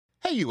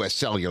Hey, U.S.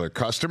 Cellular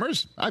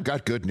customers, I've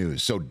got good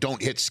news, so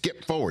don't hit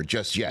skip forward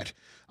just yet.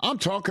 I'm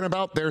talking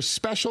about their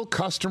special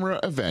customer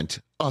event,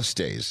 US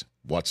Days.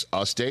 What's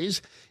US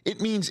Days?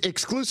 It means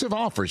exclusive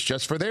offers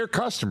just for their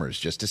customers,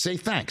 just to say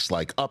thanks,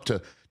 like up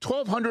to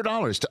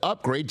 $1,200 to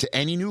upgrade to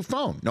any new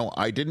phone. No,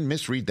 I didn't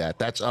misread that.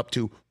 That's up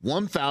to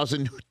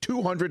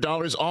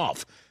 $1,200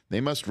 off.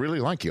 They must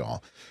really like you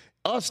all.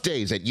 US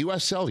Days at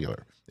U.S.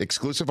 Cellular.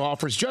 Exclusive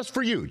offers just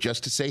for you,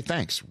 just to say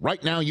thanks.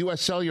 Right now,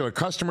 U.S. Cellular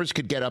customers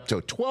could get up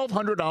to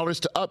 $1,200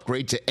 to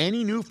upgrade to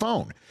any new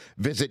phone.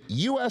 Visit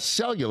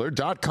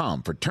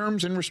uscellular.com for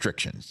terms and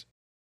restrictions.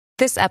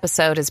 This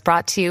episode is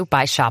brought to you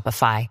by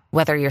Shopify.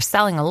 Whether you're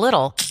selling a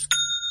little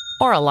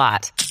or a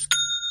lot,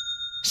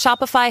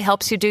 Shopify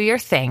helps you do your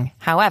thing,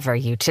 however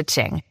you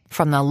cha-ching.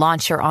 From the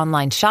launch your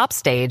online shop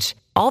stage,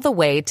 all the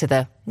way to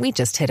the we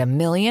just hit 1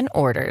 million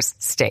orders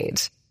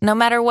stage. No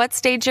matter what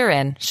stage you're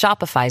in,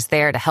 Shopify's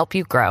there to help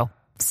you grow.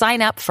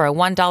 Sign up for a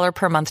 $1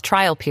 per month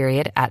trial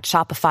period at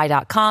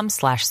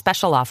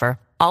shopify.com/special offer,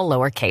 all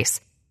lowercase.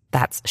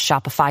 That's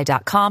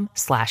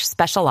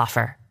shopify.com/special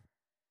offer.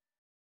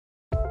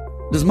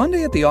 Does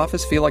Monday at the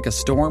office feel like a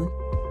storm?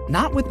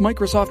 Not with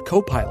Microsoft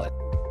Copilot.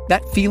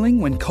 That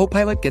feeling when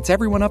Copilot gets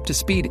everyone up to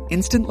speed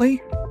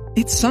instantly?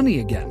 It's sunny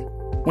again.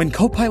 When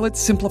Copilot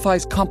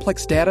simplifies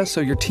complex data so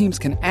your teams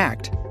can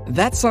act,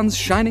 that sun's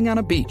shining on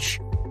a beach.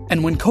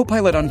 And when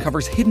Copilot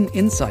uncovers hidden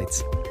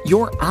insights,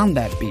 you're on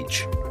that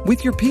beach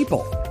with your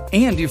people,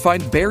 and you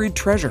find buried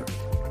treasure.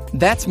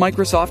 That's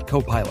Microsoft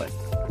Copilot.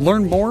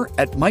 Learn more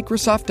at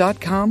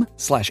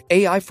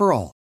Microsoft.com/AI for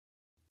all.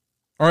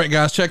 All right,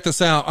 guys, check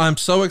this out. I'm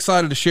so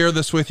excited to share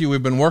this with you.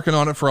 We've been working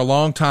on it for a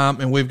long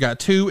time, and we've got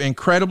 2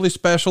 incredibly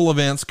special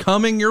events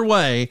coming your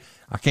way.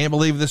 I can't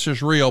believe this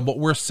is real, but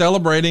we're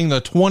celebrating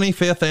the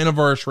 25th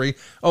anniversary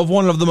of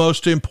one of the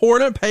most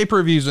important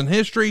pay-per-views in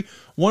history,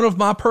 one of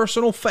my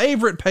personal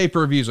favorite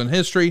pay-per-views in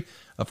history.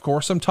 Of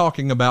course, I'm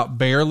talking about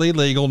Barely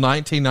Legal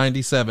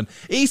 1997,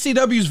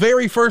 ECW's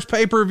very first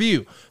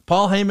pay-per-view.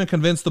 Paul Heyman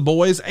convinced the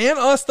boys and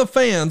us, the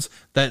fans,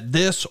 that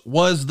this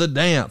was the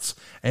dance.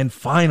 And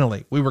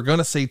finally, we were going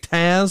to see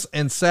Taz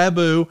and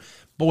Sabu.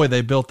 Boy,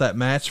 they built that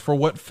match for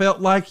what felt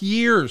like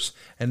years,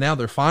 and now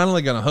they're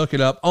finally going to hook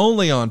it up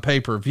only on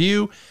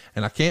pay-per-view,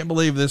 and I can't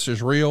believe this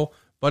is real.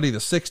 Buddy, the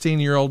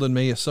 16-year-old in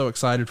me is so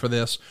excited for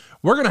this.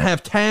 We're going to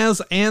have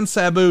Taz and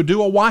Sabu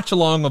do a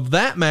watch-along of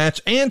that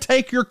match and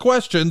take your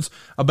questions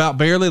about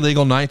Barely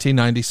Legal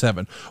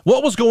 1997.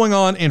 What was going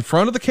on in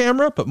front of the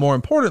camera, but more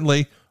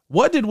importantly,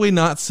 what did we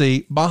not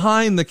see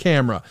behind the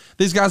camera?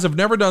 These guys have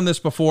never done this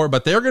before,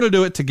 but they're going to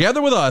do it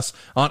together with us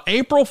on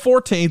April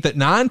 14th at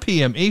 9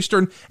 p.m.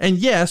 Eastern. And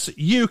yes,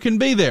 you can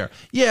be there.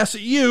 Yes,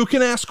 you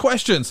can ask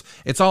questions.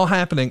 It's all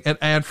happening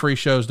at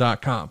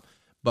adfreeshows.com.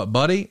 But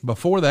buddy,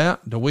 before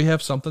that, do we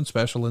have something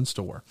special in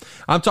store?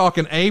 I'm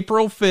talking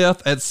April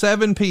 5th at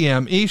 7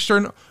 p.m.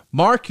 Eastern.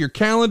 Mark your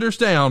calendars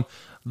down.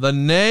 The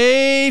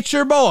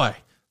Nature Boy.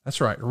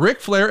 That's right.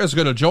 Ric Flair is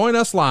going to join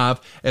us live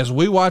as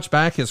we watch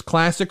back his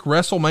classic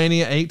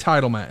WrestleMania 8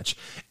 title match.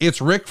 It's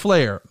Ric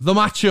Flair, the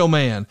Macho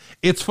Man.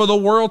 It's for the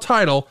world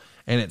title,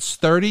 and it's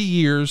 30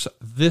 years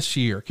this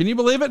year. Can you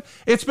believe it?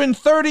 It's been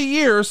 30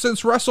 years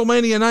since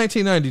WrestleMania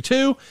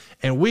 1992,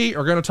 and we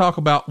are going to talk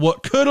about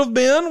what could have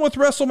been with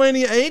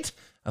WrestleMania 8.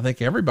 I think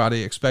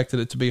everybody expected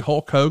it to be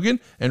Hulk Hogan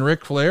and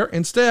Ric Flair.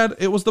 Instead,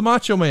 it was the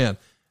Macho Man.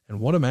 And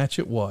what a match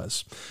it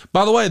was.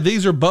 By the way,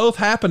 these are both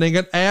happening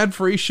at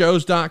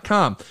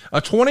adfreeshows.com.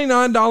 A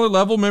 $29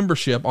 level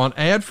membership on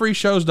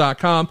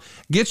adfreeshows.com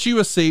gets you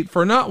a seat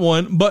for not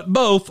one, but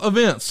both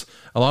events,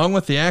 along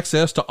with the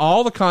access to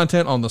all the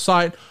content on the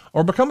site,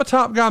 or become a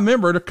Top Guy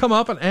member to come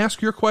up and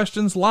ask your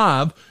questions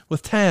live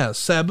with Taz,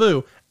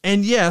 Sabu,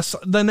 and yes,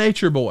 the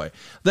Nature Boy.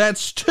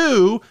 That's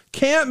 2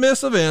 can't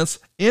miss events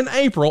in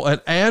April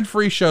at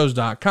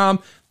adfreeshows.com.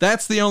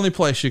 That's the only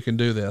place you can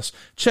do this.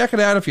 Check it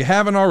out if you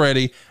haven't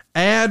already.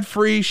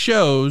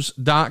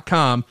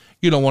 adfreeshows.com.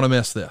 You don't want to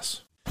miss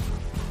this.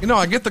 You know,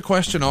 I get the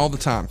question all the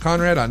time.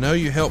 Conrad, I know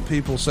you help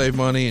people save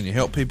money and you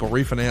help people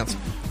refinance,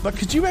 but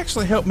could you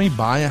actually help me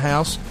buy a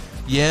house?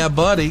 Yeah,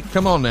 buddy.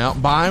 Come on now.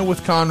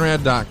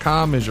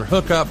 Buyingwithconrad.com is your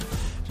hookup.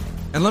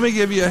 And let me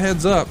give you a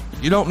heads up.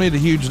 You don't need a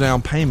huge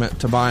down payment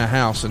to buy a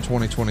house in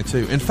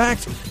 2022. In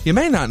fact, you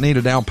may not need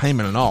a down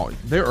payment at all.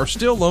 There are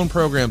still loan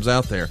programs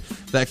out there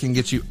that can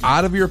get you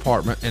out of your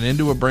apartment and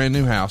into a brand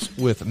new house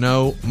with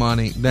no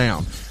money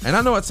down. And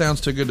I know it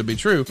sounds too good to be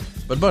true,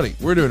 but buddy,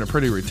 we're doing it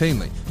pretty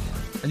routinely.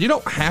 And you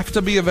don't have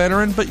to be a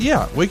veteran, but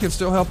yeah, we can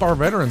still help our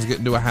veterans get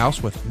into a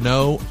house with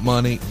no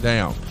money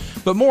down.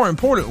 But more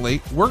importantly,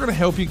 we're going to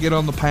help you get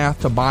on the path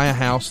to buy a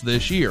house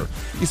this year.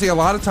 You see, a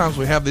lot of times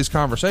we have these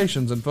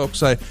conversations and folks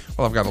say,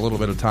 well, I've got a little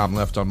bit of time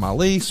left on my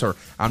lease, or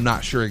I'm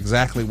not sure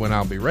exactly when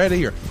I'll be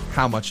ready, or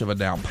how much of a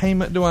down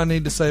payment do I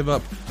need to save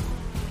up?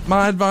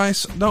 My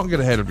advice, don't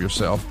get ahead of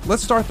yourself.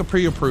 Let's start the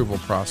pre-approval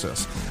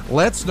process.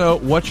 Let's know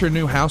what your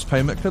new house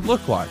payment could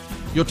look like.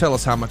 You'll tell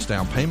us how much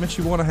down payment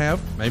you want to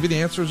have. Maybe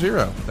the answer is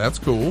 0. That's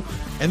cool.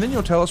 And then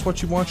you'll tell us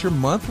what you want your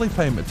monthly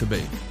payment to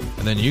be.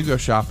 and then you go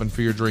shopping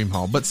for your dream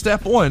home. But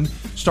step one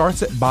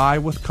starts at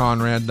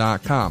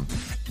buywithconrad.com.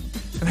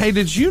 And hey,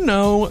 did you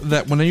know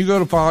that when you go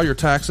to file your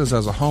taxes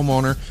as a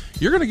homeowner,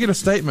 you're going to get a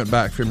statement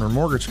back from your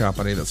mortgage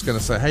company that's going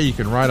to say, hey, you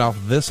can write off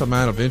this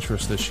amount of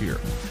interest this year.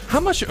 How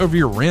much of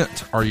your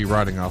rent are you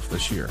writing off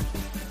this year?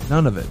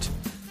 None of it.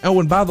 Oh,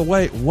 and by the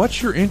way,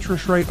 what's your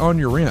interest rate on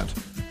your rent?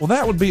 Well,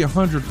 that would be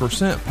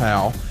 100%,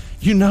 pal.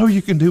 You know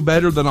you can do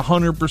better than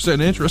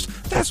 100% interest.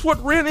 That's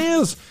what rent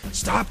is.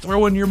 Stop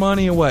throwing your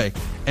money away.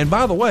 And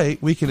by the way,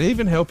 we can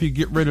even help you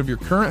get rid of your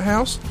current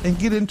house and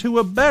get into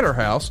a better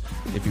house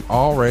if you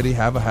already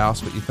have a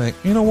house, but you think,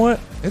 you know what?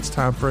 It's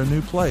time for a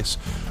new place.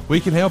 We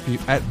can help you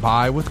at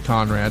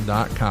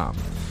buywithconrad.com.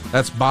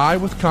 That's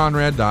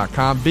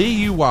buywithconrad.com,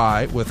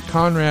 B-U-Y with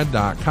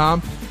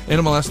Conrad.com.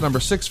 NMLS number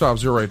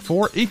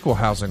 65084, equal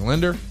housing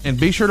lender. And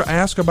be sure to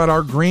ask about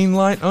our green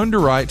light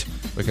underwrite.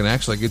 We can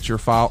actually get your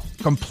file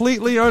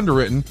completely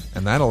underwritten,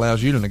 and that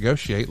allows you to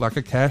negotiate like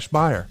a cash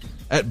buyer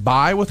at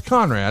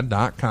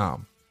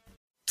buywithconrad.com.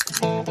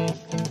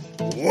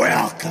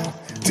 Welcome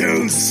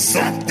to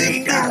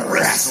Something to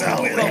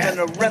Wrestle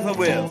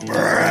With.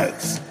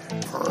 Bruce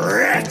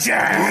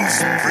Pritchard.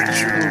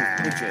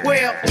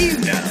 Well, you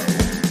know.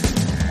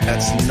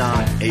 That's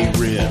not a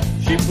rib.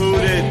 She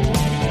pooted.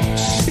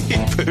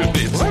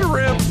 Is that a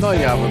rib? No,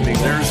 yeah, amigo.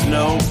 There's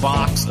no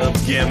box of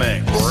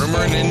gimmicks. Rumor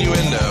and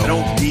innuendo. I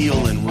don't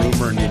deal in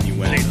rumor and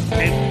innuendo.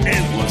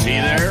 And was he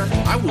there?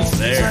 I was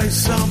there. Say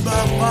something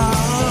about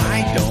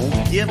I don't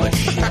give a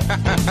shit.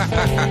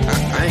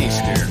 I ain't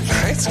scared.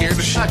 I ain't scared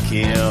of Fuck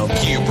him.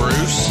 you,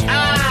 Bruce.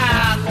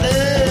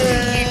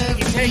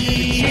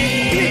 you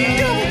take the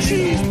double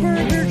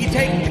cheeseburger. You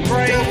take the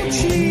bread. Double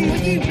cheese.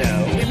 Well, you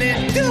know. And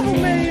then double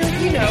mayo.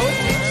 You know,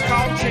 it's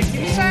called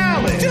chicken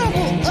salad.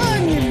 Double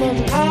onion,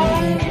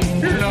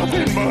 motherfucker. You're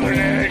nothing but an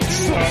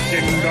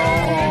egg-sucking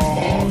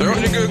dog. Throw it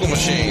in your Google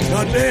machine.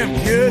 Goddamn,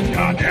 kid.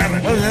 God damn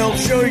it. What the hell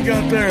show you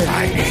got there?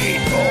 I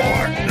need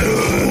more.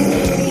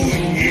 Ooh,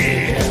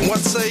 yeah. What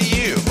say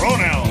you?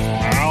 Pronouns,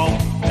 pal.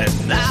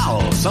 And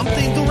now,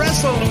 something to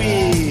wrestle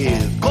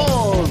with.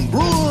 Con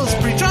Bruce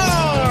Pritchard.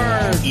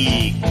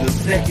 The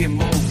second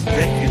most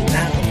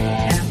recognizable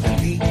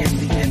athlete in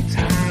the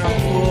entire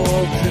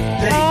world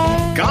today.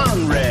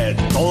 Conrad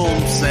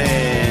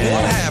Thompson.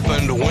 What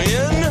happened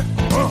when?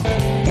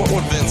 What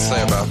would Vince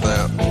say about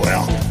that?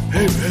 Well,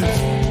 hey, Vince,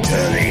 to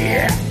the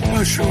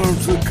my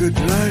shorts look good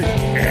tonight.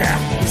 Yeah.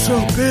 They're so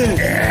big.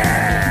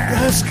 Yeah.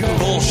 Let's go.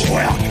 Bullshit.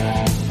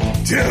 Welcome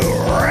to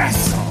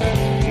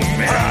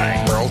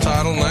WrestleMania. Roll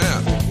tide on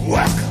that.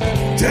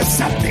 Welcome to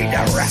Something to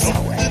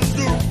Wrestle With.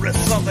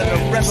 Something to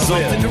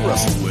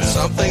wrestle with.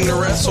 Something to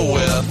wrestle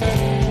with.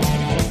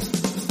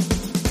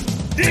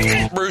 Dig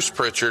it. Bruce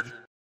Pritchard.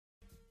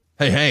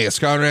 Hey, it's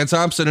Conrad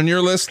Thompson, and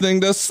you're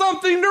listening to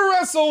Something to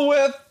Wrestle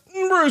With.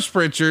 Bruce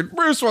Pritchard.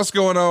 Bruce, what's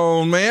going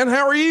on, man?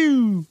 How are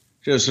you?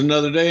 Just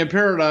another day in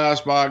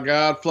paradise, by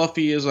God.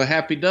 Fluffy is a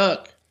happy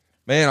duck.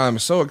 Man, I'm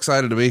so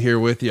excited to be here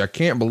with you. I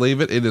can't believe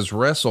it. It is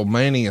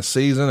WrestleMania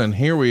season, and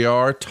here we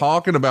are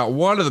talking about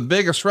one of the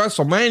biggest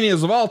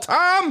WrestleManias of all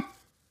time.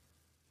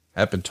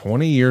 Happened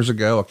 20 years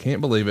ago. I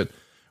can't believe it.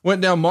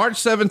 Went down March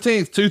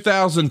 17th,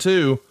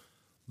 2002.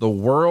 The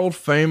world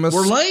famous...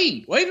 We're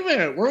late. Wait a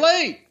minute. We're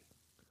late.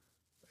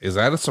 Is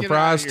that a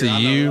surprise to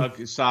you?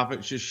 Okay, stop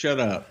it. Just shut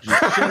up.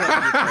 Just shut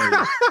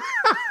up.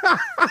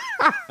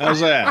 How's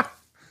that?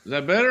 Is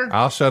that better?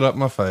 I'll shut up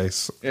my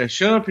face. Yeah,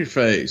 shut up your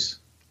face.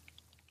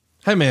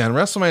 Hey man,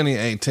 WrestleMania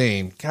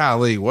 18.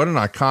 Golly, what an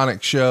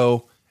iconic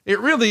show. It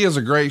really is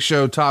a great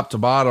show top to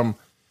bottom.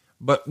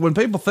 But when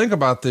people think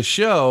about this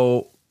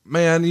show,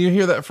 man, you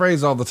hear that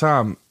phrase all the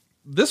time.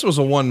 This was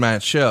a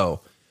one-match show.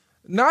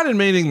 Not in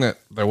meaning that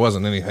there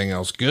wasn't anything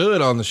else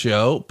good on the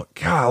show, but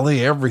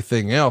golly,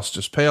 everything else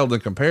just paled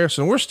in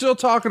comparison. We're still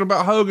talking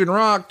about Hogan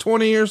Rock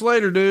 20 years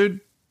later,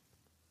 dude.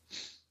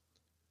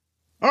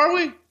 Are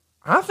we?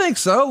 I think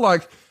so.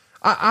 Like,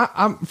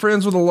 I'm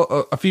friends with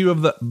a few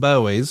of the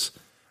Bowies,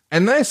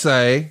 and they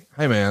say,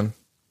 "Hey, man,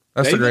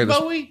 that's David the greatest.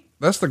 Bowie?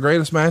 That's the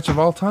greatest match of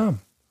all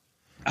time."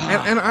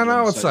 And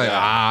I would say,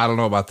 I don't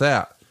know about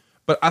that.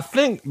 But I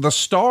think the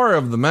star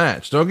of the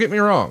match, don't get me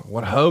wrong,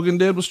 what Hogan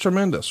did was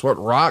tremendous.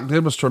 What Rock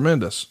did was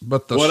tremendous.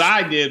 But what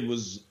I did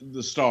was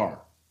the star.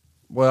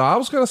 Well, I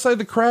was going to say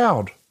the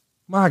crowd.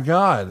 My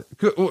God.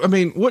 I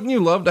mean, wouldn't you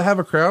love to have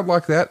a crowd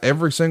like that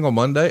every single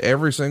Monday,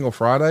 every single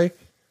Friday?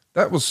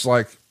 That was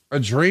like a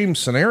dream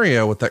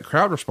scenario with that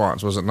crowd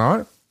response, was it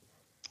not?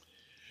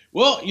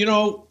 Well, you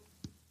know,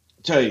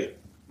 tell you,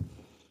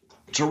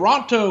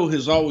 Toronto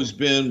has always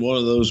been one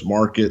of those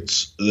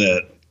markets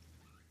that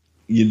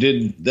they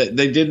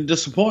didn't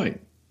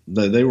disappoint.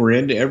 They were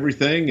into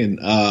everything. And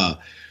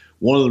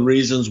one of the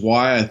reasons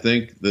why I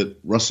think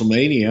that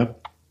WrestleMania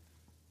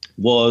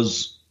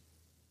was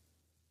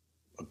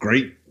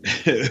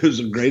it was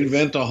a great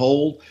event to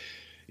hold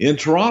in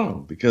Toronto,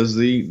 because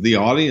the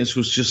audience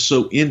was just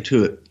so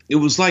into it. It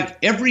was like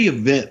every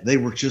event they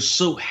were just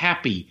so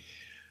happy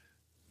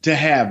to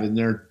have in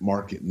their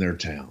market, in their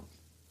town.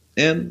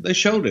 And they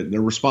showed it in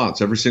their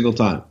response every single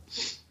time.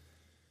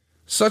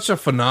 Such a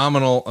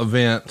phenomenal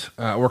event.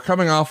 We're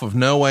coming off of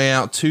No Way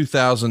Out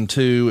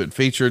 2002. It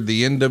featured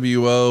the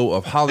NWO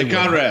of Hollywood. Hey,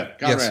 Conrad.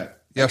 Yes.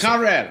 Hey,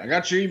 Conrad, I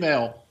got your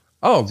email.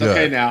 Oh, It's good.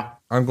 okay now.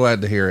 I'm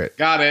glad to hear it.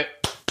 Got it.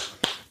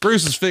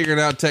 Bruce is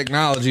figuring out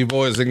technology,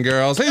 boys and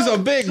girls. He's a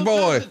big Sometimes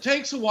boy. It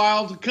takes a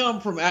while to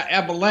come from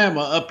Alabama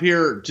up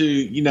here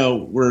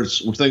to, where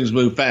things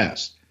move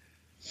fast.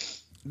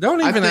 Don't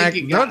even I act.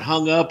 think it got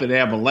hung up in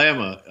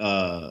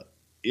Alabama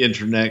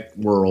internet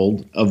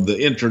world of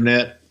the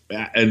internet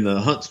and the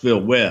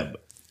Huntsville web.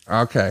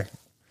 Okay.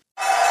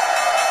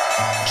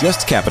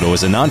 Just Capital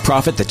is a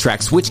nonprofit that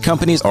tracks which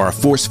companies are a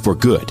force for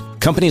good.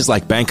 Companies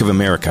like Bank of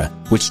America,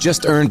 which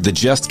just earned the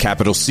Just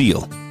Capital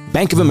seal.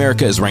 Bank of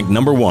America is ranked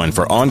 #1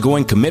 for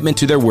ongoing commitment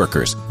to their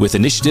workers with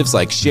initiatives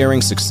like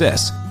Sharing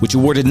Success, which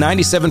awarded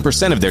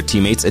 97% of their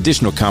teammates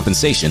additional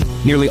compensation,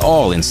 nearly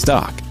all in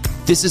stock.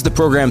 This is the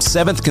program's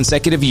 7th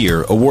consecutive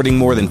year, awarding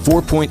more than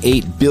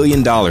 $4.8 billion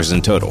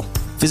in total.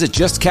 Visit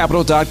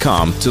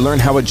justcapital.com to learn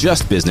how a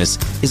just business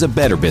is a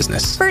better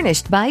business.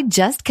 Furnished by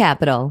Just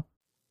Capital.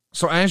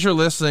 So as you're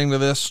listening to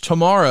this,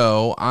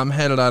 tomorrow I'm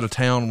headed out of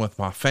town with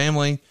my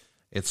family.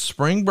 It's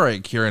spring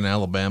break here in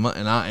Alabama,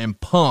 and I am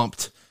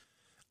pumped.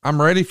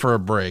 I'm ready for a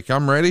break.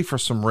 I'm ready for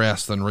some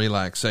rest and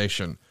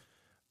relaxation.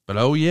 But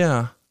oh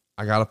yeah,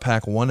 I got to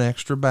pack one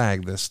extra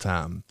bag this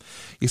time.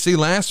 You see,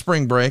 last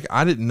spring break,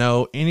 I didn't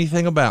know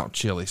anything about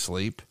Chili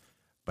Sleep,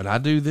 but I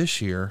do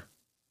this year,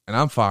 and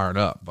I'm fired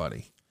up,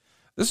 buddy.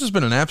 This has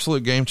been an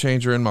absolute game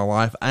changer in my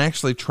life. I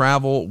actually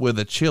travel with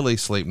a Chili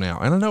Sleep now.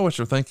 And I know what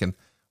you're thinking.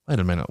 Wait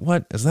a minute.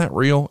 What? Is that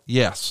real?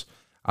 Yes.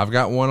 I've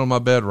got one on my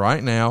bed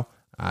right now.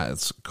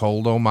 It's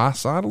cold on my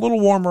side, a little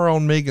warmer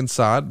on Megan's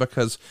side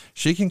because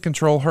she can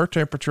control her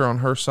temperature on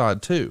her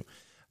side too.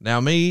 Now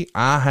me,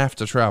 I have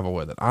to travel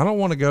with it. I don't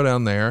want to go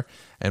down there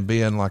and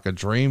be in like a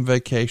dream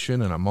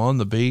vacation and I'm on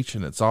the beach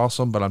and it's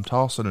awesome, but I'm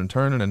tossing and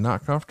turning and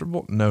not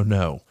comfortable.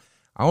 No.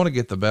 I want to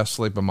get the best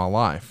sleep of my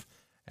life.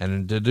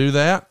 And to do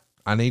that,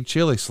 I need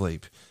Chili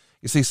Sleep.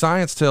 You see,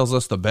 science tells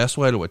us the best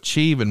way to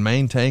achieve and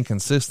maintain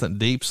consistent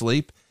deep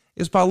sleep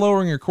is by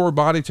lowering your core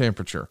body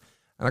temperature.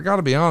 And I got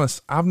to be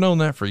honest, I've known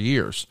that for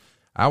years.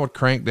 I would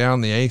crank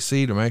down the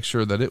AC to make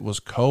sure that it was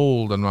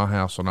cold in my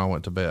house when I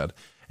went to bed.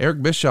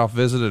 Eric Bischoff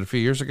visited a few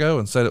years ago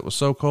and said it was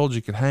so cold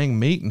you could hang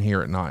meat in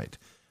here at night.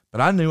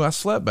 But I knew I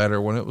slept better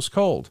when it was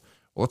cold.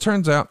 Well, it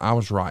turns out I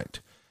was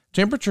right.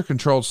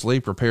 Temperature-controlled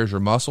sleep repairs your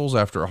muscles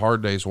after a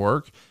hard day's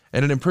work,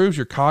 and it improves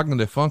your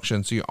cognitive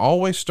function so you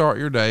always start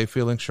your day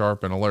feeling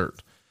sharp and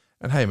alert.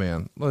 And hey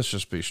man, let's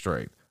just be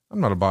straight. I'm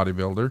not a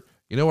bodybuilder.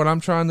 You know what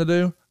I'm trying to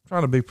do? I'm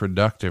trying to be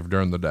productive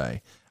during the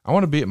day. I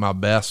want to be at my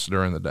best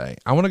during the day.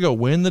 I want to go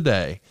win the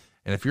day.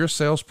 And if you're a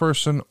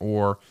salesperson,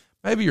 or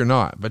maybe you're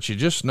not, but you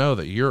just know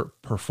that your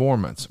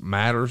performance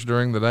matters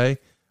during the day,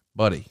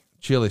 buddy,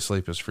 Chili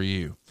Sleep is for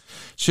you.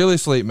 Chili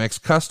Sleep makes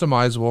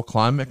customizable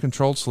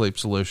climate-controlled sleep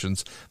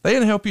solutions. They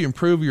can help you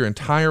improve your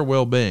entire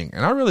well-being.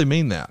 And I really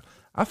mean that.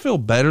 I feel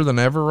better than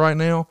ever right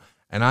now,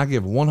 and I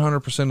give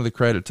 100% of the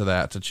credit to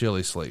that to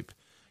Chili Sleep.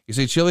 You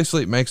see, Chili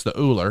Sleep makes the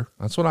Ooler,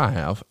 that's what I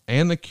have,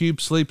 and the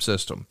Cube Sleep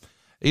System.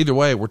 Either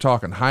way, we're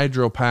talking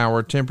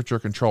hydro-powered,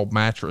 temperature-controlled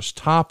mattress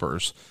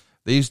toppers.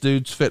 These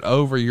dudes fit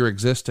over your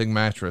existing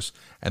mattress,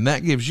 and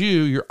that gives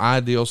you your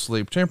ideal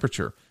sleep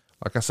temperature.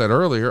 Like I said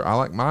earlier, I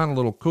like mine a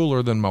little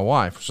cooler than my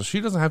wife, so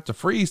she doesn't have to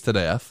freeze to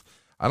death.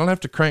 I don't have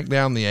to crank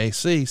down the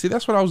AC. See,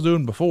 that's what I was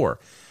doing before.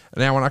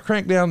 Now, when I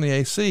crank down the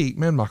AC,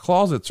 man, my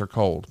closets are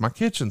cold. My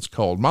kitchen's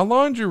cold. My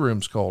laundry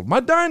room's cold. My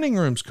dining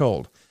room's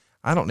cold.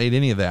 I don't need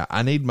any of that.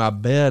 I need my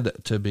bed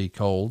to be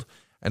cold.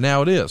 And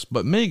now it is.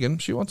 But Megan,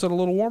 she wants it a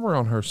little warmer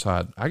on her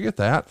side. I get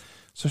that.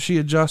 So she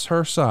adjusts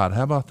her side.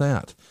 How about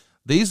that?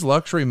 These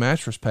luxury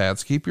mattress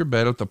pads keep your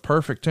bed at the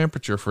perfect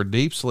temperature for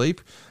deep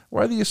sleep,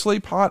 whether you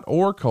sleep hot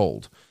or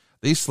cold.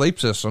 These sleep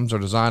systems are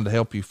designed to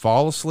help you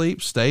fall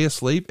asleep, stay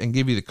asleep, and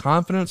give you the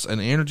confidence and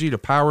energy to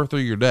power through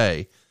your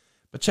day.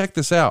 But check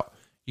this out.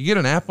 You get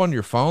an app on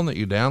your phone that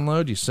you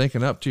download, you sync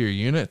it up to your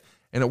unit,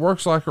 and it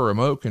works like a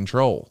remote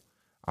control.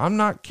 I'm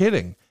not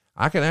kidding.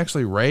 I can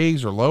actually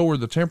raise or lower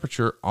the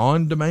temperature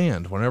on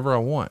demand whenever I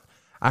want.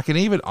 I can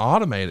even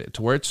automate it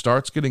to where it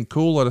starts getting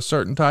cool at a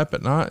certain time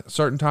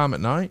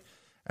at night,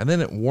 and then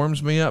it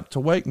warms me up to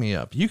wake me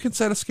up. You can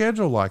set a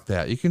schedule like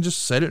that. You can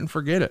just set it and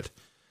forget it.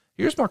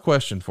 Here's my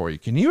question for you.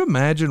 Can you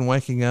imagine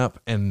waking up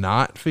and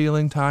not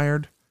feeling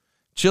tired?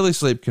 Chili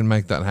Sleep can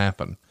make that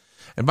happen.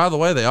 And by the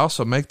way, they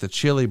also make the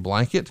Chili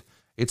blanket.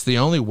 It's the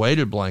only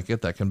weighted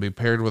blanket that can be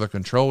paired with a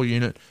control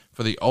unit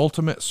for the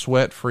ultimate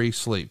sweat-free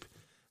sleep.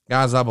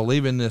 Guys, I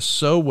believe in this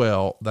so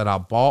well that I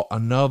bought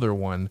another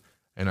one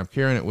and I'm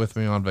carrying it with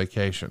me on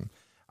vacation.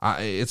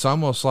 It's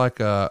almost like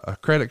a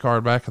credit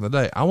card back in the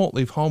day. I won't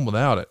leave home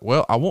without it.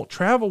 Well, I won't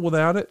travel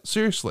without it.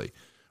 Seriously.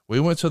 We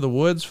went to the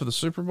woods for the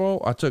Super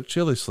Bowl. I took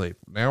Chili Sleep.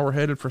 Now we're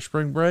headed for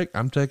spring break.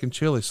 I'm taking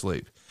Chili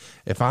Sleep.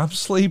 If I'm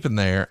sleeping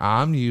there,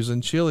 I'm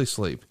using Chili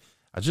Sleep.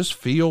 I just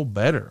feel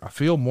better. I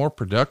feel more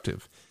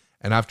productive.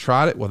 And I've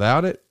tried it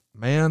without it.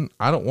 Man,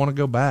 I don't want to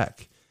go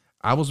back.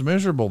 I was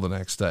miserable the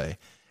next day.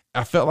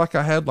 I felt like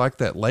I had like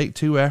that late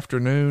 2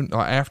 afternoon,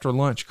 after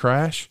lunch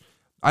crash.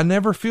 I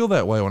never feel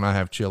that way when I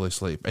have Chili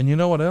Sleep. And you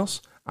know what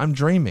else? I'm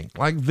dreaming,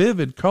 like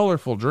vivid,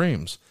 colorful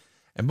dreams.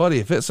 And buddy,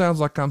 if it sounds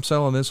like I'm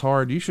selling this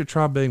hard, you should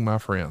try being my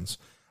friends.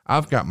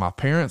 I've got my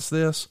parents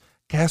this,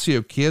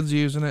 Casio kids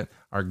using it,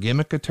 our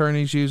gimmick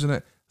attorneys using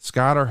it,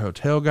 Scott, our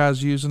hotel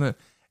guys using it.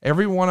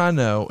 Everyone I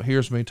know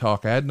hears me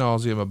talk ad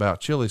nauseum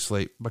about Chili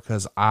Sleep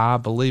because I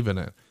believe in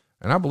it.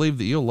 And I believe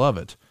that you'll love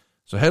it.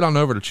 So head on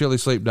over to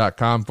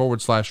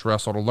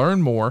chilisleep.com/wrestle to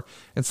learn more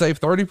and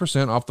save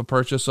 30% off the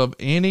purchase of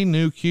any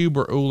new Cube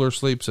or Uller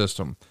sleep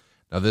system.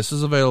 Now, this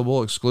is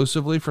available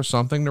exclusively for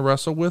Something to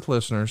Wrestle With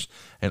listeners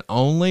and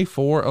only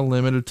for a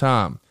limited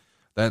time.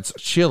 That's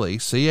Chili,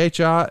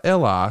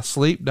 CHILI,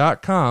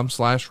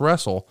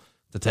 sleep.com/wrestle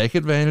to take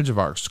advantage of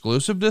our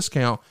exclusive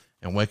discount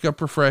and wake up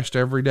refreshed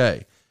every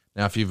day.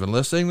 Now, if you've been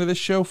listening to this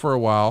show for a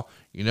while,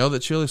 you know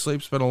that Chili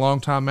Sleep's been a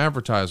long-time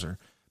advertiser.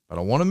 But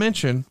I want to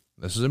mention,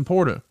 this is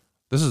important,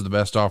 this is the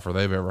best offer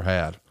they've ever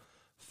had.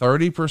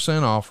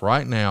 30% off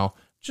right now.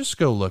 Just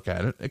go look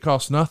at it. It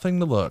costs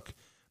nothing to look.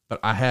 But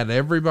I had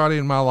everybody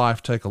in my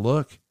life take a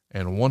look,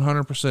 and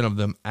 100% of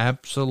them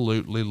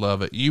absolutely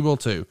love it. You will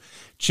too.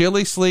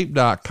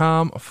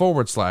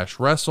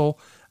 chilisleep.com/wrestle.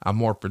 I'm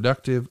more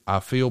productive. I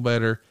feel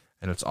better.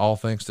 And it's all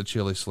thanks to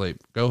Chili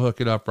Sleep. Go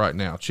hook it up right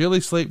now.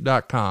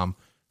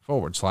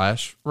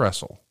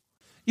 chilisleep.com/wrestle.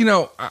 You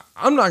know,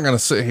 I'm not going to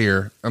sit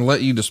here and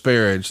let you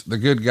disparage the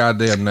good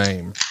goddamn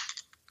name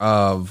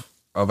of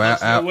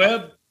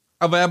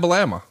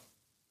Abilama.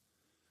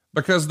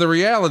 Because the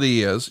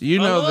reality is, I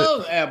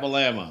love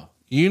Abilama.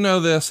 You know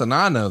this, and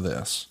I know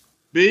this.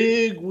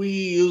 Big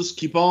wheels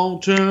keep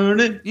on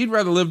turning. You'd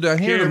rather live down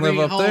here than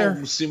live up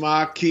there. See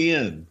my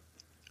kin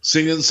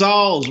singing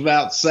songs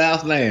about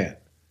Southland.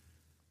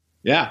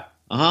 Yeah,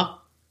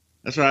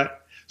 that's right.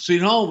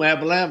 Sweet home,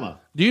 Abilama.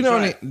 Do you know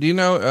any? Do you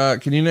know?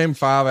 Can you name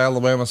 5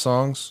 Alabama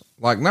songs?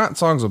 Like not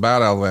songs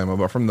about Alabama,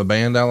 but from the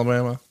band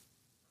Alabama.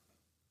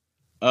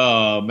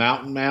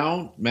 Mountain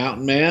Man.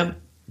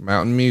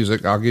 Mountain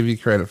Music. I'll give you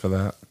credit for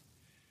that.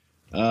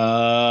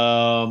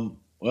 Well,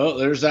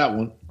 there's that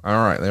one. All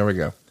right, there we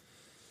go.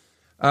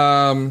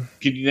 Can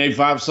you name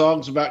 5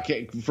 songs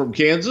from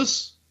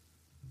Kansas?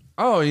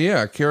 Oh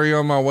yeah, Carry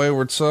On My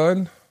Wayward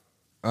Son,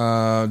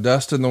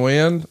 Dust in the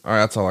Wind. All right,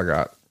 that's all I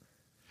got.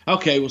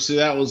 Okay, well, see,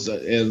 that was,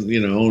 that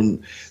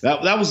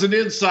was an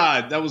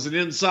inside. That was an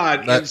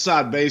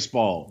inside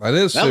baseball. That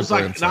is. That was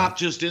like inside. Not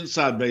just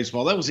inside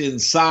baseball. That was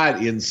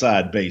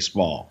inside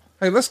baseball.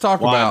 Hey, let's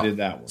talk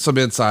about some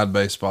inside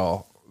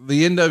baseball.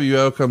 The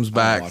NWO comes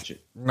back.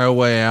 No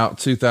Way Out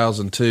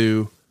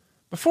 2002.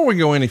 Before we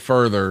go any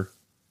further,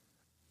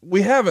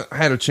 we haven't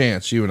had a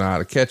chance, you and I,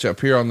 to catch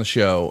up here on the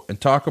show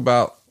and talk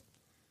about,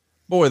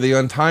 the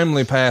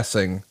untimely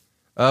passing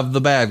of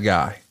the bad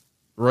guy,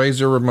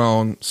 Razor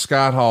Ramon,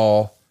 Scott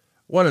Hall.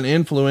 What an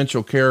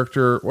influential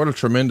character. What a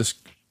tremendous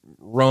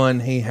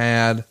run he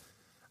had.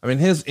 I mean,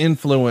 his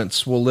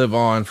influence will live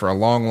on for a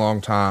long,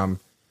 long time.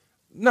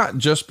 Not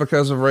just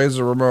because of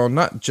Razor Ramon,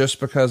 not just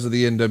because of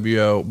the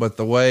NWO, but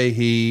the way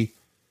he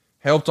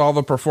helped all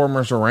the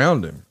performers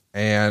around him.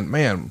 And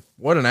man,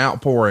 what an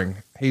outpouring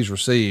he's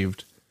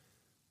received.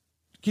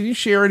 Can you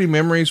share any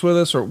memories with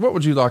us, or what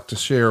would you like to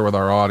share with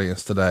our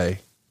audience today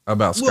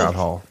about Scott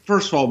Hall?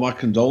 First of all, my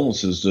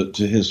condolences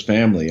to his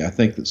family. I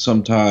think that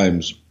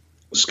sometimes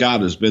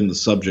Scott has been the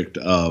subject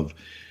of,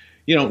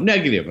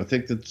 negative. I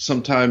think that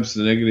sometimes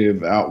the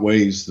negative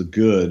outweighs the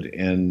good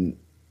in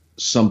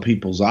some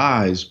people's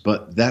eyes,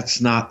 but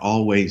that's not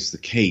always the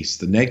case.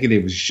 The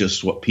negative is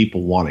just what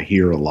people want to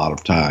hear a lot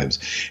of times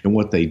and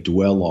what they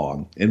dwell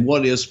on. And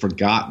what is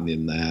forgotten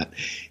in that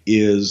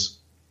is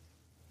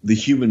the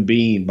human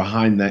being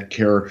behind that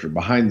character,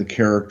 behind the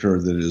character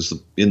that is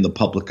in the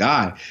public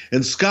eye.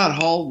 And Scott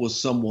Hall was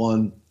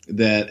someone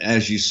that,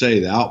 as you say,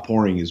 the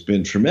outpouring has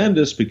been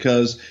tremendous,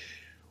 because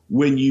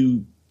when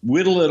you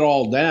whittle it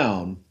all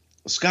down,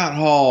 Scott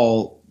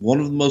Hall, one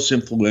of the most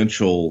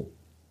influential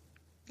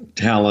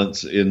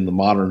talents in the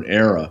modern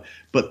era,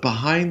 but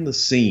behind the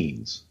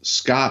scenes,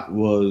 Scott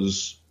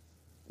was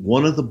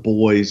one of the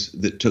boys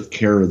that took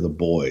care of the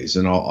boys.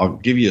 And I'll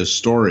give you a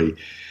story.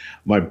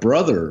 My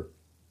brother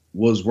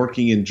was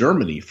working in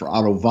Germany for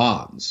Otto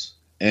Wanz,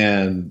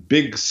 and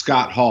Big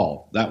Scott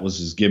Hall, that was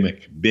his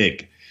gimmick,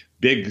 Big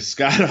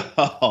Scott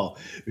Hall,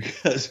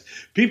 because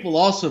people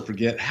also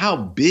forget how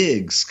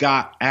big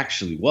Scott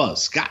actually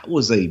was. Scott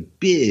was a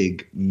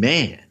big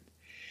man.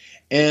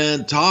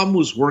 And Tom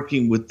was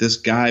working with this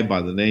guy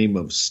by the name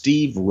of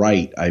Steve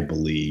Wright, I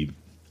believe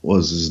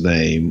was his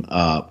name.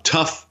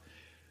 Tough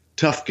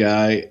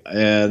guy,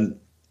 and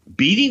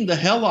beating the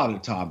hell out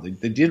of Tom.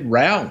 They did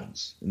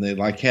rounds, and they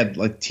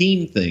had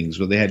team things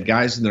where they had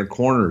guys in their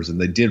corners and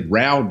they did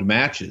round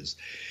matches.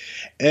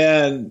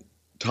 And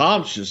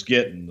Tom's just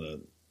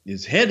getting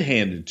his head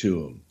handed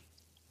to him.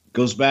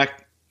 Goes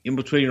back in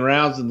between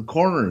rounds in the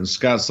corner, and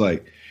Scott's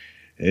like,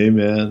 "Hey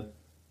man,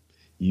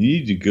 you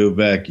need to go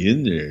back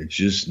in there and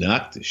just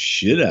knock the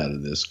shit out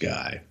of this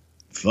guy.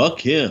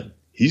 Fuck him.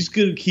 He's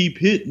going to keep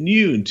hitting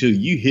you until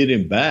you hit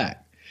him back."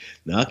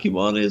 Knock him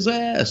on his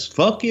ass.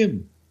 Fuck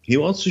him. He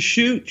wants to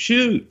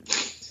shoot.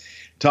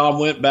 Tom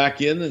went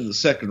back in the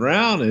second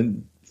round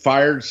and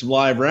fired some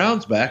live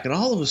rounds back, and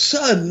all of a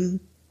sudden,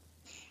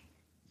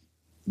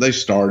 they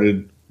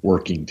started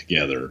working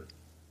together.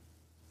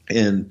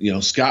 And,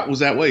 Scott was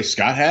that way.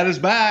 Scott had his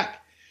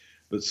back,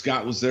 but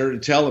Scott was there to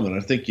tell him. And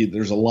I think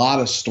there's a lot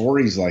of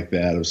stories like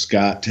that of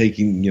Scott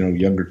taking,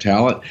 younger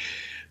talent.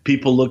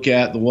 People look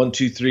at the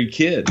 1-2-3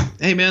 Kid.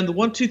 Hey, man, the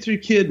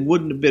 1-2-3 Kid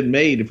wouldn't have been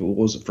made if it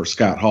wasn't for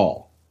Scott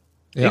Hall.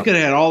 Yep. He could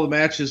have had all the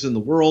matches in the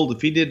world.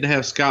 If he didn't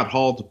have Scott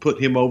Hall to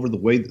put him over the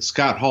way that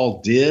Scott Hall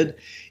did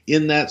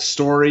in that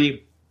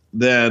story,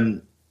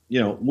 then,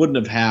 wouldn't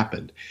have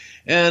happened.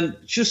 And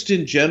just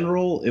in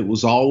general, it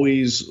was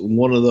always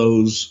one of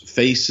those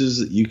faces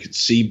that you could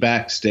see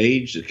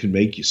backstage that could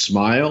make you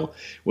smile.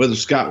 Whether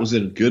Scott was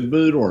in a good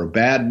mood or a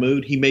bad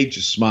mood, he made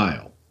you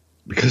smile.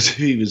 Because if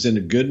he was in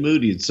a good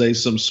mood, he'd say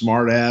some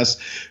smart-ass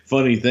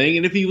funny thing.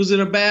 And if he was in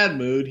a bad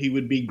mood, he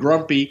would be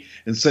grumpy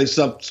and say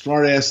some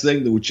smart-ass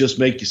thing that would just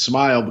make you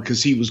smile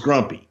because he was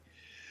grumpy.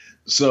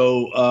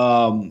 So,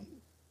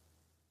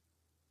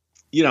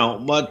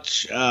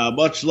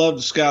 much love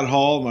to Scott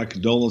Hall. My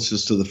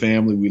condolences to the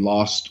family. We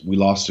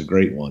lost a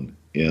great one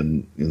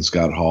in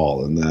Scott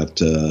Hall. And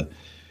that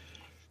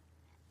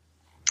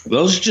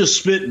those are just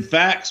spitting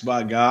facts,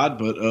 by God,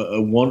 but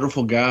a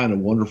wonderful guy and a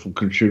wonderful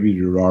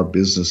contributor to our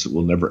business that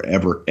will never,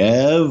 ever,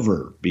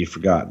 ever be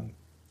forgotten.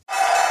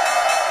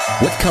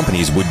 What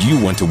companies would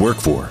you want to work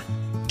for?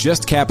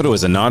 Just Capital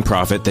is a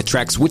nonprofit that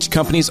tracks which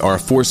companies are a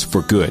force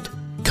for good.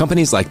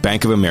 Companies like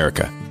Bank of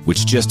America,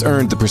 which just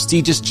earned the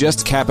prestigious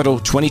Just Capital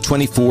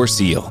 2024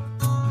 seal.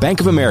 Bank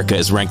of America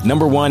is ranked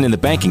 #1 in the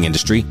banking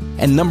industry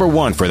and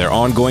 #1 for their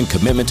ongoing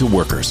commitment to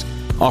workers,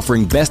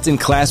 offering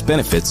best-in-class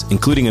benefits,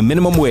 including a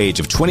minimum wage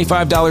of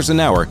 $25 an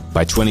hour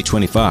by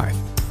 2025.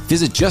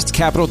 Visit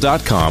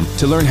JustCapital.com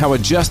to learn how a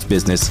just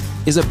business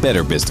is a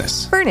better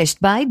business.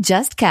 Furnished by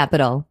Just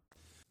Capital.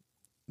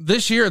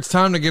 This year, it's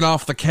time to get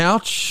off the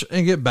couch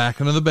and get back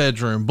into the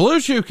bedroom. Blue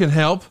Chew can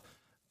help.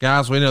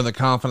 Guys, we know that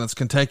confidence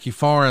can take you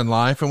far in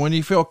life, and when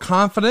you feel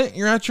confident,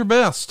 you're at your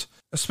best,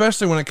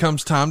 especially when it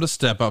comes time to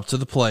step up to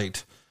the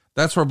plate.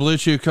 That's where Blue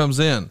Chew comes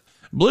in.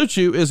 Blue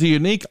Chew is a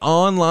unique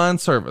online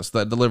service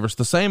that delivers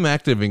the same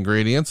active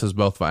ingredients as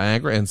both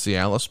Viagra and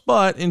Cialis,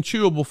 but in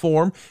chewable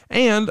form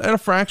and at a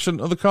fraction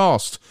of the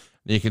cost.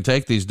 You can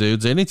take these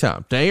dudes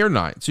anytime, day or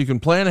night, so you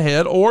can plan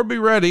ahead or be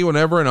ready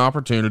whenever an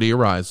opportunity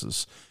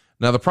arises.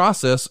 Now, the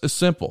process is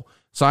simple.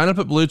 Sign up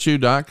at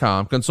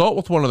BlueChew.com, consult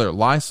with one of their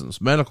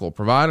licensed medical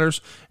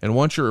providers, and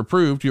once you're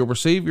approved, you'll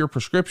receive your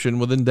prescription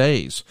within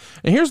days.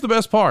 And here's the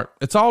best part.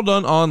 It's all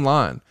done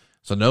online.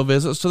 So no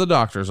visits to the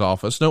doctor's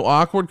office, no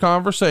awkward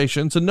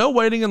conversations, and no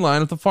waiting in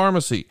line at the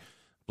pharmacy.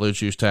 Blue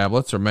Chew's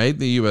tablets are made in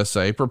the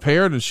USA,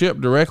 prepared and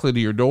shipped directly to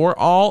your door,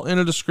 all in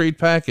a discreet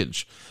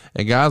package.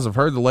 And guys, I've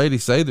heard the lady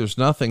say there's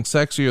nothing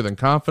sexier than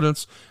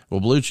confidence. Well,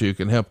 Blue Chew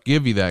can help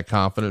give you that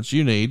confidence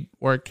you need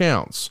where it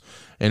counts.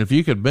 And if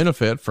you could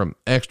benefit from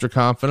extra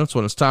confidence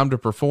when it's time to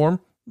perform,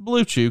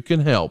 Blue Chew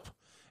can help.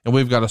 And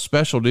we've got a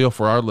special deal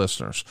for our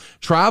listeners.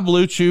 Try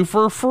Blue Chew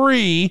for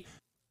free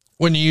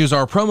when you use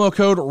our promo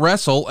code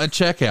WRESTLE at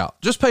checkout.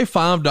 Just pay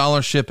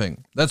 $5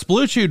 shipping. That's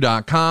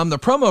BlueChew.com. The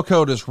promo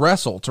code is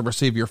WRESTLE to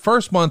receive your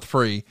first month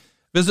free.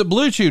 Visit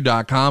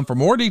BlueChew.com for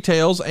more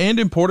details and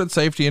important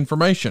safety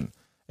information.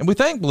 And we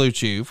thank Blue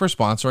Chew for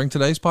sponsoring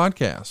today's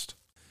podcast.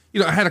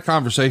 I had a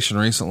conversation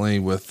recently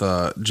with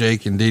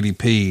Jake and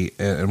DDP,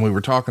 and we were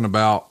talking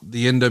about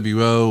the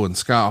NWO and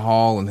Scott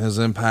Hall and his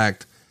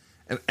impact.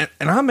 And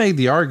I made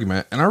the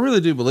argument, and I really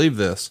do believe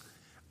this.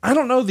 I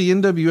don't know the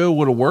NWO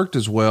would have worked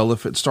as well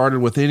if it started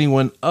with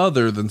anyone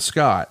other than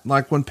Scott.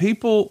 Like when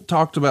people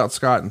talked about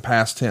Scott in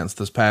past tense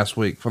this past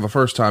week for the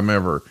first time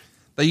ever,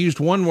 they used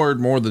one word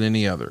more than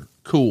any other: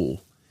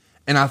 cool.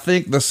 And I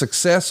think the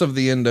success of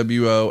the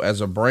NWO as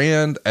a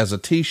brand, as a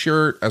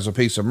t-shirt, as a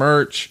piece of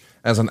merch,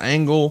 as an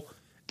angle,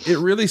 it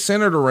really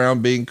centered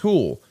around being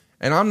cool.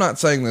 And I'm not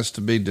saying this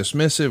to be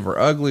dismissive or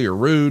ugly or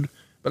rude,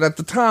 but at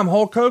the time,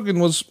 Hulk Hogan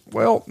was,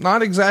 well,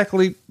 not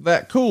exactly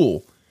that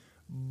cool.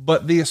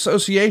 But the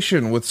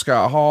association with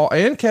Scott Hall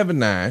and Kevin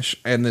Nash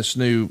and this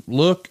new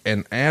look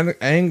and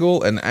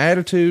angle and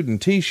attitude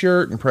and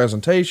t-shirt and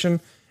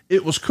presentation,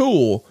 it was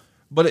cool.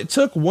 But it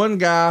took one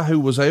guy who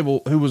was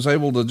able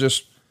to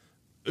just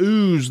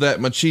ooze that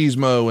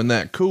machismo and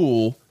that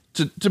cool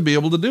to be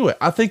able to do it.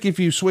 I think if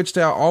you switched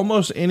out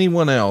almost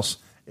anyone else,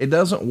 it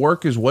doesn't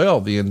work as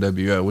well, the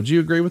NWO. Would you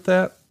agree with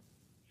that?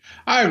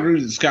 I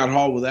agree that Scott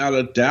Hall, without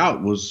a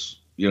doubt, was,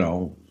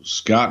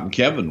 Scott and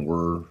Kevin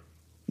were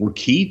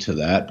key to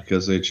that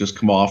because they had just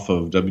come off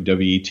of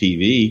WWE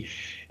TV,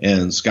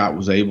 and Scott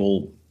was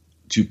able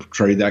to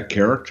portray that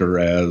character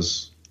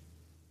as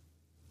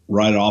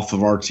right off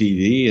of our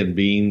TV and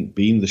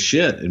being the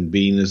shit and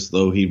being as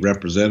though he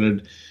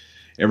represented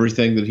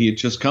everything that he had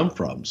just come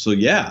from. So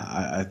yeah,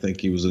 I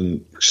think he was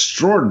an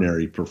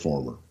extraordinary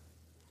performer.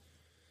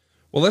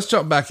 Well, let's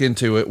jump back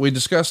into it. We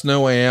discussed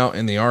No Way Out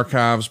in the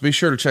archives. Be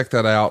sure to check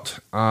that out.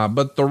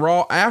 But the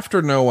Raw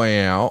after No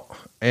Way Out,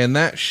 And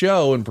that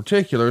show in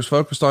particular is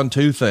focused on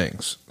two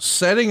things: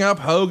 setting up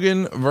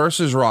Hogan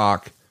versus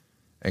Rock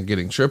and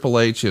getting Triple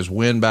H his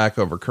win back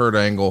over Kurt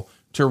Angle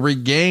to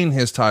regain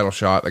his title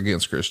shot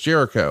against Chris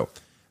Jericho.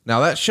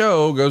 Now that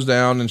show goes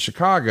down in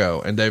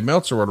Chicago, and Dave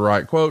Meltzer would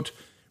write, quote,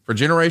 "For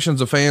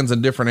generations of fans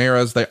in different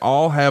eras, they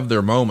all have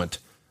their moment.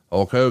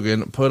 Hulk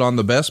Hogan put on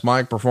the best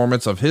mic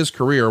performance of his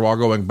career while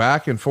going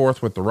back and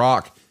forth with The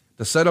Rock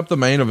to set up the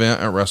main event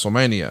at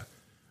WrestleMania.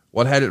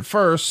 What had at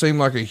first seemed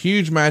like a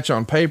huge match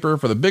on paper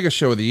for the biggest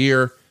show of the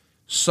year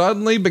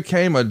suddenly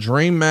became a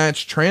dream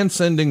match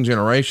transcending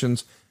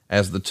generations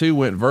as the two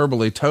went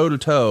verbally toe to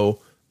toe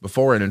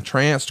before an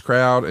entranced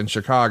crowd in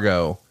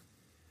Chicago."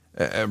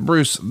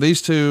 Bruce,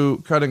 these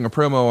two cutting a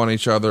promo on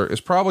each other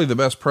is probably the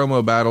best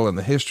promo battle in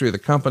the history of the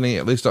company,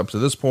 at least up to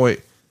this point.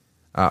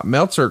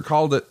 Meltzer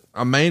called it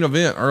a main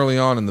event early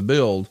on in the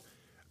build.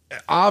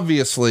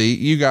 Obviously,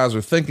 you guys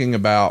are thinking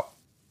about,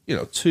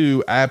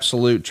 two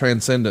absolute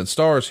transcendent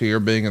stars here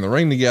being in the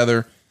ring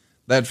together.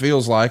 That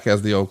feels like,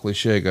 as the old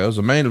cliche goes,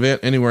 a main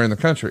event anywhere in the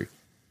country.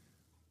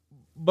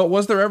 But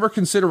was there ever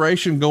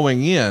consideration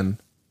going in,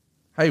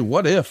 hey,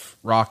 what if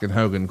Rock and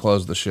Hogan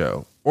closed the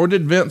show? Or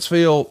did Vince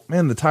feel,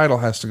 man, the title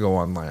has to go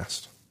on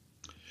last?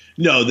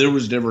 No, there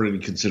was never any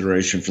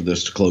consideration for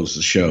this to close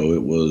the show.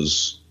 It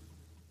was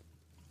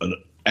an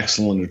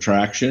excellent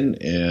attraction,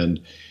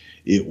 and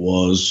it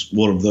was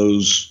one of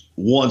those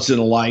once in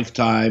a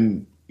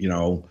lifetime,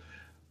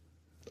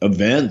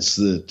 events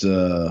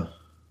that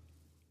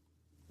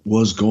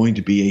was going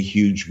to be a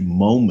huge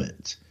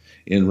moment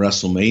in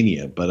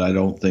WrestleMania, but I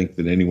don't think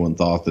that anyone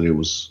thought that it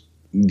was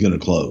going to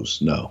close.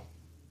 No.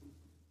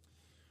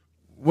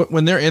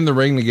 When they're in the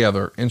ring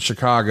together in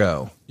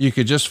Chicago, you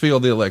could just feel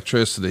the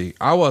electricity.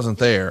 I wasn't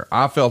there.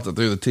 I felt it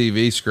through the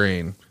TV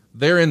screen.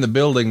 They're in the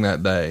building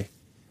that day.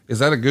 Is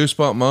that a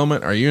goosebump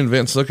moment? Are you and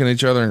Vince looking at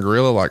each other in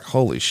Gorilla like,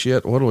 holy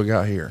shit, what do we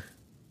got here?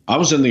 I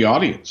was in the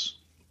audience.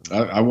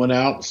 I went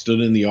out,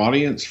 stood in the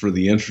audience for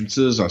the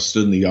entrances. I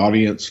stood in the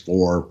audience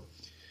for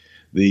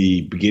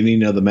the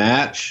beginning of the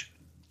match,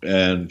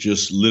 and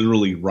just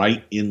literally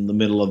right in the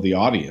middle of the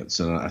audience.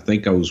 And I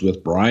think I was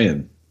with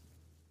Brian,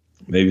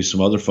 maybe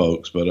some other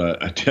folks, but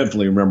I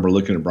definitely remember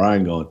looking at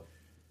Brian going,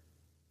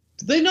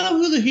 did they know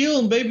who the heel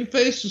and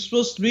babyface was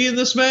supposed to be in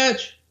this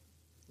match?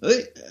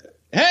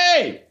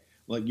 Hey,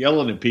 like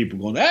yelling at people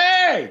going,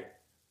 hey,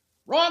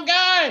 wrong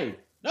guy.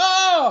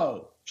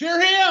 No, cheer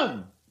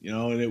him.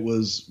 And it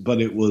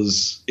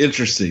was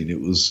interesting.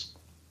 It was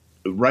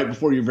right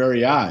before your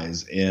very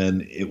eyes.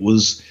 And it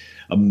was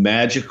a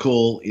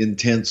magical,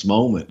 intense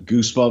moment.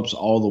 Goosebumps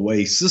all the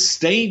way,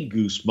 sustained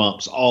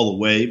goosebumps all the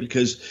way,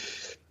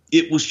 because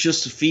it was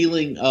just a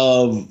feeling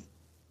of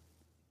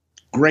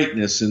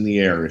greatness in the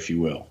air, if you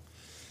will.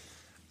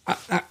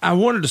 I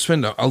wanted to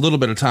spend a little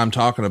bit of time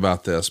talking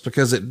about this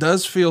because it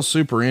does feel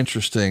super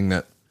interesting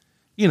that,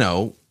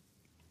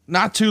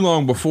 not too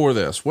long before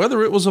this,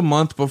 whether it was a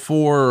month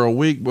before or a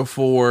week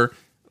before,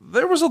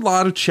 there was a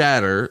lot of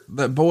chatter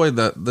that, boy,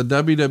 the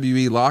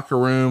WWE locker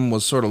room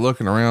was sort of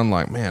looking around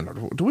like,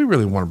 man, do we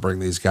really want to bring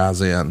these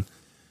guys in?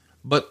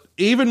 But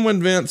even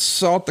when Vince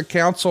sought the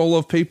counsel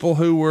of people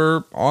who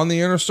were on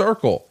the inner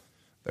circle,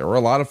 there were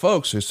a lot of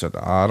folks who said,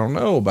 I don't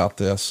know about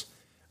this.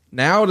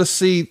 Now to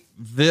see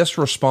this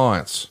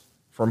response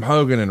from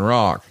Hogan and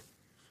Rock,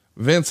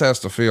 Vince has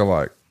to feel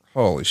like,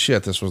 holy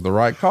shit, this was the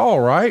right call,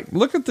 right?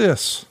 Look at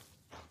this.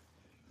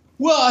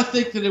 Well, I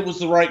think that it was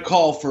the right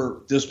call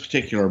for this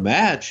particular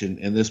match and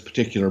this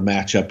particular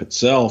matchup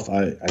itself.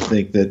 I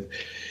think that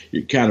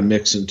you're kind of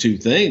mixing two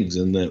things.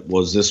 And that,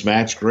 was this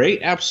match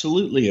great?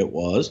 Absolutely it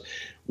was.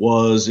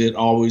 Was it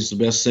always the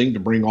best thing to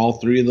bring all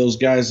three of those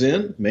guys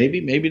in?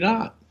 Maybe, maybe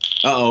not.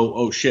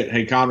 Oh shit.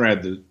 Hey,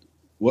 Conrad,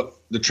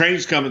 the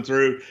train's coming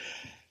through.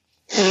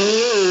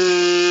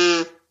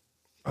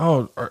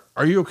 Oh,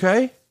 are you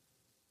okay?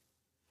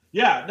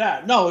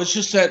 Yeah, no, it's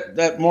just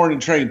that morning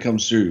train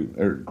comes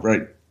through,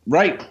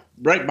 right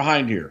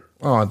behind here.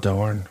 Oh,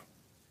 darn.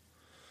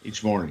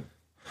 Each morning.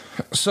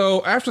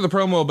 So after the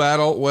promo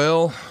battle,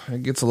 well,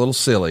 it gets a little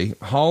silly.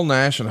 Hall,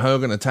 Nash, and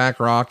Hogan attack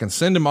Rock and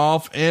send him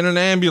off in an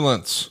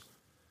ambulance.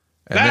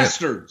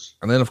 Bastards.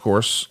 And then, of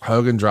course,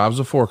 Hogan drives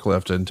a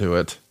forklift into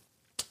it.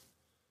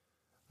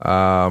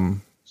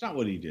 It's not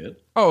what he did.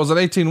 Oh, it was an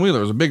 18-wheeler.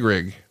 It was a big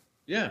rig.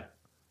 Yeah.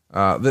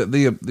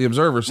 The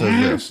Observer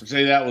says this.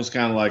 Say that was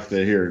kind of like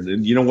here.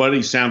 You know what?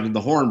 He sounded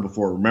the horn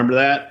before. Remember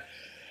that?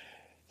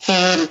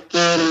 Can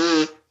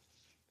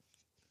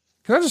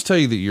I just tell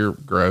you that you're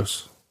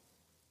gross?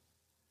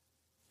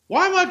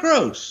 Why am I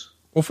gross?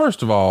 Well,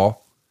 first of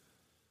all,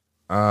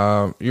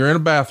 you're in a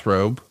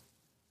bathrobe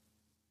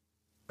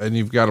and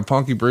you've got a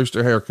Punky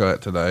Brewster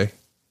haircut today.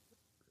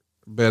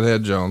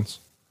 Bedhead Jones.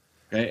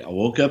 Okay. I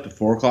woke up at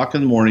 4:00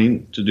 in the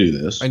morning to do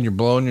this. And you're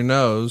blowing your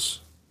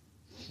nose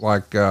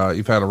like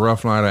you've had a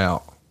rough night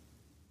out.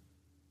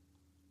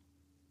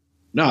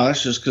 No,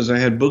 that's just because I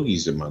had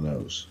boogies in my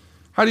nose.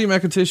 How do you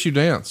make a tissue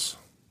dance?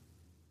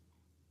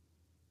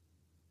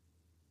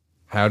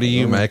 How do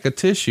you make a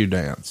tissue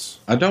dance?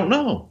 I don't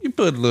know. You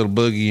put a little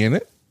boogie in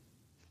it.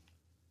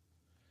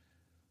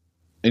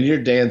 And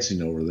you're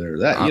dancing over there.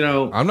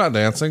 I'm not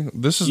dancing.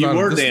 This is you not.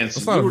 were this,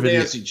 dancing. not You were video.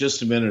 dancing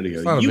just a minute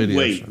ago. Not a You video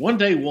wait. show. One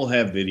day we'll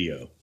have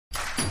video.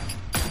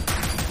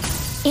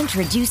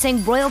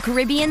 Introducing Royal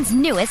Caribbean's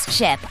newest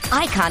ship,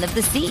 Icon of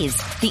the Seas,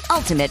 the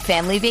ultimate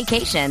family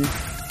vacation.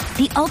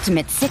 The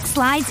ultimate 6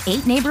 slides,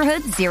 8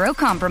 neighborhoods, 0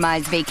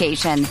 compromise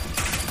vacation.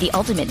 The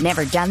ultimate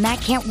never done that,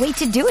 can't wait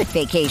to do it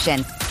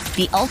vacation.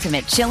 The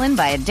ultimate chillin'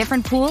 by a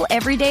different pool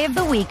every day of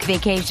the week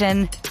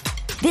vacation.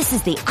 This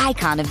is the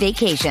Icon of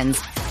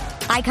Vacations.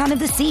 Icon of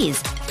the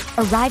Seas,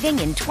 arriving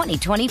in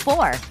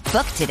 2024.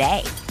 Book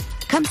today.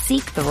 Come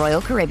seek the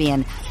Royal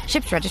Caribbean.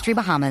 Ships Registry,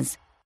 Bahamas.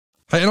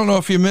 Hey, I don't know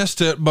if you missed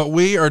it, but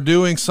we are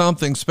doing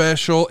something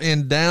special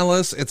in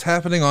Dallas. It's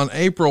happening on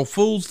April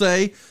Fool's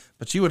Day,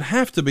 but you would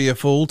have to be a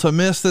fool to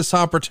miss this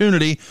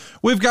opportunity.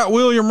 We've got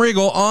William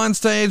Regal on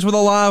stage with a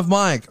live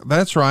mic.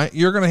 That's right.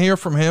 You're going to hear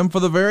from him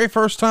for the very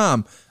first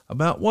time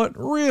about what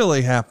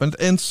really happened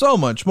and so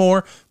much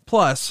more.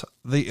 Plus,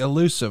 the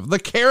elusive, the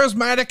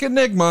charismatic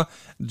enigma,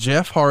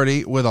 Jeff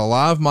Hardy, with a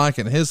live mic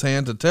in his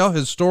hand to tell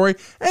his story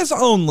as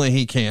only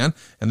he can.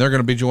 And they're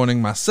going to be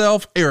joining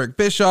myself, Eric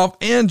Bischoff,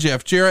 and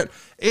Jeff Jarrett.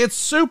 It's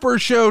Super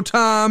Show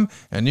time,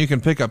 and you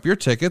can pick up your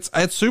tickets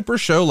at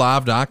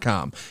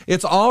supershowlive.com.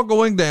 It's all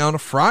going down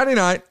Friday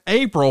night,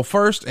 April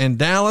 1st in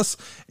Dallas.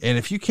 And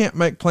if you can't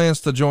make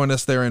plans to join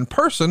us there in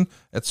person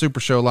at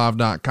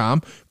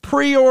supershowlive.com,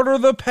 pre-order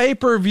the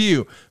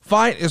pay-per-view.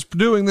 Fight is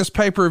doing this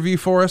pay-per-view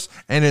for us,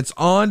 and it's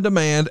on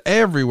demand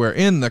everywhere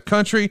in the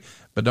country.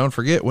 But don't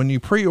forget, when you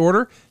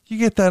pre-order, you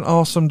get that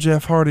awesome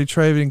Jeff Hardy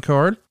trading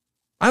card.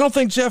 I don't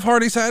think Jeff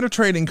Hardy's had a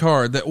trading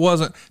card that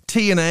wasn't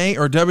TNA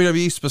or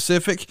WWE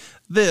specific.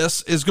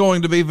 This is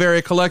going to be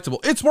very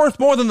collectible. It's worth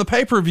more than the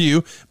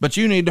pay-per-view, but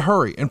you need to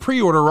hurry and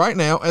pre-order right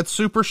now at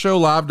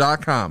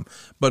supershowlive.com.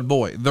 But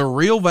boy, the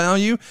real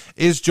value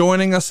is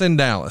joining us in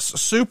Dallas.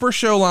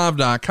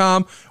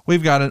 Supershowlive.com.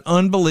 We've got an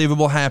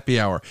unbelievable happy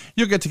hour.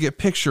 You'll get to get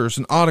pictures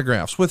and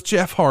autographs with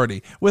Jeff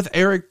Hardy, with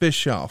Eric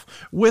Bischoff,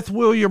 with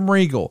William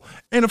Regal,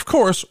 and of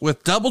course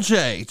with Double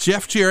J,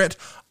 Jeff Jarrett,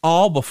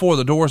 all before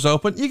the doors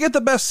open. You get the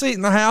best seat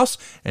in the house,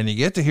 and you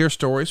get to hear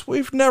stories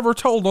we've never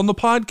told on the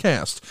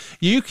podcast.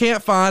 You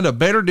can't find a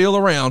better deal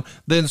around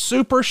than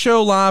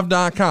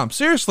supershowlive.com.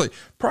 Seriously,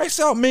 price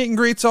out meet and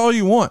greets all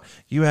you want.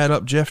 You add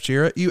up Jeff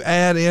Jarrett, you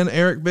add in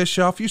Eric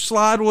Bischoff, you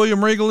slide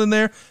William Regal in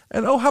there,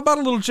 and oh, how about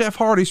a little Jeff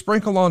Hardy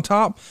sprinkle on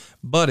top?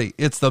 Buddy,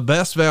 it's the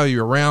best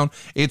value around.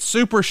 It's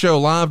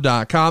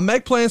supershowlive.com.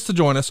 Make plans to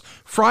join us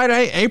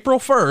Friday, April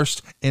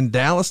 1st in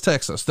Dallas,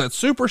 Texas.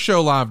 That's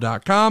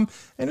supershowlive.com.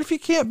 And if you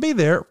can't be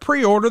there,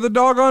 pre-order the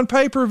doggone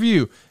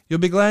pay-per-view. You'll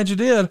be glad you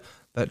did.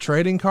 That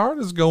trading card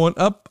is going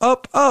up,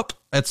 up, up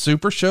at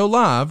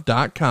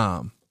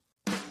supershowlive.com.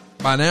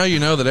 By now, you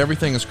know that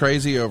everything is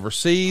crazy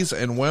overseas,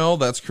 and well,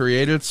 that's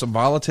created some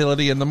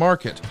volatility in the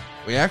market.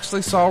 We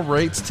actually saw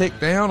rates tick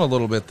down a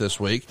little bit this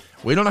week.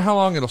 We don't know how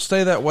long it'll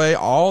stay that way.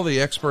 All the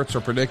experts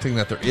are predicting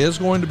that there is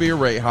going to be a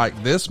rate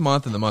hike this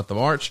month in the month of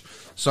March.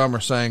 Some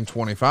are saying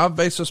 25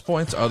 basis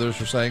points.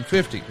 Others are saying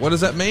 50. What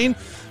does that mean?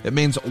 It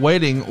means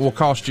waiting will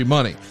cost you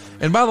money.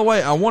 And by the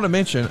way, I want to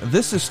mention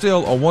this is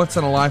still a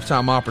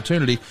once-in-a-lifetime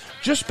opportunity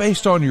just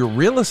based on your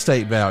real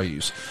estate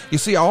values. You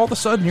see, all of a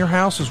sudden your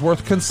house is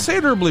worth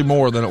considerably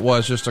more than it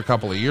was just a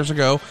couple of years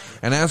ago.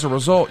 And as a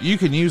result, you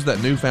can use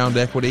that newfound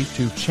equity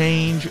to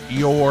change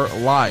your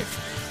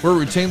life. We're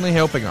routinely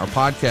helping our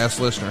podcast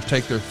listeners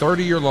take their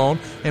 30-year loan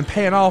and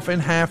pay it off in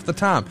half the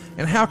time.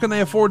 And how can they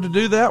afford to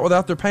do that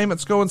without their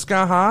payments going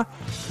sky high?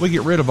 We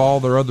get rid of all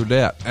their other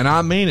debt. And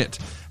I mean it.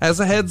 As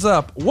a heads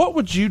up, what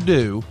would you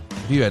do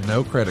if you had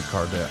no credit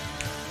card debt?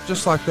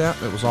 Just like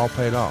that, it was all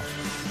paid off.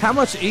 How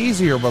much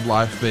easier would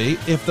life be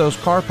if those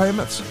car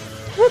payments,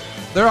 whoop,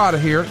 they're out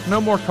of here, no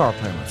more car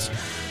payments.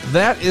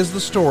 That is the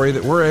story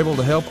that we're able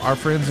to help our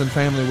friends and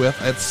family with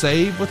at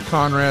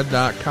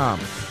SaveWithConrad.com.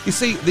 You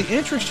see, the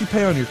interest you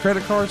pay on your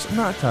credit cards is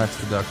not tax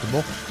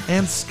deductible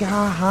and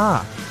sky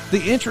high.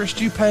 The interest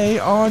you pay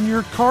on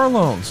your car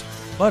loans,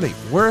 buddy,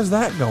 where is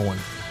that going?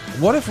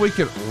 What if we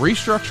could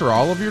restructure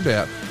all of your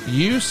debt,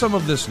 use some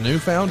of this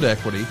newfound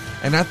equity,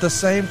 and at the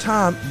same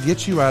time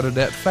get you out of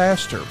debt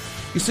faster?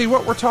 You see,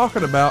 what we're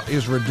talking about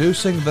is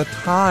reducing the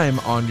time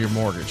on your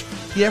mortgage.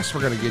 Yes, we're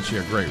going to get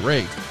you a great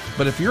rate,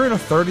 but if you're in a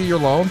 30-year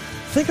loan,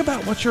 think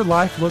about what your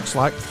life looks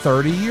like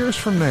 30 years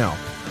from now.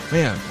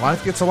 Man,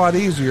 life gets a lot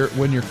easier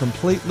when you're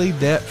completely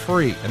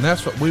debt-free, and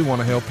that's what we want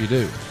to help you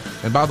do.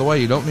 And by the way,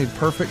 you don't need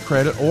perfect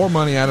credit or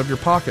money out of your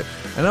pocket.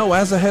 And oh,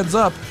 as a heads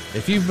up,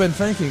 if you've been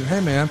thinking,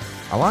 hey man,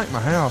 I like my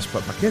house,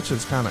 but my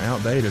kitchen's kind of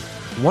outdated,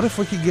 what if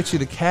we could get you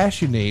the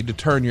cash you need to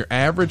turn your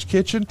average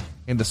kitchen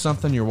into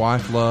something your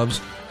wife loves,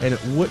 and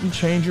it wouldn't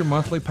change your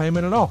monthly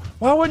payment at all?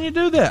 Why wouldn't you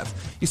do that?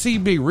 You see,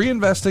 you'd be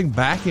reinvesting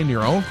back in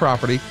your own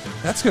property.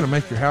 That's going to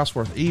make your house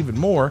worth even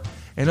more.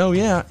 And oh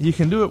yeah, you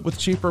can do it with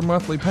cheaper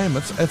monthly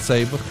payments at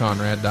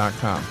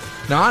SaveWithConrad.com.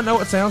 Now, I know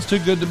it sounds too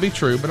good to be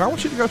true, but I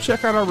want you to go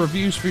check out our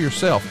reviews for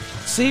yourself.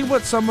 See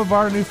what some of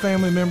our new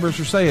family members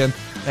are saying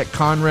at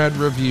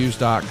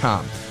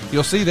ConradReviews.com.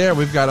 You'll see there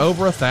we've got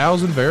over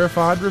 1,000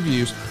 verified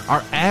reviews.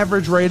 Our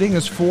average rating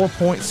is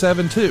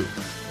 4.72.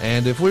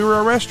 And if we were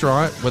a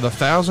restaurant with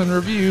 1,000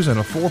 reviews and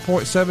a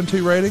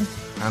 4.72 rating,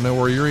 I know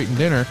where you're eating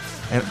dinner,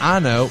 and I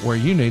know where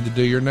you need to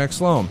do your next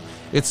loan.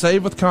 It's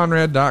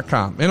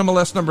SaveWithConrad.com.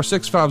 NMLS number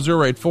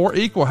 65084,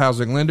 equal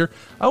housing lender.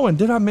 Oh, and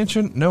did I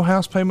mention no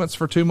house payments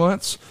for 2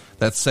 months?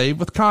 That's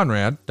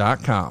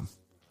SaveWithConrad.com.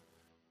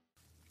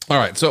 All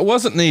right, so it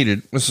wasn't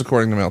needed, this is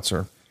according to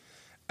Meltzer,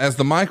 as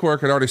the mic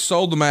work had already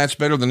sold the match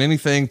better than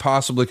anything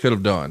possibly could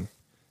have done.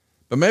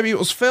 But maybe it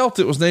was felt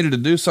it was needed to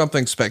do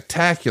something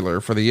spectacular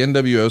for the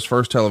NWO's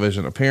first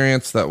television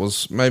appearance that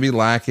was maybe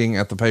lacking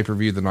at the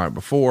pay-per-view the night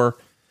before,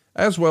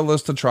 as well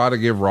as to try to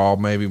give Raw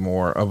maybe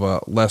more of a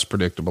less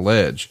predictable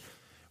edge.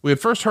 We had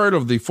first heard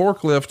of the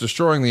forklift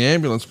destroying the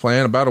ambulance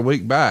plan about a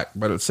week back,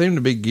 but it seemed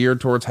to be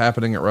geared towards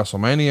happening at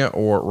WrestleMania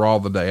or Raw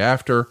the day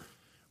after,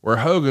 where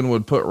Hogan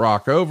would put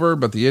Rock over,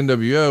 but the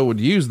NWO would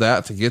use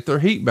that to get their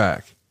heat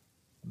back.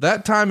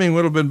 That timing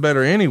would have been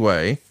better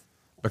anyway,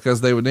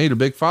 because they would need a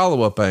big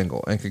follow-up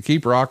angle and could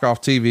keep Rock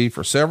off TV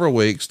for several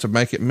weeks to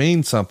make it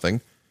mean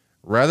something,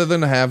 rather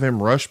than to have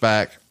him rush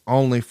back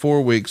only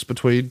 4 weeks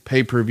between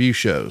pay-per-view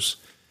shows.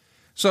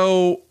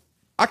 So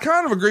I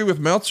kind of agree with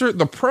Meltzer.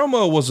 The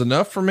promo was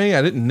enough for me.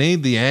 I didn't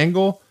need the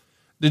angle.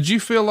 Did you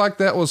feel like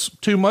that was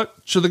too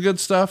much of the good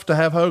stuff to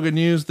have Hogan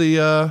use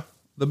the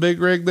big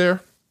rig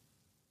there?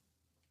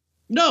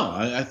 No,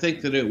 I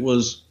think that it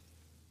was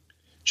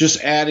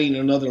just adding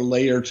another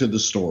layer to the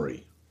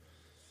story.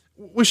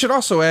 We should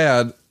also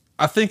add,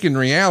 I think in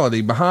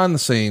reality, behind the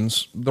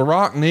scenes, The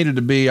Rock needed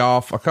to be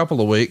off a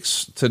couple of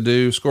weeks to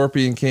do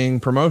Scorpion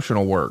King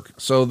promotional work.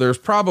 So there's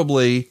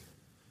probably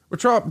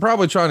trying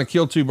to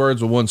kill two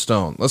birds with one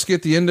stone. Let's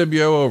get the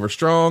NWO over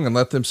strong and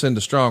let them send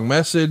a strong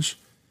message.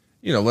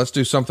 You know, let's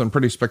do something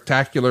pretty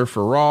spectacular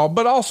for Raw,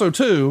 but also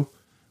too,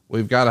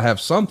 we've got to have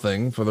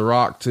something for The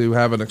Rock to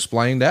have an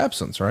explained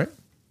absence, right?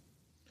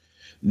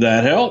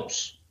 That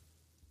helps.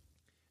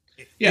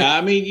 Yeah,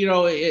 I mean, you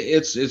know,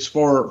 it's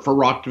for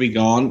Rock to be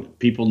gone.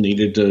 People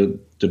needed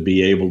to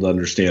be able to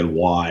understand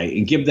why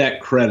and give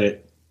that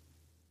credit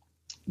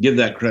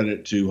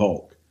to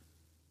Hulk.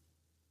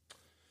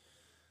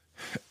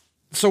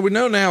 So we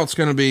know now it's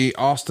going to be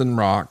Austin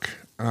Rock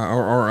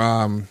or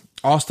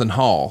Austin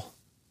Hall,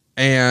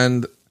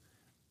 and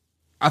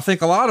I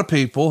think a lot of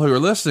people who are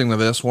listening to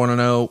this want to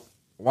know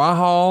why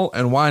Hall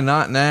and why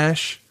not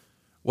Nash.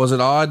 Was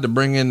it odd to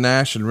bring in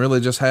Nash and really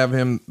just have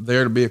him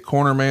there to be a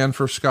corner man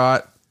for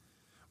Scott?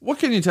 What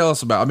can you tell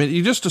us about? I mean,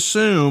 you just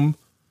assume,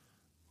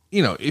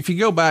 you know, if you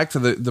go back to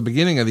the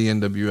beginning of the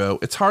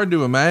NWO, it's hard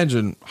to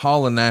imagine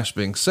Hall and Nash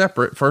being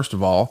separate, first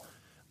of all,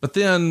 but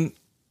then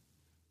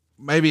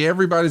maybe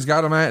everybody's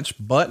got a match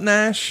but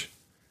Nash.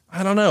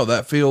 I don't know.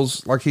 That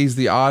feels like he's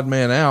the odd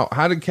man out.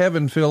 How did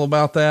Kevin feel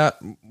about that?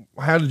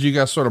 How did you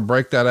guys sort of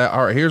break that out?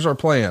 All right, here's our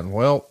plan.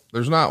 Well,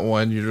 there's not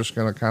one. You're just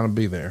going to kind of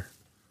be there.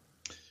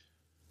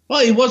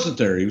 Well, he wasn't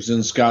there. He was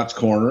in Scott's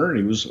corner, and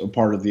he was a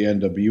part of the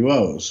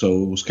NWO.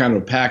 So it was kind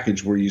of a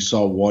package where you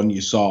saw one, you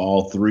saw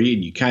all three,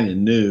 and you kind of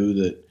knew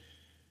that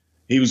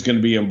he was going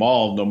to be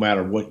involved no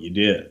matter what you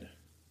did.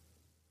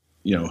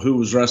 You know, who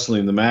was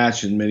wrestling the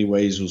match in many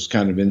ways was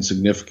kind of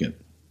insignificant.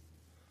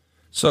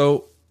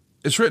 So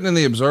it's written in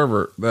the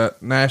Observer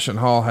that Nash and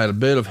Hall had a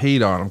bit of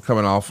heat on them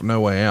coming off No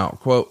Way Out.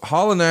 Quote,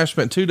 Hall and Nash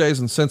spent 2 days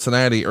in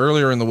Cincinnati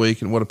earlier in the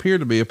week in what appeared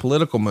to be a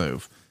political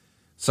move.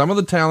 Some of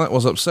the talent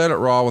was upset at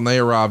Raw when they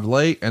arrived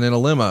late and in a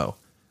limo.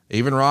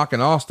 Even Rock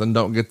and Austin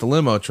don't get the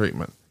limo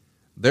treatment.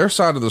 Their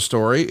side of the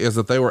story is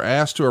that they were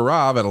asked to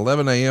arrive at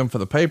 11 a.m. for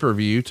the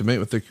pay-per-view to meet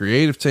with the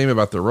creative team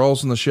about their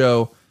roles in the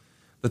show.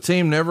 The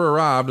team never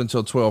arrived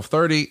until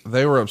 12:30.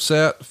 They were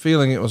upset,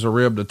 feeling it was a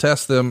rib to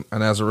test them,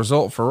 and as a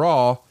result for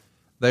Raw,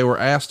 they were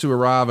asked to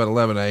arrive at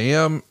 11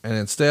 a.m., and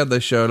instead they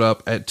showed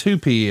up at 2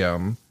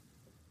 p.m.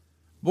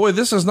 Boy,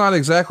 this is not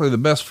exactly the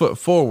best foot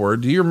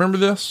forward. Do you remember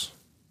this?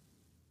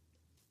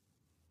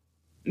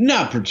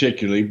 Not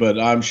particularly, but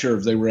I'm sure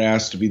if they were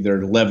asked to be there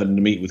at 11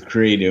 to meet with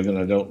creative, and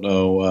I don't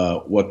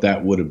know what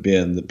that would have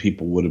been, that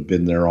people would have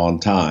been there on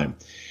time.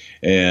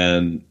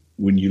 And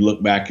when you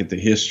look back at the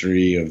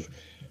history of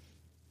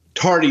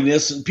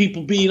tardiness and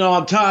people being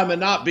on time and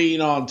not being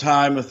on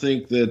time, I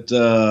think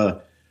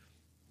that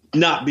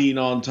not being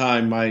on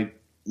time might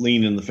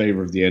lean in the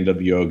favor of the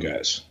NWO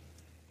guys.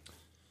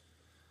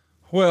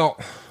 Well,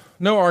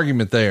 no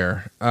argument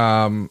there.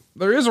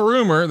 There is a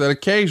rumor that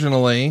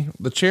occasionally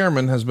the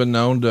chairman has been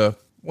known to,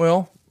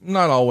 well,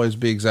 not always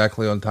be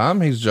exactly on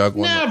time. He's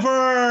juggling.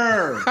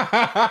 Never! Oh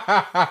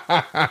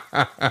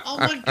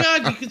my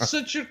God, you can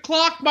set your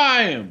clock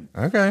by him.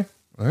 Okay.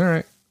 All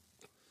right.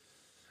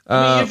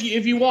 I mean,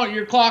 if you want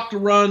your clock to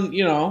run,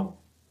 you know,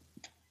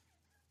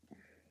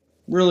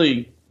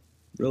 really,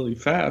 really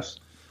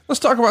fast. Let's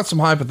talk about some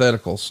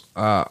hypotheticals.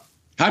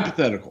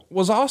 Hypothetical.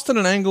 Was Austin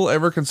and Angle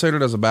ever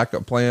considered as a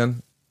backup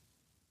plan?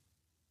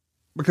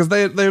 Because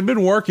they had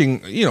been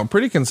working, you know,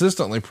 pretty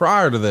consistently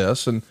prior to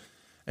this. And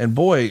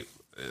boy,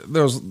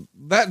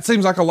 that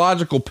seems like a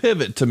logical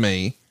pivot to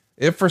me.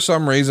 If for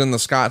some reason the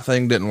Scott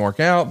thing didn't work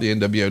out, the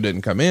NWO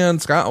didn't come in,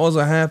 Scott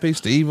wasn't happy,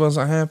 Steve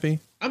wasn't happy.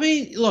 I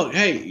mean, look,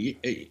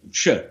 hey,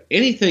 sure,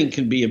 anything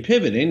can be a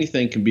pivot,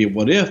 anything can be a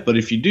what if, but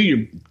if you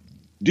do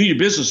your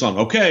business on,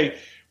 okay,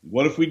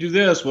 what if we do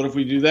this? What if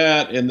we do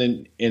that?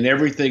 And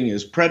everything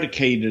is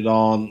predicated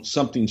on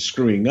something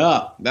screwing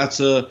up. It's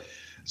a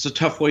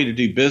tough way to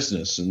do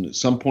business. And at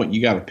some point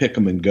you got to pick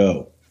them and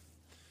go.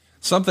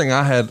 Something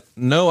I had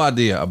no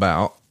idea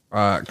about.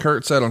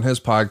 Kurt said on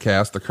his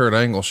podcast, the Kurt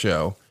Angle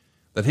Show,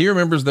 that he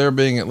remembers there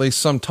being at least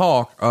some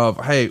talk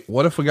of, hey,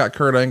 what if we got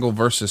Kurt Angle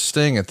versus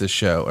Sting at this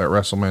show at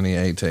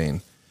WrestleMania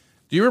 18?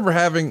 Do you remember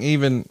having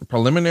even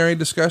preliminary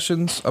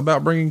discussions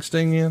about bringing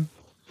Sting in?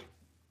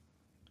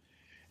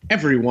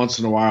 Every once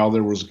in a while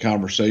there was a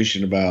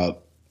conversation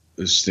about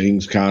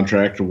Sting's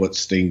contract or what's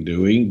Sting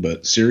doing,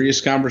 but serious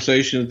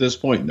conversation at this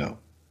point, no.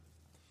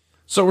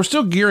 So we're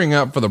still gearing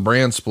up for the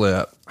brand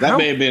split. That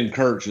may have been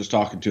Kurt just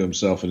talking to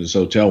himself in his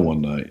hotel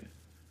one night.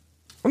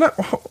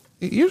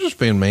 You're just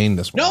being mean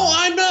this morning. No,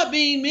 I'm not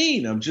being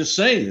mean. I'm just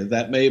saying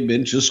that may have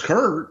been just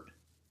Kurt.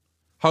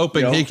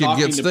 Hoping he could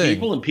get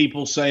Sting.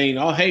 People saying,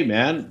 oh, hey,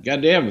 man,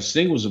 goddamn, if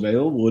Sting was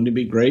available, wouldn't it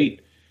be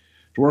great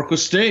to work with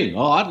Sting?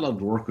 Oh, I'd love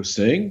to work with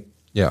Sting.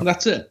 Yeah. And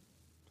that's it.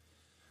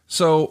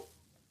 So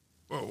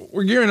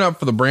we're gearing up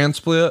for the brand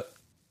split,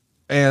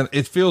 and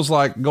it feels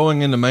like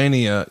going into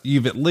Mania,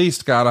 you've at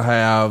least got to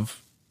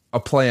have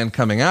a plan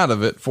coming out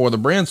of it for the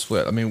brand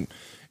split. I mean,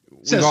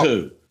 says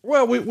who?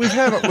 Well, we've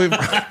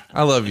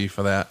I love you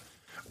for that.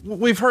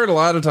 We've heard a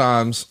lot of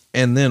times,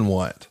 and then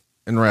what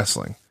in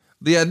wrestling?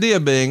 The idea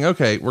being,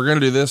 okay, we're going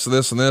to do this,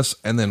 this, and this,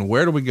 and then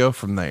where do we go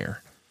from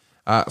there?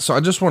 So I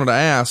just wanted to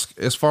ask,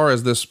 as far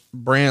as this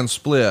brand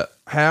split,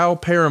 how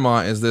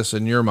paramount is this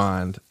in your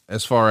mind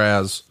as far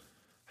as,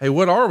 hey,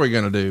 what are we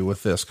going to do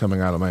with this coming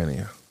out of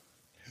Mania?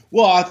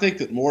 Well, I think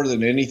that more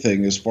than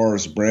anything, as far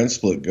as brand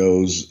split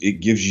goes,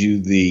 it gives you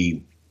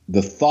the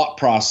thought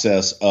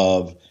process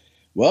of,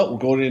 well, we're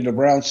going into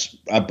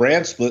a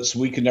brand split, so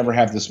we can never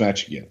have this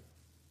match again,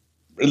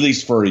 at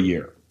least for a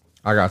year.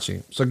 I got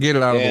you. So get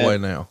it out of the way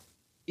now.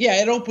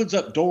 Yeah, it opens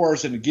up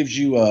doors and it gives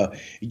you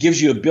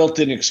a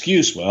built-in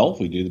excuse. Well, if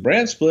we do the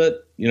brand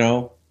split,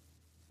 we're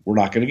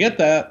not going to get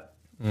that.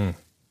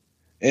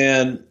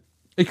 And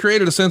it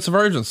created a sense of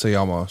urgency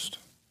almost.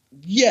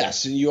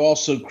 Yes. And you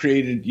also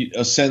created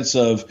a sense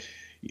of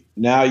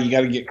now you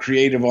got to get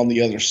creative on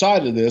the other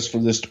side of this for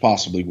this to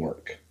possibly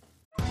work.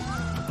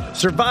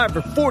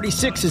 Survivor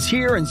 46 is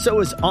here, and so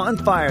is On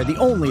Fire, the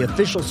only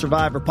official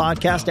Survivor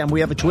podcast, and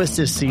we have a twist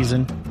this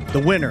season. The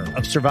winner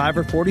of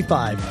Survivor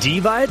 45, Dee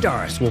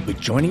Valladares, will be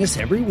joining us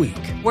every week.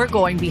 We're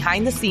going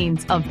behind the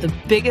scenes of the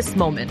biggest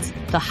moments,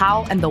 the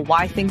how and the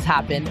why things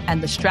happen,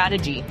 and the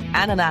strategy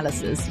and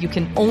analysis you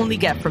can only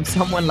get from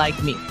someone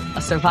like me,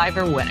 a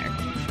Survivor winner.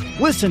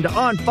 Listen to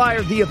On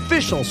Fire, the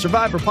official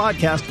Survivor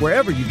podcast,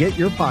 wherever you get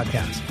your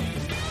podcast.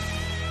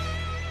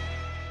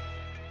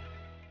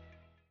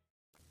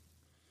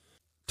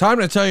 Time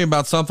to tell you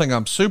about something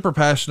I'm super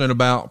passionate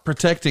about: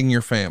 protecting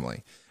your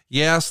family.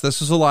 Yes,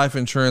 this is a life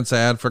insurance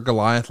ad for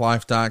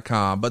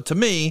GoliathLife.com, but to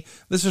me,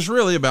 this is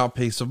really about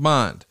peace of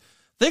mind.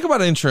 Think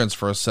about insurance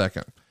for a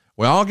second.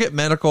 We all get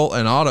medical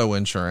and auto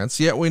insurance,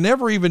 yet we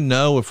never even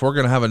know if we're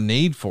going to have a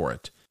need for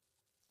it.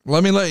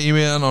 Let me let you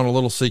in on a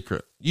little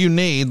secret. You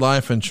need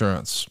life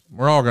insurance.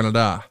 We're all going to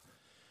die.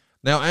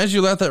 Now, as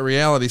you let that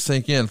reality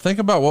sink in, think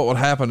about what would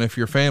happen if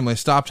your family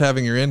stopped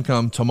having your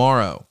income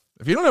tomorrow.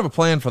 If you don't have a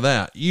plan for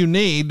that, you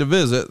need to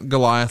visit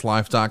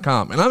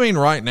GoliathLife.com. And I mean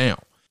right now.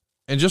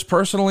 And just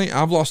personally,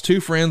 I've lost 2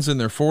 friends in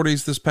their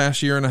 40s this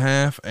past year and a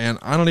half, and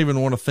I don't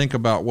even want to think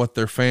about what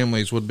their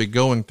families would be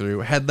going through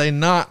had they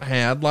not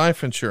had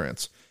life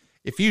insurance.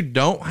 If you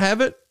don't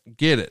have it,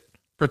 get it.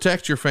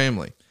 Protect your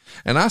family.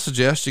 And I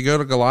suggest you go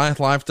to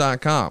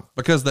GoliathLife.com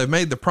because they've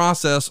made the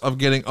process of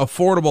getting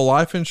affordable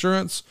life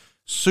insurance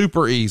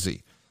super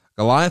easy.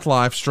 Goliath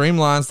Life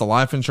streamlines the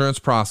life insurance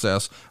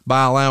process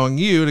by allowing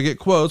you to get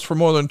quotes for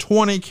more than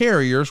 20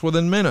 carriers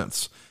within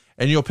minutes.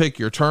 And you'll pick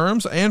your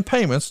terms and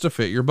payments to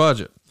fit your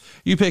budget.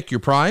 You pick your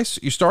price,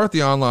 you start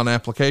the online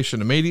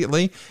application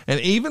immediately, and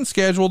even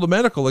schedule the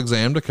medical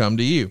exam to come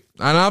to you.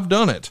 And I've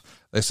done it.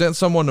 They sent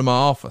someone to my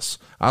office.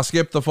 I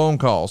skipped the phone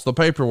calls, the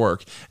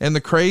paperwork, and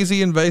the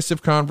crazy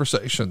invasive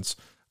conversations.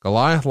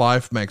 Goliath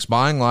Life makes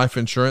buying life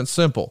insurance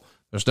simple.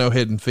 There's no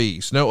hidden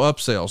fees, no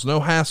upsells,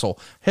 no hassle,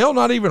 hell,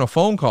 not even a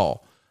phone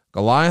call.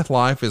 Goliath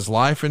Life is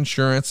life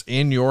insurance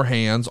in your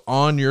hands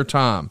on your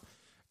time.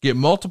 Get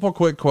multiple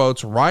quick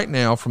quotes right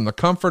now from the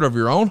comfort of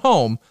your own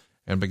home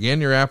and begin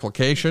your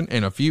application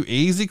in a few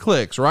easy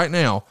clicks right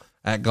now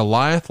at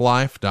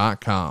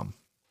GoliathLife.com.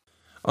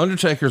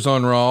 Undertaker's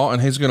on Raw,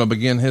 and he's going to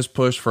begin his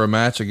push for a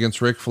match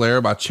against Ric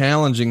Flair by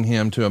challenging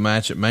him to a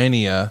match at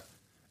Mania.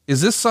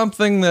 Is this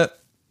something that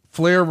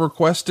Flair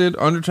requested,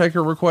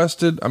 Undertaker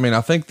requested? I mean,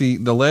 I think the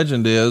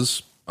legend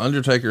is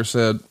Undertaker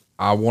said,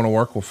 I want to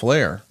work with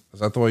Flair. Is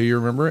that the way you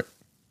remember it?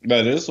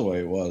 That is the way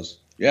it was.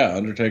 Yeah,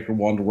 Undertaker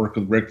wanted to work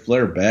with Ric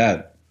Flair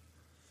bad.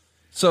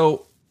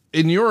 So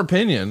in your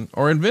opinion,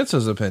 or in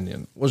Vince's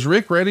opinion, was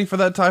Rick ready for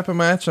that type of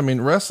match? I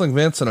mean, wrestling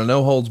Vince in a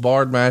no holds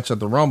barred match at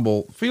the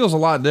Rumble feels a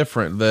lot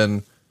different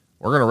than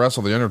we're going to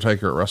wrestle the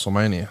Undertaker at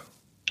WrestleMania.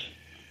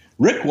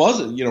 Rick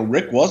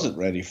wasn't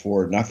ready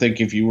for it. And I think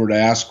if you were to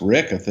ask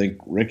Rick, I think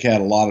Rick had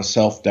a lot of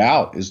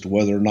self-doubt as to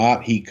whether or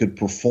not he could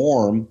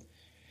perform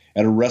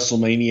at a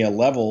WrestleMania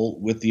level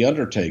with the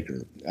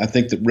Undertaker. I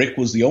think that Rick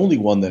was the only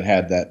one that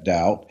had that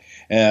doubt,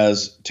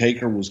 as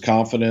Taker was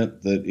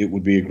confident that it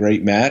would be a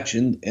great match,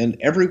 and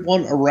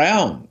everyone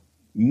around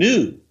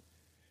knew,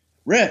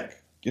 Rick,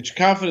 get your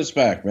confidence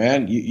back,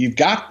 man. You've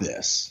got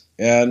this,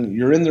 and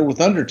you're in there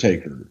with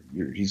Undertaker.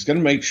 He's going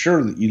to make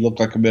sure that you look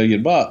like $1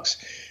 million,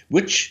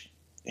 which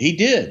he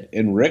did.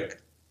 And Rick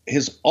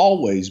has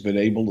always been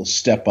able to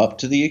step up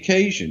to the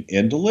occasion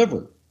and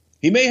deliver.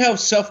 He may have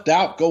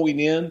self-doubt going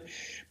in,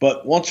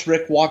 but once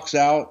Rick walks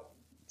out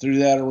through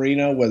that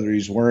arena, whether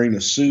he's wearing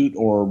a suit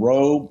or a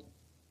robe,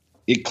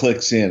 it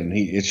clicks in, and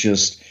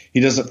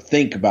he doesn't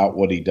think about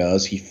what he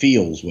does. He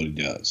feels what he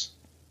does.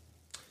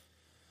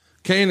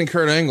 Kane and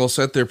Kurt Angle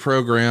set their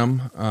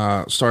program,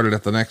 started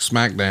at the next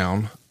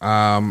SmackDown.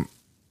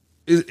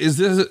 Is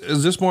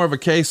this more of a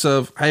case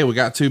of, hey, we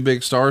got two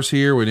big stars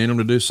here, we need them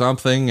to do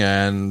something,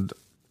 and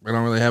we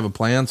don't really have a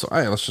plan, so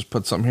hey, let's just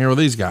put something here with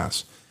these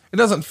guys? It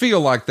doesn't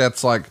feel like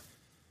that's like,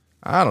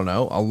 I don't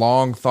know, a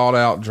long thought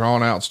out,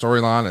 drawn out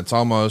storyline. It's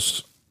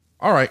almost,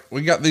 all right,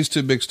 we got these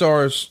two big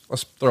stars,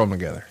 let's throw them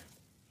together.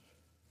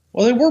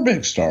 Well, they were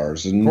big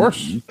stars, and of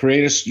course, you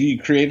create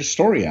a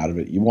story out of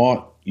it. You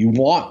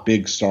want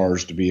big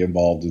stars to be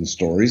involved in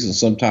stories, and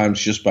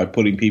sometimes just by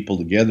putting people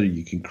together,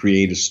 you can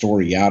create a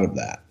story out of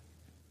that.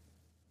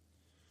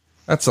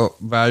 That's a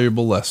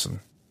valuable lesson.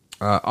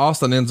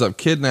 Austin ends up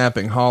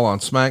kidnapping Hall on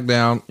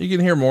SmackDown. You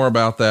can hear more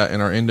about that in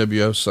our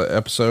NWO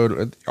episode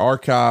at the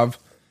archive.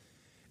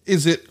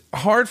 Is it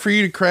hard for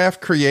you to craft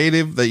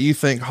creative that you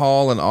think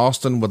Hall and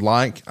Austin would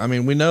like? I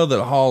mean, we know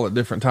that Hall at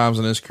different times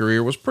in his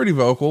career was pretty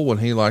vocal when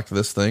he liked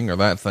this thing or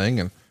that thing.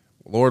 And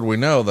Lord, we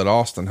know that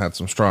Austin had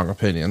some strong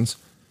opinions.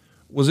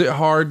 Was it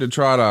hard to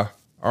try to,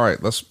 all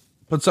right, let's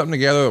put something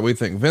together that we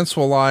think Vince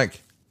will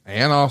like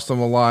and Austin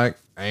will like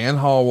and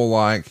Hall will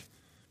like?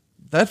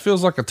 That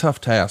feels like a tough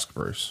task,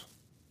 Bruce.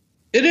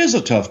 It is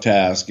a tough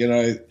task.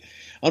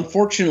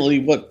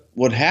 Unfortunately,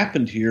 what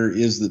happened here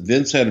is that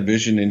Vince had a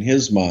vision in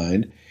his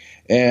mind,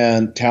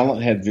 and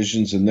talent had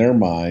visions in their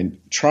mind,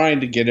 trying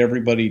to get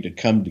everybody to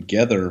come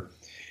together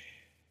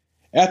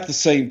at the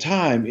same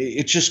time.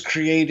 It just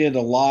created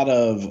a lot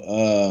of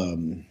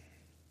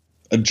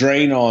a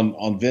drain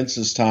on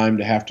Vince's time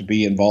to have to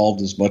be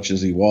involved as much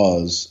as he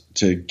was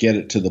to get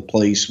it to the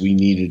place we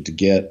needed to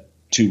get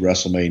to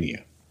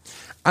WrestleMania.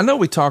 I know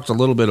we talked a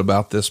little bit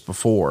about this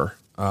before,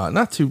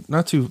 not too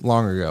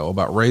long ago,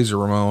 about Razor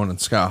Ramon and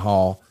Scott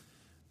Hall,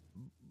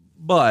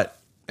 but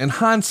in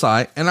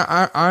hindsight, and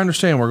I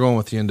understand we're going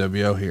with the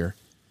NWO here.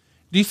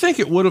 Do you think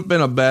it would have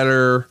been a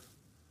better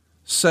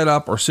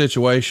setup or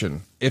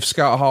situation if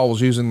Scott Hall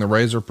was using the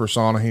Razor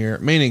persona here,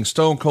 meaning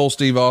Stone Cold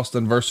Steve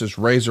Austin versus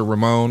Razor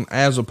Ramon,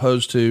 as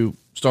opposed to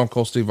Stone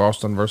Cold Steve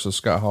Austin versus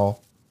Scott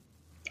Hall?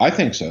 I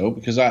think so,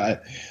 because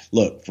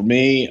for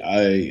me,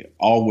 I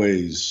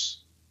always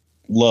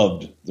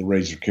loved the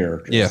Razor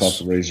character. Yes. I thought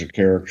the Razor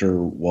character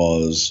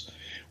was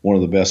one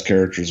of the best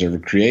characters ever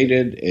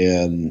created,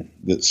 and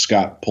that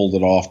Scott pulled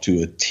it off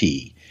to a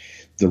T.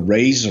 The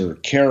Razor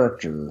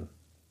character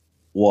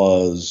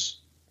was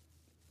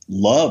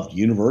loved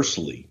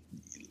universally.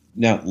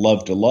 Now,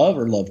 love to love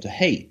or love to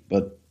hate,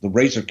 but the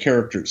Razor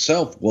character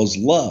itself was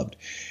loved.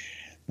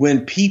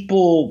 When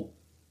people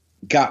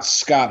got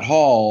Scott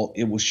Hall,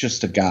 it was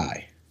just a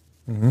guy.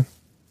 Mm-hmm.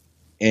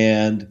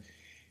 And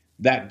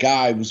that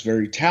guy was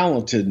very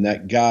talented, and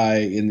that guy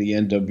in the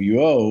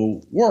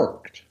NWO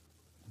worked.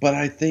 But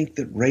I think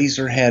that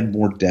Razor had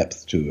more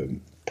depth to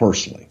him,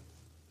 personally.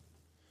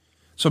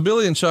 So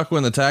Billy and Chuck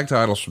win the tag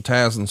titles for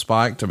Taz and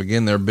Spike to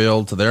begin their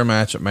build to their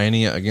match at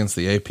Mania against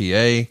the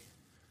APA.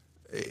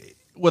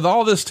 With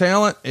all this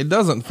talent, it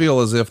doesn't feel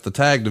as if the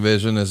tag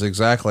division is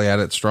exactly at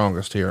its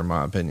strongest here, in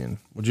my opinion.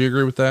 Would you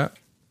agree with that?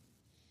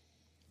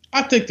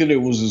 I think that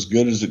it was as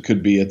good as it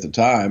could be at the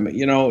time.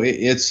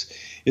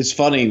 It's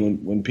funny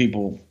when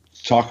people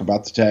talk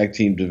about the tag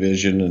team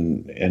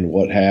division and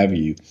what have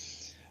you.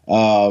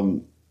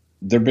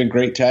 There have been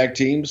great tag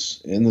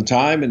teams in the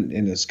time, and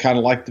it's kind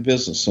of like the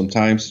business.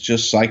 Sometimes it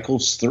just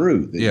cycles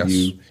through that.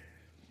 Yes.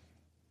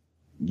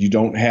 You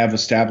don't have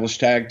established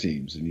tag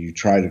teams, and you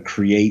try to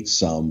create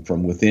some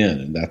from within,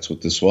 and that's what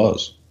this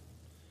was.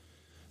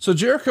 So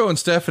Jericho and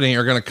Stephanie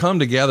are going to come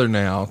together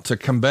now to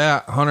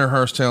combat Hunter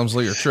Hearst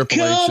Helmsley or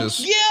Triple H's.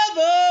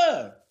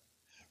 Together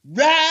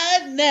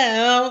right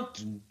now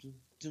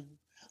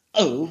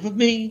over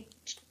me.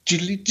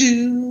 Diddly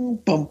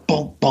do, bum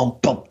bum bum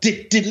bum,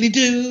 diddly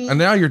do. And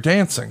now you're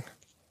dancing.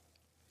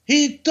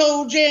 He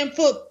toe jam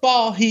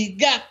football. He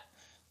got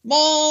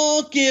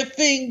monkey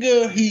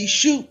finger. He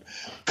shoot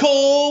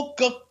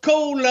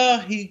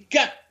Coca-Cola. He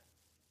got.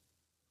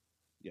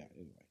 Yeah.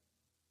 Anyway.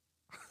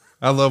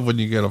 I love when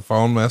you get a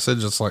phone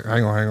message. It's like,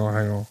 hang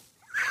on.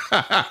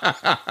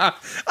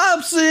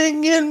 I'm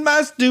singing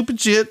my stupid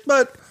shit,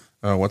 but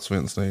what's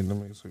Vince need? Let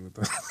me see what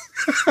that.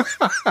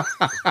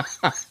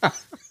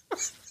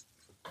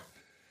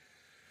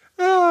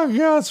 Oh,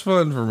 yeah, it's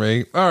fun for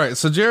me. All right,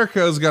 so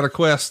Jericho's got a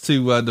quest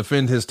to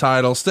defend his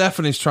title.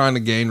 Stephanie's trying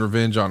to gain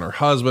revenge on her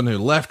husband who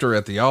left her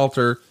at the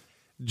altar.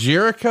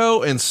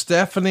 Jericho and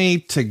Stephanie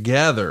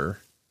together,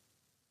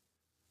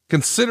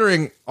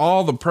 considering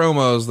all the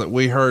promos that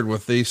we heard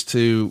with these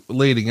two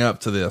leading up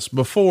to this,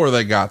 before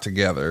they got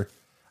together,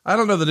 I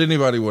don't know that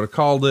anybody would have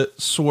called it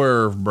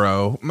swerve,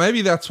 bro.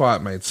 Maybe that's why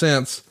it made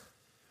sense.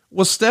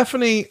 Was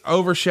Stephanie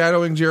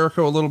overshadowing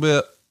Jericho a little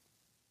bit?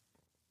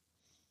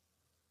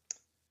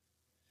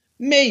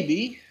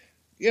 Maybe.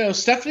 You know,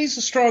 Stephanie's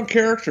a strong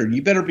character.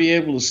 You better be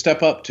able to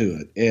step up to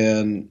it.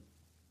 And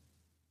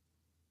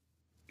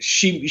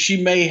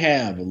she may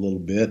have a little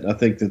bit. I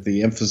think that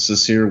the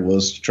emphasis here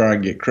was to try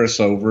and get Chris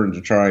over and to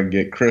try and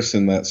get Chris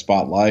in that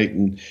spotlight.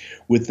 And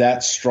with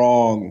that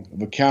strong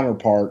of a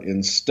counterpart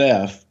in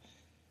Steph,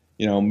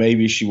 you know,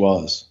 maybe she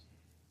was.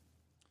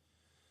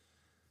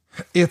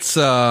 It's,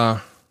 you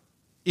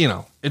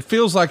know, it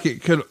feels like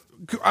it could,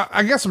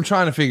 I guess I'm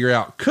trying to figure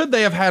out, could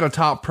they have had a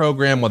top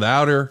program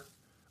without her?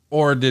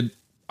 Or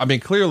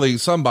clearly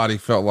somebody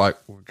felt like,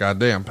 well,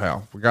 goddamn,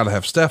 pal, we got to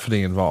have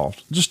Stephanie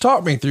involved. Just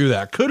talk me through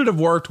that. Could it have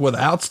worked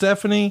without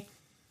Stephanie?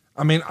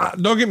 I mean,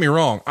 don't get me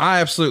wrong. I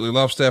absolutely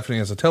love Stephanie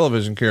as a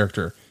television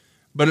character,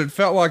 but it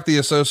felt like the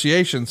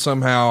association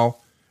somehow,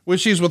 when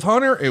she's with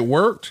Hunter, it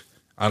worked.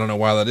 I don't know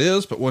why that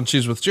is, but when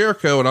she's with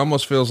Jericho, it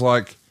almost feels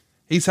like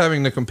he's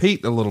having to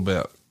compete a little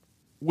bit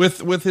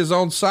with his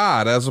own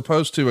side as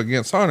opposed to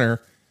against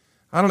Hunter.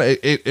 I don't know.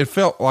 It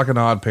felt like an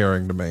odd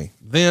pairing to me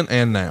then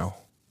and now.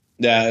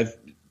 Yeah.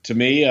 To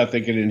me, I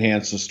think it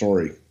enhanced the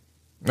story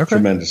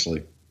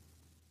tremendously.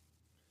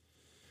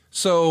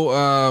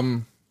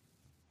 So,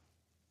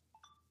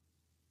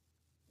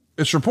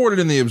 it's reported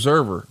in the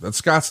Observer that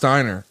Scott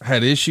Steiner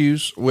had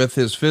issues with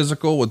his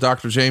physical with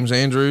Dr. James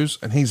Andrews,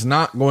 and he's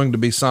not going to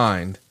be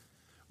signed.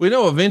 We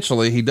know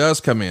eventually he does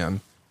come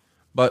in,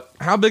 but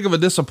how big of a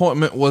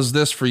disappointment was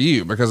this for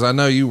you? Because I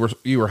know you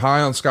were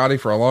high on Scotty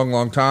for a long,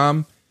 long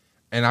time.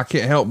 And I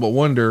can't help but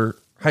wonder,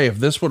 hey, if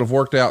this would have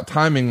worked out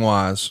timing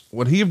wise,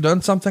 would he have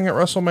done something at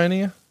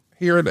WrestleMania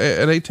here at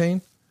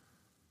 18?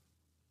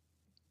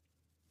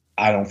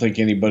 I don't think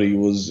anybody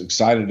was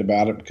excited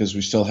about it because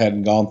we still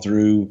hadn't gone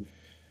through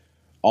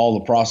all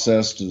the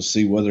process to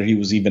see whether he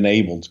was even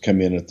able to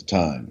come in at the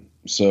time.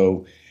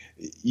 So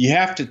you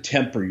have to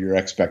temper your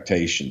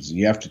expectations, and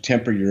you have to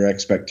temper your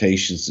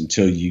expectations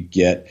until you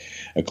get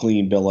a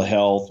clean bill of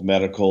health,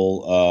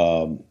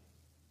 medical,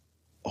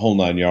 whole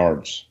 9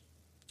 yards.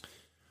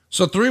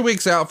 So 3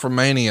 weeks out from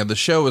Mania, the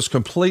show is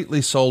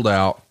completely sold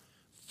out.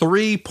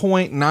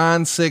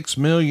 $3.96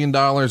 million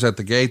at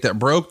the gate. That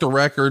broke the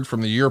record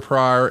from the year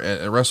prior at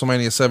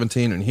WrestleMania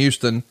 17 in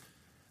Houston.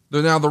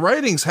 Now the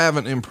ratings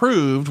haven't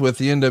improved with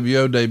the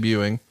NWO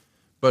debuting,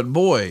 but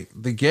boy,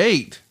 the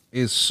gate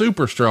is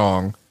super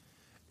strong.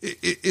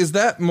 Is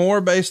that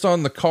more based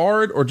on the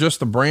card or just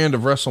the brand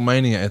of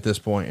WrestleMania at this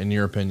point, in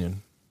your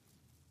opinion?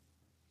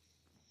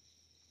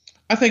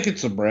 I think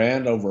it's a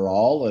brand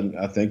overall, and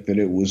I think that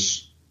it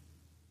was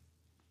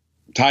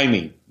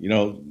timing. You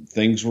know,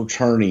 things were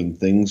turning,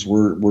 things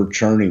were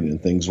churning,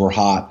 and things were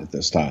hot at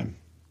this time.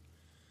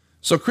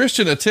 So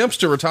Christian attempts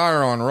to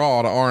retire on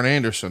Raw to Arn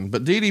Anderson,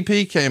 but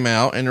DDP came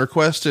out and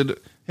requested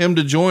him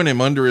to join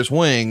him under his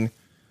wing.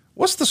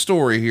 What's the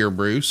story here,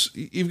 Bruce?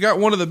 You've got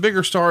one of the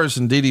bigger stars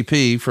in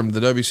DDP from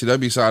the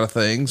WCW side of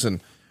things, and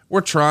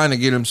we're trying to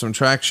get him some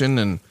traction,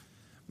 and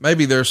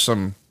maybe there's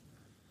some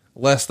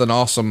less than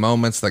awesome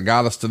moments that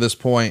got us to this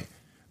point,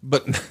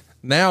 but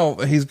now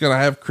he's going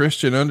to have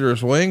Christian under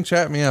his wing.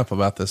 Chat me up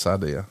about this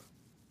idea.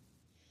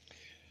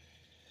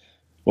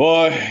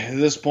 Well, at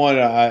this point,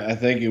 I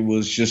think it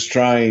was just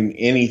trying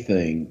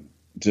anything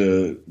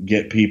to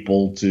get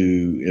people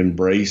to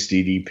embrace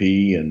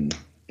DDP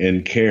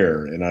and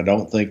care. And I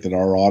don't think that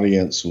our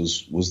audience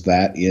was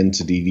that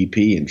into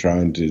DDP and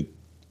trying to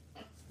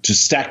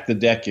stack the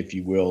deck, if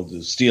you will,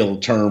 to steal a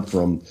term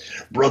from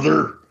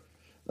brother,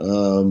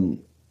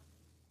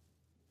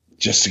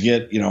 just to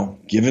get,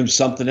 give him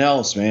something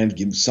else, man,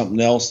 give him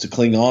something else to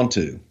cling on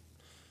to.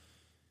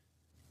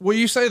 Well,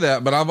 you say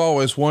that, but I've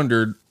always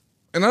wondered,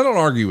 and I don't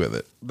argue with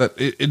it, that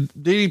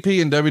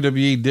DDP and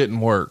WWE didn't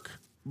work,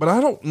 but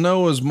I don't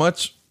know as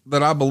much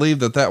that I believe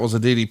that was a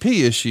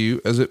DDP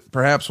issue as it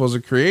perhaps was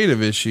a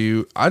creative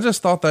issue. I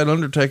just thought that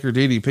Undertaker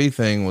DDP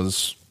thing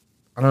was,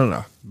 I don't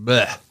know.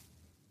 Bleh.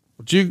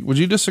 Would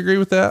you disagree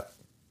with that?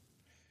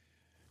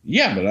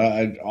 Yeah, but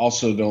I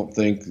also don't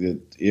think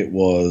that it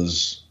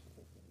was,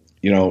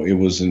 it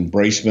was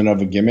embracement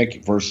of a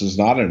gimmick versus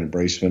not an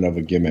embracement of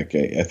a gimmick.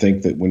 I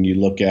think that when you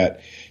look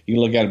at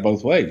it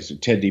both ways.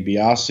 Ted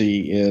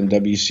DiBiase in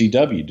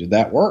WCW, did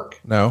that work?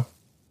 No.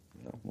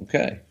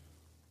 Okay.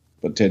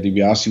 But Ted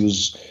DiBiase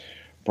was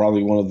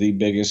probably one of the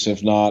biggest,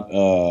 if not,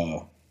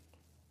 ever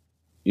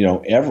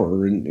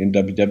in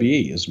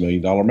WWE as $1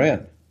 Million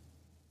Man.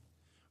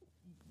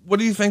 What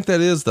do you think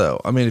that is,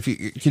 though? I mean,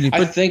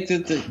 I think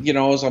that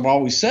as I've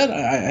always said,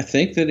 I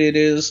think that it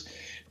is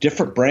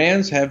different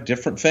brands have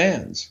different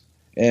fans,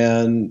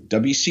 and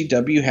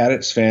WCW had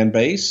its fan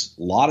base.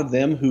 A lot of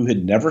them who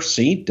had never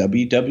seen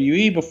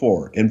WWE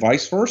before, and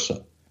vice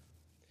versa.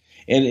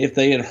 And if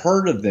they had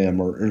heard of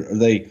them or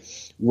they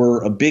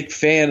were a big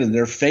fan and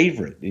their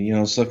favorite,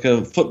 it's like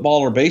a football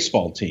or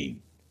baseball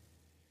team.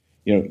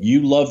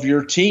 You love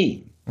your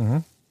team. Mm-hmm.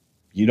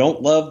 You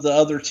don't love the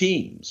other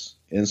teams.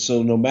 And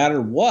so no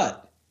matter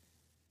what,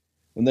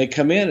 when they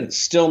come in, it's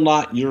still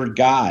not your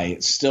guy.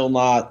 It's still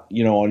not,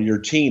 on your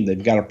team.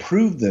 They've got to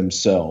prove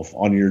themselves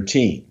on your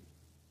team.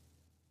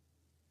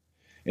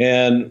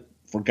 And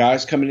for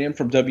guys coming in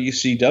from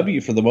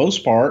WCW, for the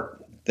most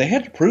part, they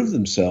had to prove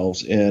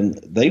themselves, and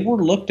they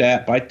were looked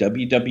at by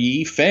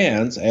WWE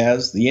fans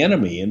as the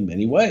enemy in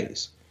many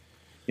ways.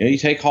 You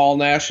take Hall,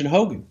 Nash, and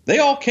Hogan. They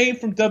all came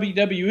from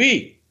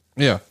WWE.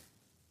 Yeah.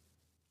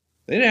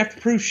 They didn't have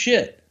to prove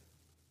shit.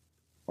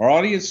 Our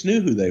audience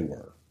knew who they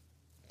were.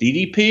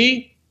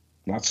 DDP,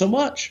 not so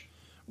much.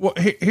 Well,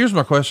 here's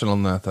my question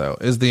on that, though.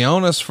 Is the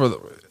onus for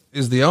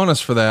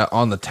that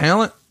on the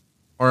talent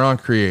or on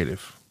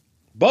creative?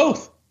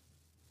 Both.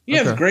 You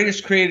have the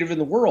greatest creative in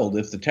the world.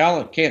 If the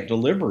talent can't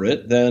deliver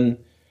it, then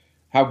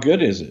how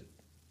good is it?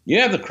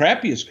 You have the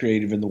crappiest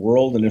creative in the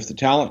world, and if the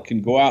talent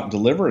can go out and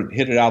deliver it,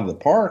 hit it out of the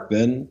park,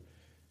 then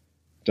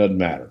it doesn't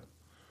matter.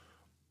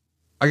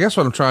 I guess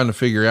what I'm trying to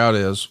figure out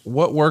is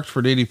what worked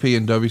for DDP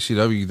and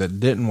WCW that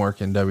didn't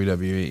work in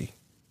WWE. I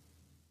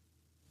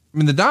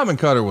mean, the Diamond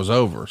Cutter was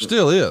over.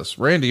 Still is.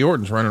 Randy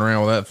Orton's running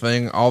around with that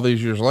thing all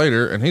these years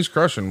later, and he's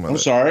crushing with it. I'm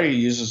sorry, he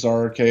uses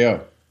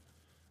RKO.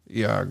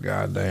 Yeah,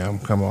 goddamn.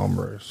 Come on,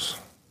 Bruce.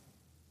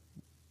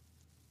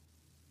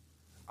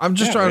 I'm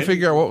just trying to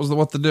figure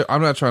out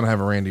I'm not trying to have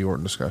a Randy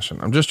Orton discussion.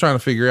 I'm just trying to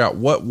figure out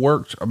what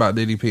worked about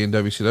DDP and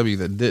WCW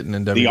that didn't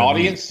in WWE. The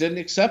audience didn't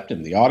accept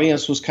him. The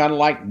audience was kind of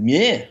like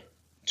meh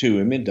to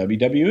him in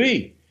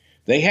WWE.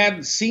 They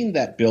hadn't seen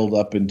that build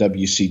up in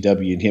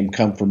WCW and him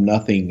come from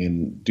nothing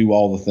and do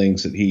all the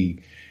things that he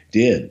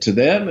did. To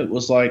them, it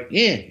was like,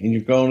 and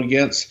you're going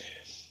against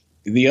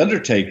The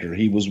Undertaker.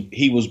 He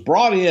was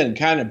brought in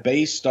kind of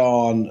based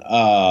on,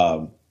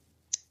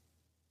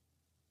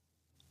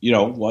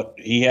 what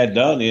he had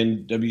done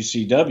in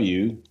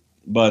WCW,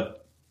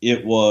 but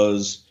it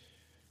was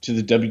to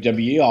the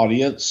WWE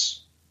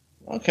audience.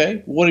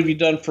 Okay, what have you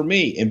done for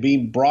me? And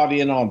being brought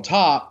in on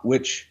top,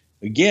 which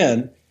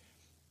again,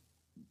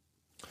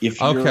 if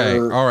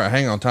you're all right,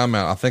 hang on, time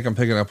out. I think I'm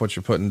picking up what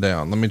you're putting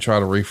down. Let me try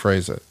to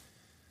rephrase it.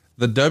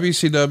 The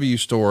WCW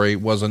story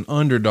was an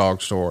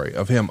underdog story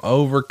of him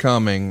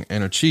overcoming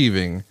and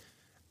achieving.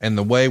 And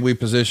the way we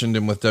positioned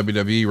him with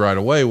WWE right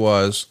away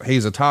was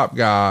he's a top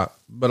guy,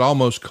 but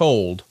almost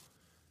cold,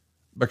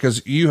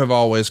 because you have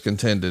always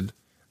contended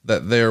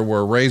that there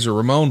were Razor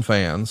Ramon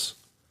fans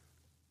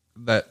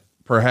that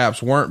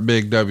perhaps weren't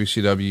big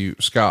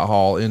WCW Scott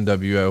Hall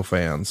NWO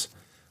fans.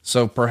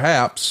 So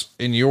perhaps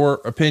in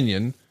your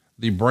opinion,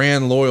 the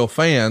brand loyal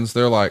fans,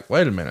 they're like,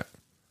 wait a minute,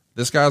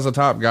 this guy's a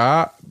top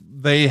guy.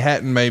 They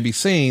hadn't maybe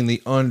seen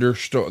the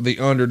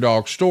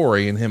underdog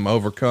story in him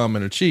overcome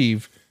and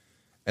achieve.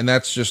 And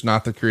that's just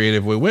not the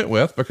creative we went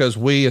with, because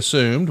we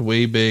assumed,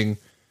 we being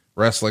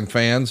wrestling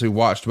fans who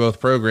watched both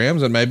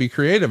programs and maybe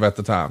creative at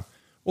the time.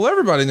 Well,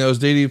 everybody knows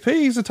DDP.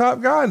 He's a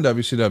top guy in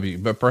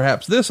WCW, but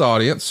perhaps this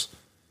audience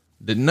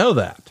didn't know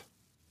that.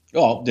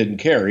 Well, didn't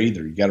care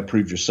either. You got to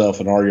prove yourself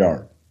in our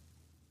yard.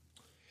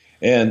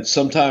 And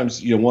sometimes,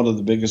 one of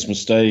the biggest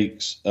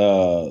mistakes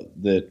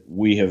that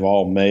we have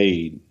all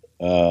made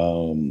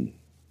a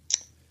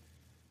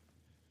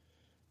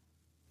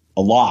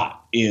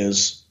lot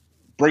is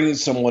bringing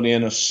someone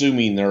in,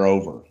 assuming they're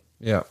over.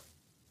 Yeah.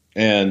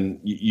 And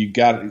you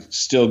got to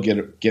still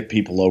get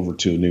people over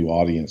to a new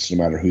audience,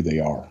 no matter who they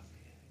are.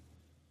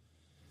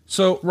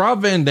 So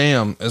Rob Van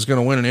Dam is going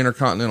to win an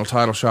Intercontinental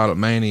title shot at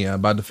Mania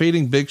by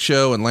defeating Big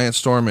Show and Lance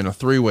Storm in a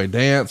 3-way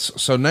dance.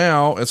 So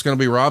now it's going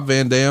to be Rob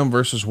Van Dam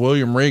versus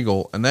William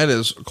Regal, and that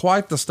is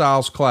quite the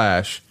styles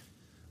clash.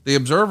 The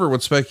Observer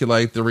would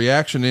speculate the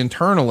reaction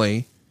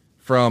internally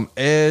from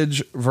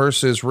Edge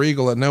versus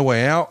Regal at No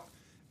Way Out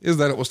is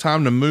that it was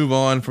time to move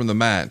on from the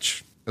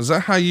match. Is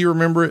that how you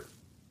remember it?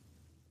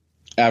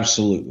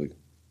 Absolutely.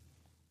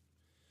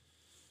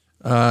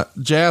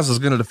 Jazz is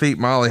going to defeat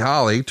Molly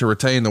Holly to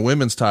retain the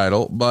women's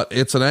title, but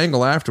it's an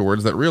angle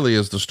afterwards that really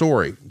is the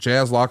story.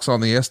 Jazz locks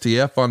on the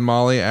STF on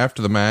Molly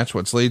after the match,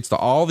 which leads to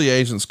all the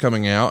agents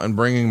coming out and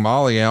bringing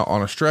Molly out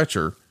on a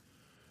stretcher.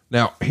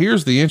 Now,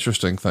 here's the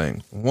interesting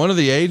thing. One of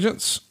the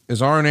agents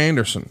is Arn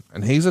Anderson,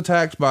 and he's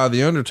attacked by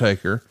The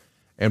Undertaker,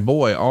 and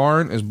boy,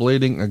 Arn is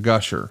bleeding a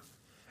gusher.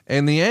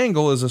 And the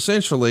angle is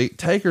essentially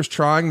Taker's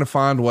trying to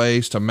find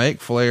ways to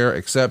make Flair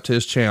accept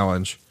his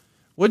challenge.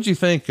 What'd you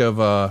think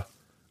of,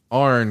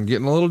 Arn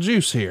getting a little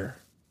juice here?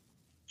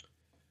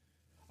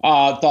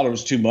 I thought it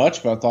was too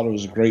much, but I thought it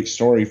was a great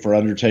story for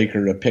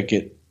Undertaker to pick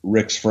at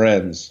Rick's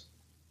friends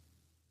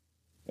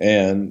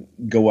and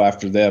go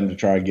after them to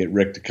try and get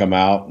Rick to come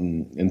out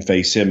and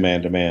face him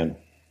man to man.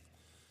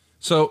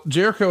 So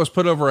Jericho was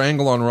put over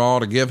Angle on Raw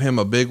to give him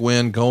a big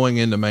win going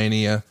into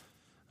Mania.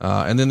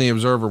 And then the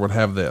Observer would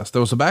have this. There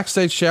was a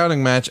backstage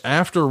shouting match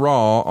after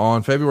Raw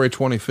on February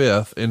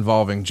 25th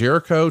involving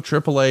Jericho,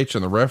 Triple H,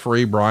 and the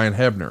referee Brian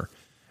Hebner.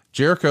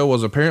 Jericho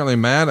was apparently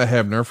mad at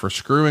Hebner for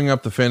screwing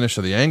up the finish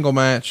of the Angle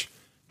match.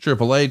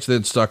 Triple H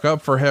then stuck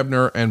up for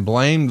Hebner and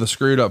blamed the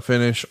screwed up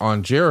finish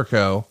on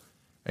Jericho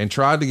and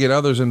tried to get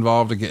others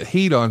involved to get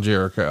heat on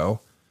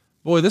Jericho.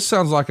 Boy, this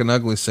sounds like an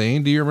ugly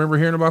scene. Do you remember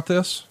hearing about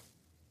this?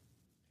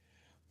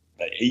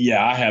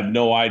 Yeah, I have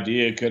no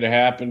idea. It could have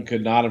happened,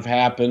 could not have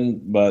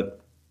happened,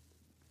 but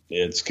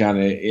it's kind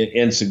of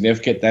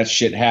insignificant. That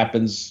shit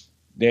happens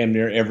damn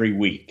near every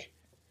week.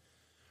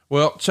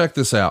 Well, check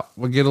this out.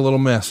 We'll get a little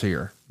mess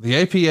here. The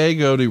APA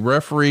go to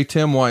referee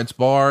Tim White's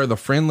bar, the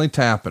Friendly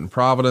Tap in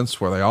Providence,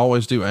 where they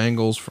always do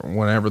angles from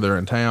whenever they're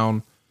in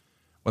town.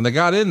 When they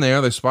got in there,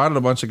 they spotted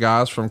a bunch of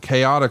guys from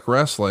Chaotic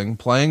Wrestling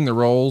playing the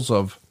roles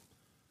of,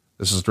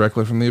 this is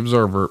directly from the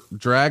Observer,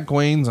 drag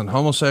queens and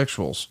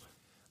homosexuals.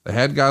 They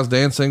had guys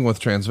dancing with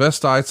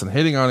transvestites and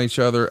hitting on each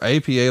other.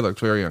 APA looked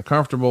very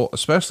uncomfortable,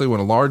 especially when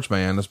a large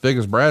man as big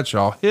as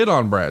Bradshaw hit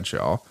on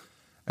Bradshaw.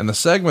 And the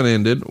segment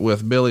ended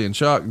with Billy and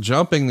Chuck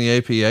jumping the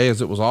APA as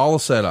it was all a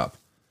setup.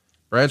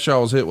 Bradshaw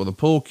was hit with a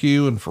pool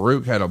cue and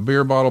Farouk had a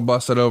beer bottle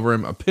busted over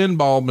him. A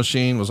pinball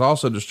machine was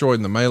also destroyed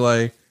in the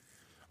melee.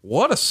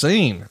 What a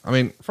scene. I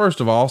mean, first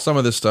of all, some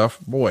of this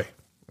stuff, boy,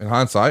 in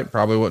hindsight,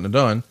 probably wouldn't have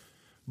done,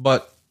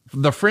 but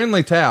the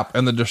Friendly Tap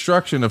and the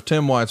destruction of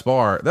Tim White's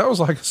bar, that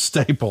was like a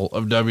staple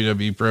of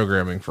WWE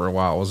programming for a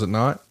while, was it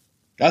not?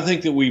 I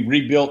think that we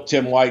rebuilt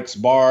Tim White's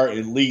bar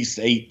at least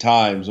 8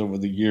 times over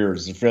the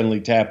years. The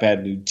Friendly Tap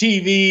had new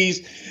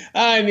TVs.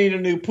 I need a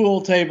new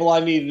pool table.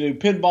 I need a new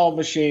pinball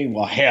machine.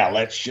 Well, hell,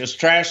 let's just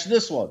trash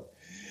this one.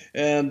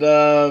 And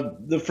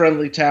the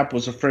Friendly Tap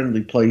was a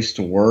friendly place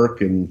to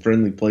work and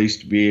friendly place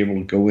to be able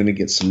to go in and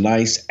get some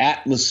nice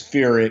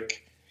atmospheric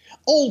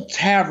old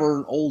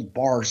tavern, old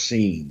bar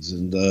scenes.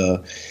 And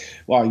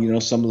while, you know,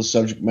 some of the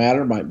subject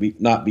matter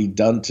might not be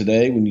done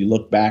today when you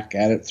look back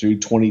at it through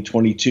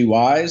 2022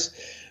 eyes,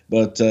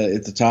 but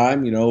at the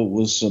time, you know, it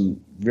was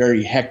some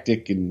very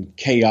hectic and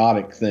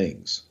chaotic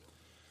things.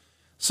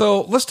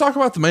 So let's talk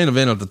about the main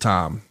event of the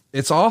time.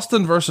 It's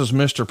Austin versus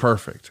Mr.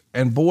 Perfect.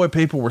 And boy,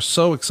 people were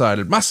so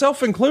excited,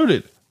 myself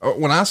included.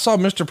 When I saw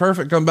Mr.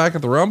 Perfect come back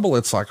at the Rumble,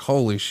 it's like,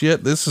 holy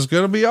shit, this is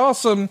going to be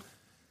awesome.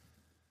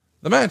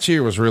 The match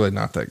here was really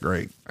not that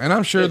great. And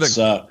I'm sure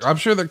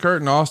that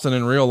Kurt and Austin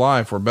in real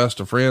life were best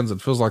of friends.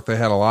 It feels like they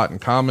had a lot in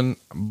common,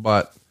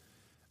 but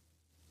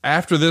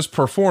after this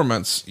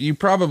performance, you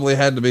probably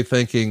had to be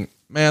thinking,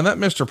 man, that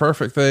Mr.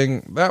 Perfect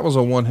thing, that was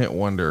a one-hit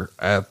wonder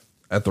at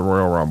the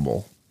Royal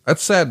Rumble.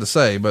 That's sad to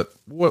say, but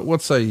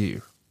what say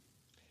you?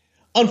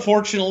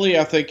 Unfortunately,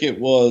 I think there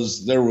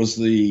was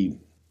the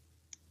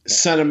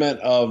sentiment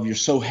of, you're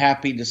so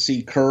happy to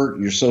see Kurt.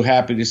 You're so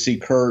happy to see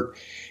Kurt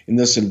in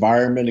this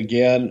environment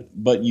again,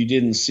 but you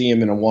didn't see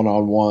him in a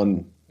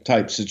one-on-one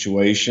type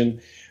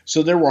situation.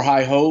 So there were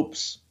high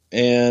hopes.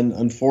 And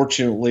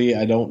unfortunately,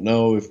 I don't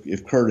know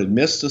if Kurt had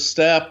missed a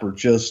step or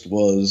just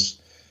was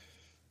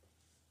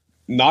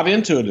not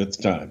into it at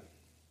the time,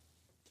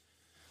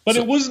 but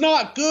it was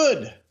not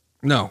good.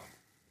 No.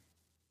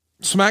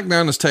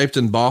 SmackDown is taped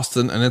in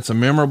Boston and it's a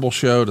memorable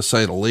show to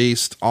say the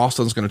least.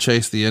 Austin's going to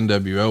chase the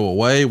NWO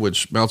away,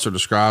 which Meltzer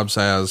describes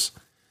as,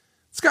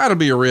 it's got to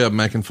be a rib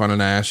making fun of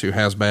Nash, who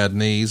has bad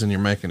knees, and you're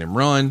making him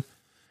run.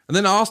 And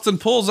then Austin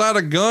pulls out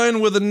a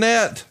gun with a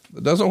net.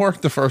 It doesn't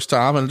work the first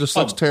time, and it just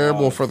looks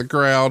terrible for the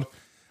crowd.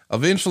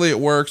 Eventually it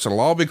works.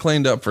 It'll all be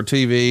cleaned up for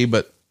TV,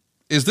 but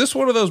is this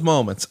one of those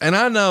moments? And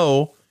I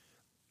know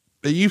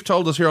that you've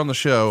told us here on the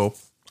show,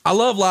 I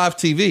love live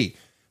TV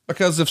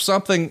because if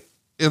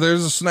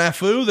there's a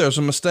snafu, there's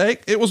a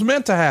mistake, it was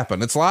meant to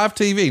happen. It's live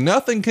TV.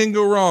 Nothing can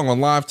go wrong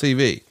on live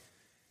TV.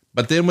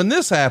 But then when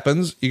this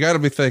happens, you got to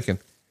be thinking,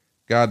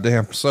 God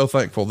damn, so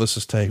thankful this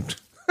is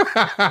taped.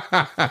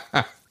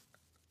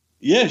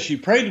 Yes, you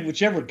pray to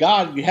whichever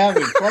God you have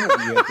in front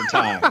of you at the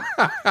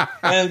time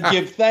and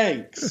give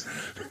thanks.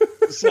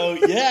 So,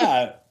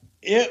 yeah,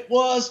 it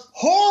was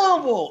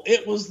horrible.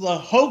 It was the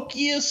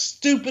hokiest,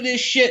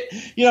 stupidest shit.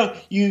 You know,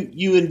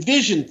 you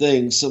envision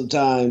things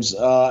sometimes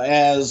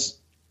as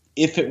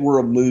if it were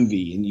a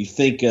movie, and you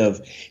think of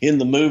in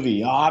the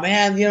movie, oh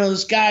man, you know,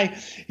 this guy,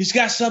 he's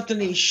got something,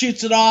 he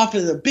shoots it off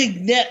and the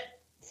big net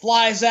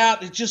flies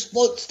out, it just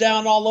floats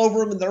down all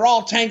over him and they're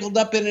all tangled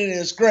up in it and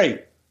it's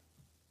great.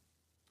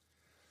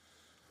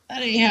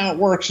 That ain't how it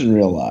works in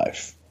real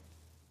life.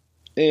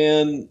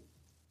 And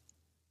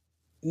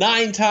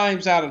 9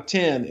 times out of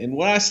 10, and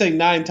when I say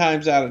 9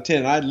 times out of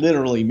 10, I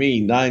literally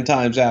mean 9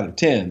 times out of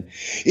 10,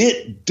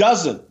 it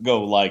doesn't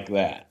go like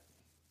that.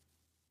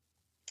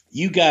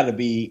 You got to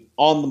be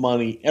on the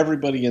money,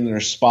 everybody in their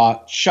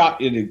spot,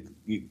 shot it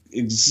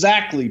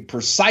exactly,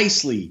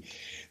 precisely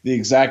the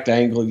exact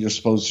angle you're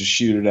supposed to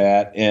shoot it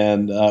at,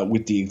 and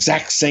with the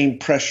exact same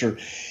pressure.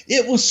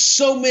 It was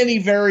so many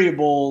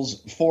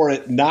variables for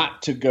it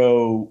not to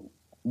go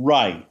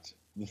right.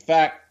 The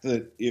fact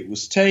that it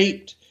was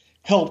taped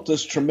helped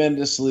us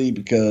tremendously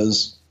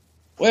because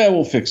Well,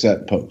 we'll fix that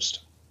in post.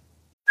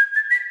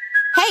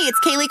 Hey, it's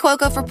Kaylee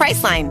Cuoco for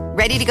Priceline.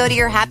 Ready to go to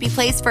your happy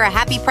place for a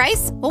happy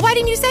price? Well, why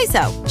didn't you say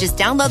so? Just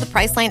download the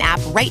Priceline app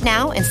right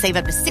now and save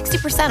up to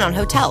 60% on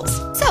hotels.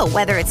 So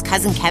whether it's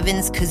Cousin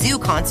Kevin's Kazoo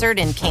Concert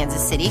in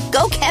Kansas City,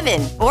 go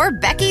Kevin, or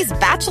Becky's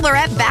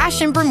Bachelorette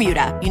Bash in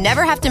Bermuda, you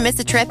never have to miss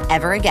a trip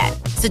ever again.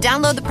 So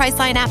download the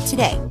Priceline app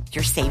today.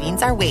 Your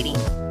savings are waiting.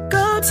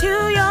 Go to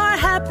your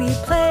happy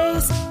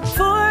place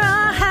for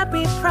a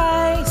happy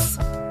price.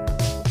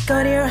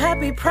 Go to your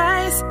happy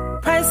price,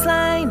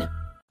 Priceline.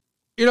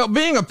 You know,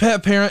 being a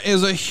pet parent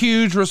is a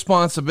huge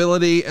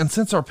responsibility, and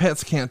since our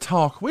pets can't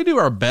talk, we do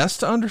our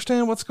best to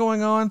understand what's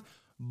going on,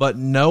 but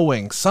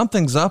knowing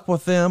something's up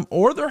with them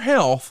or their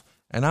health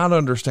and not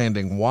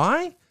understanding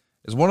why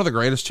is one of the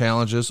greatest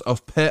challenges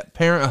of pet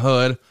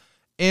parenthood.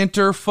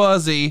 Enter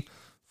Fuzzy.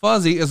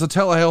 Fuzzy is a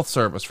telehealth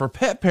service for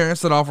pet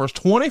parents that offers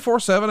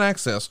 24/7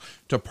 access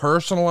to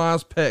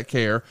personalized pet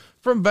care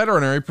from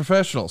veterinary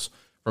professionals.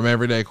 From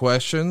everyday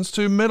questions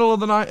to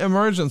middle-of-the-night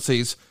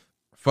emergencies,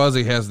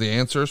 Fuzzy has the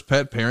answers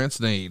pet parents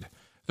need.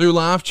 Through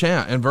live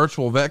chat and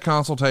virtual vet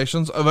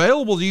consultations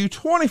available to you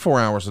 24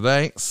 hours a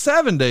day,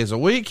 7 days a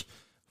week,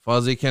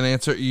 Fuzzy can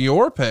answer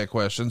your pet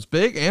questions,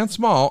 big and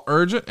small,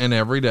 urgent and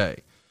every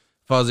day.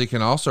 Fuzzy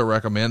can also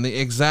recommend the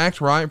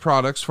exact right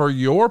products for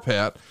your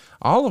pet,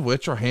 all of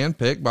which are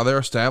handpicked by their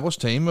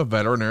established team of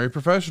veterinary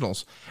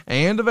professionals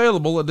and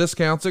available at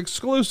discounts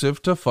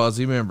exclusive to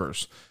Fuzzy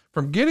members.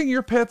 From getting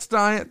your pet's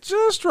diet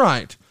just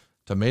right,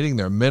 to meeting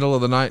their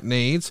middle-of-the-night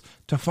needs,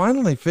 to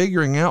finally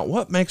figuring out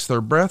what makes their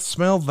breath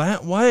smell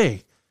that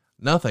way.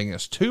 Nothing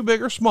is too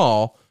big or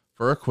small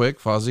for a quick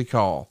Fuzzy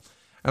call.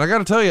 And I got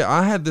to tell you,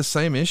 I had this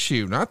same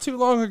issue. Not too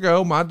long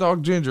ago, my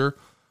dog Ginger,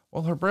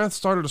 well, her breath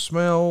started to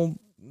smell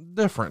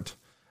different.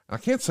 I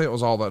can't say it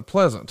was all that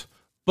pleasant.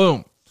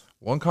 Boom.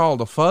 One call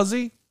to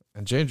Fuzzy,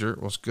 and Ginger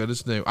was good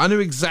as new. I knew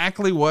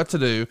exactly what to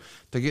do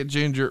to get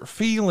Ginger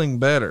feeling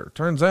better.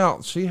 Turns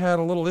out she had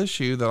a little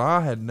issue that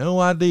I had no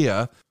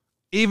idea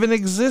even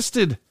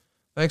existed.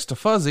 Thanks to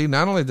Fuzzy,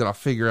 not only did I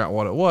figure out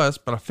what it was,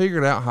 but I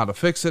figured out how to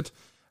fix it.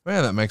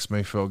 Man, that makes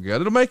me feel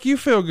good. It'll make you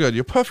feel good.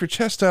 You'll puff your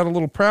chest out a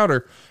little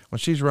prouder when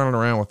she's running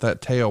around with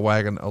that tail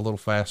wagging a little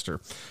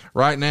faster.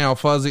 Right now,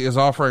 Fuzzy is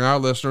offering our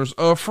listeners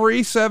a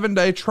free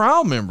 7-day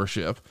trial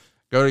membership.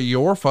 Go to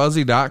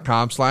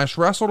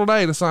yourfuzzy.com/wrestle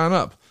today to sign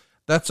up.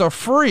 That's a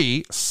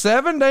free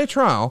 7-day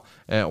trial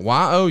at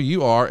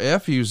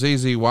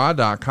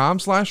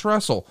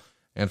yourfuzzy.com/wrestle.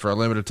 And for a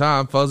limited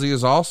time, Fuzzy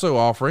is also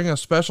offering a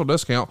special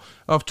discount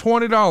of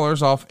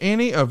 $20 off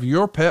any of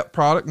your pet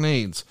product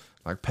needs,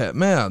 like pet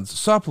meds,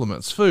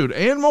 supplements, food,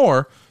 and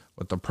more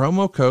with the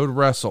promo code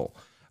WRESTLE.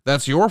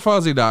 That's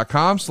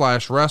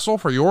yourfuzzy.com/wrestle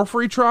for your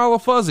free trial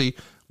of Fuzzy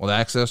with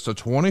access to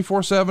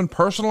 24/7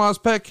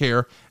 personalized pet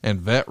care and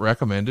vet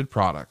recommended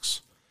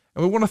products.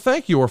 And we want to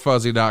thank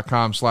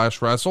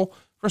yourfuzzy.com/wrestle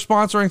for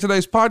sponsoring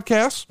today's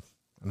podcast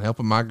and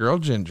helping my girl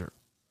Ginger.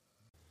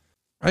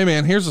 Hey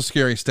man, here's a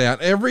scary stat.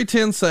 Every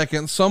 10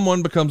 seconds,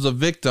 someone becomes a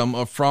victim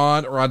of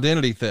fraud or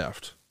identity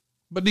theft.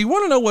 But do you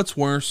want to know what's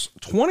worse?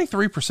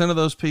 23% of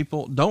those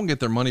people don't get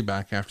their money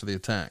back after the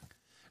attack.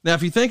 Now,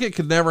 if you think it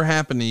could never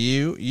happen to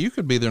you, you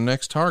could be their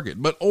next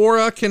target. But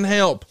Aura can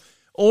help.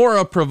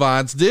 Aura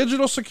provides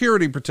digital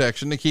security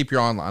protection to keep your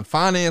online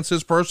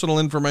finances, personal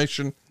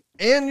information,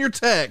 and your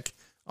tech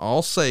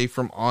all safe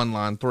from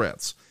online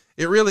threats.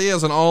 It really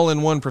is an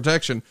all-in-one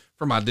protection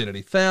from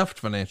identity theft,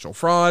 financial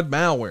fraud,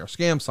 malware,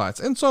 scam sites,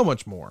 and so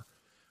much more.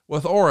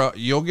 With Aura,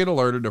 you'll get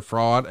alerted to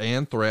fraud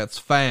and threats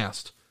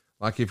fast,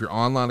 like if your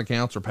online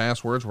accounts or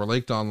passwords were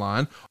leaked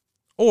online,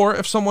 or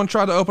if someone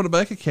tried to open a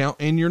bank account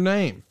in your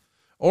name.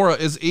 Aura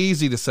is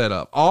easy to set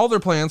up. All their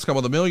plans come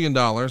with $1 million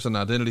in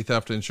identity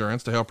theft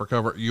insurance to help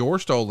recover your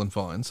stolen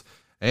funds,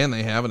 and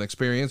they have an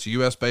experienced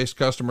U.S.-based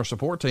customer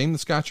support team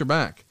that's got your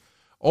back.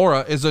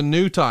 Aura is a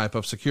new type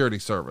of security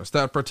service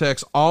that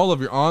protects all of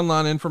your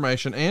online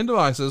information and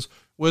devices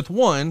with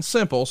one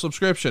simple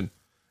subscription.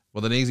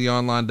 With an easy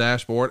online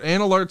dashboard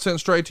and alerts sent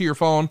straight to your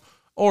phone,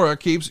 Aura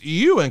keeps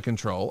you in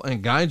control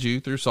and guides you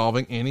through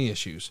solving any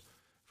issues.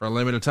 For a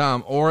limited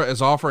time, Aura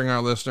is offering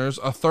our listeners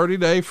a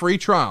 30-day free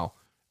trial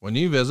when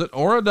you visit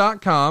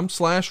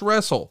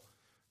aura.com/wrestle.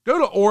 Go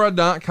to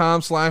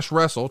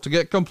aura.com/wrestle to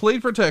get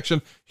complete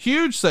protection,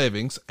 huge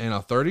savings, and a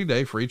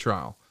 30-day free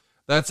trial.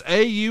 That's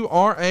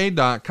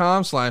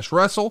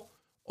aura.com/wrestle.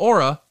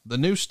 Aura, the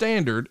new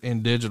standard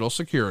in digital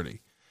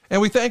security.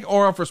 And we thank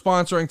Aura for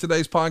sponsoring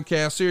today's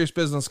podcast. Serious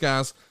business,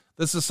 guys.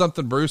 This is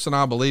something Bruce and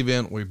I believe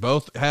in. We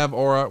both have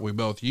Aura. We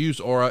both use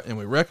Aura, and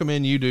we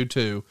recommend you do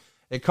too.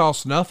 It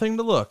costs nothing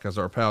to look, as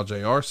our pal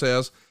JR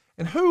says.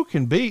 And who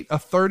can beat a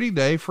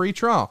 30-day free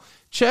trial?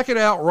 Check it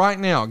out right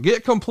now.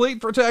 Get complete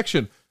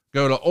protection.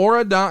 Go to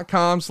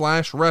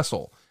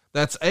aura.com/wrestle.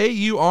 That's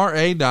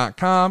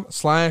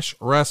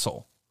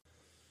aura.com/wrestle.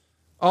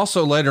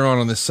 Also, later on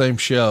in this same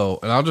show,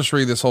 and I'll just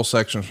read this whole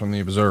section from the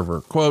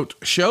Observer, quote,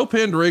 show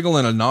pinned Regal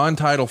in a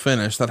non-title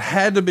finish that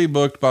had to be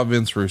booked by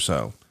Vince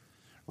Russo.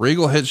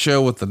 Regal hits show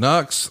with the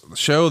Nux. The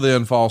show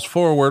then falls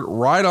forward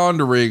right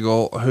onto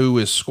Regal, who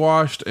is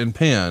squashed and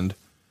pinned.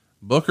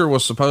 Booker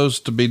was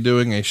supposed to be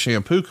doing a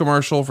shampoo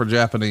commercial for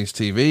Japanese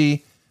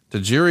TV.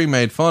 Tajiri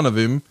made fun of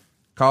him,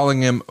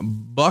 calling him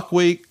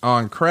buckwheat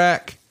on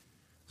crack.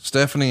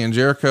 Stephanie and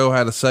Jericho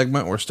had a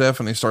segment where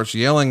Stephanie starts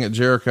yelling at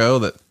Jericho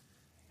that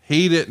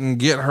he didn't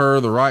get her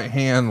the right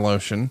hand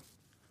lotion.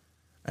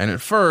 And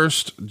at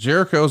first,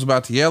 Jericho's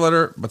about to yell at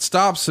her, but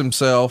stops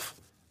himself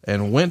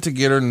and went to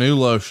get her new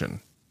lotion.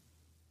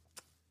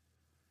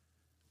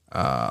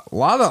 A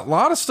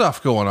lot of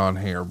stuff going on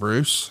here,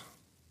 Bruce.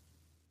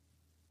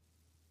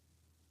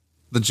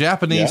 The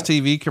Japanese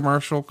TV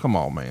commercial. Come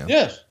on, man.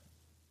 Yes.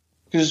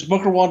 Because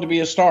Booker wanted to be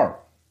a star.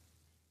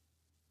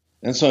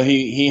 And so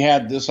he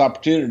had this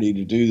opportunity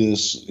to do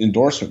this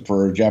endorsement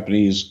for a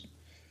Japanese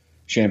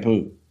shampoo.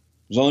 It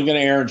was only going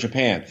to air in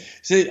Japan.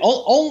 See,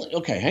 only,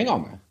 okay, hang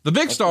on, man. The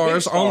big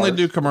stars only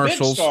do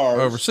commercials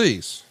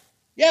overseas.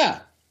 Yeah.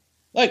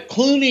 Like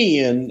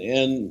Clooney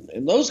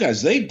and those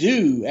guys, they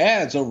do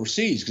ads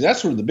overseas because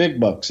that's where the big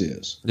bucks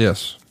is.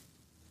 Yes.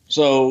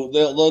 So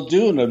they'll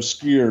do an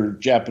obscure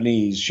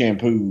Japanese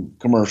shampoo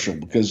commercial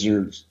because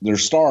their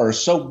star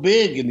is so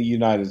big in the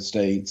United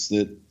States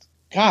that,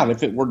 God,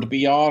 if it were to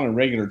be on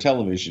regular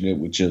television, it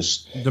would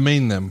just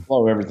demean them,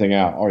 blow everything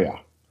out. Oh yeah,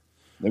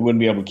 they wouldn't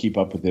be able to keep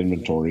up with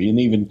inventory, and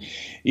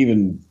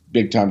even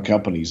big time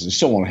companies, they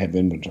still want to have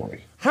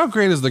inventory. How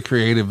great is the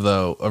creative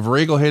though of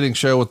Regal hitting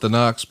show with the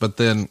Knucks, but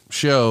then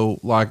show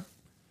like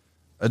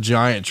a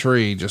giant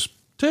tree just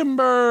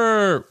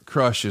timber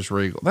crushes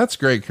Regal. That's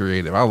great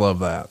creative. I love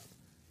that.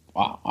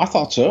 I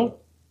thought so.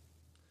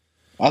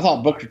 I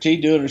thought Booker T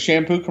doing a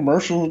shampoo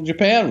commercial in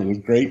Japan was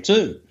great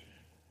too.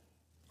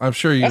 I'm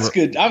sure that's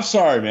good. I'm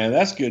sorry, man.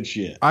 That's good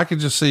shit. I could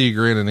just see you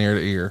grinning ear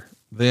to ear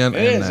then.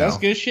 It is. Now. That's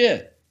good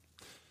shit.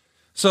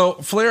 So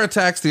Flair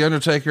attacks The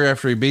Undertaker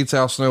after he beats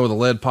Al Snow with a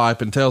lead pipe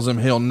and tells him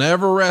he'll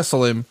never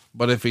wrestle him,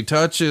 but if he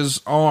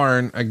touches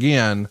Arn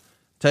again,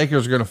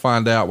 Taker's going to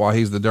find out why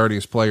he's the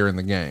dirtiest player in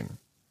the game.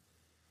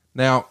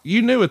 Now,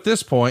 you knew at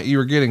this point you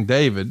were getting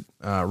David,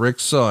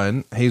 Rick's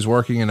son. He's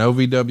working in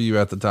OVW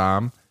at the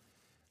time.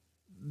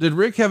 Did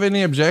Rick have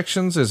any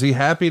objections? Is he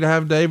happy to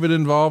have David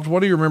involved? What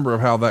do you remember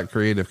of how that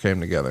creative came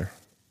together?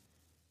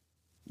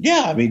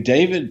 Yeah, I mean,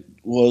 David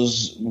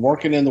was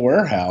working in the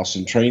warehouse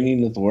and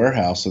training at the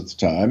warehouse at the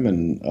time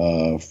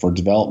and for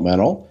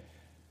developmental.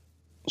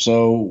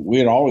 So we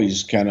had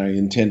always kind of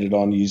intended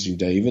on using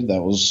David.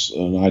 That was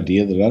an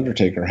idea that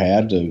Undertaker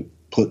had to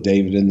put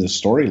David in this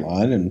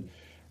storyline, and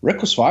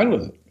Rick was fine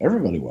with it.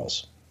 Everybody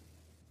was.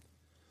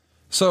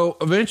 So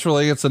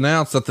eventually it's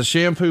announced that the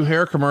shampoo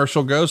hair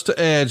commercial goes to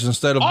Edge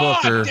instead of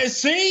Booker.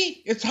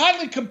 See, it's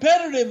highly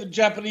competitive in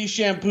Japanese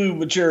shampoo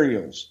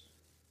materials.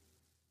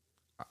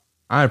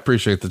 I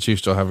appreciate that you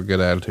still have a good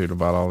attitude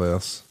about all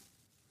this.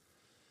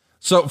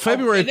 So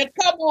February,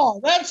 come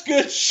on, that's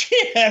good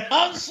shit.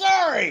 I'm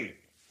sorry.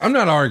 I'm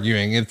not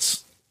arguing.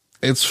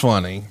 It's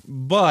funny,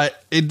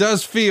 but it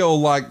does feel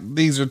like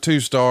these are two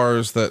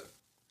stars that,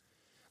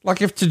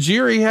 like if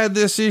Tajiri had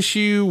this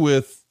issue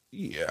with,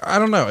 I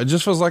don't know. It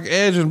just feels like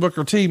Edge and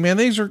Booker T, man,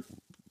 these are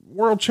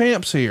world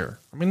champs here.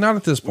 I mean, not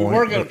at this point.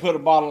 We're going to put a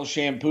bottle of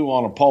shampoo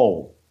on a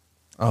pole.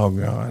 Oh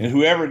God. And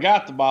whoever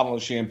got the bottle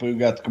of shampoo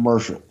got the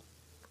commercial.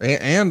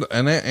 And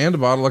a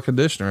bottle of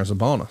conditioner as a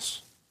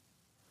bonus.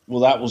 Well,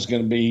 that was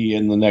going to be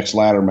in the next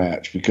ladder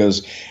match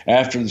because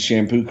after the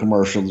shampoo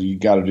commercial, you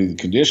got to do the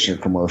conditioner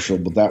commercial,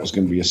 but that was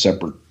going to be a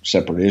separate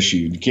issue.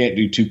 You can't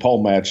do two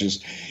pole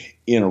matches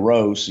in a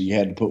row. So you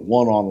had to put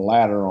one on a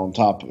ladder on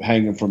top,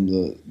 hanging from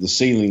the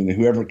ceiling, and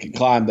whoever could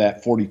climb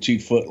that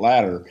 42-foot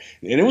ladder.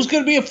 And it was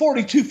going to be a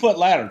 42-foot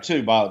ladder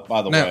too,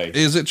 by the way.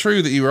 Is it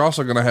true that you were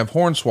also going to have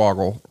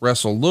Hornswoggle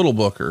wrestle Little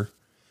Booker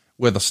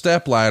with a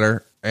step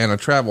ladder and a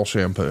travel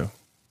shampoo?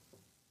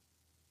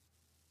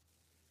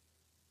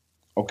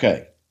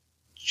 Okay.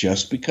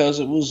 Just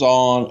because it was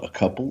on a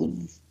couple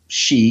of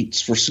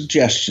sheets for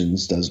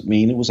suggestions doesn't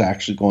mean it was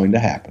actually going to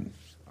happen.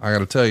 I got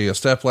to tell you, a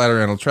step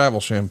ladder and a travel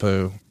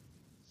shampoo,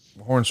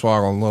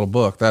 Hornswoggle and Little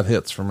Book, that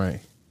hits for me.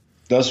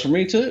 Does for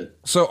me too.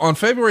 So on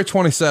February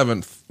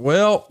 27th,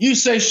 well, you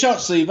say short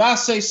sleeve, I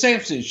say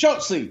Samson.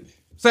 Short sleeve.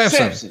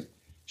 Samson.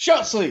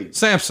 Short sleeve.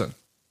 Samson.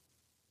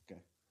 Okay.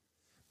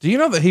 Do you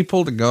know that he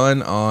pulled a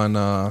gun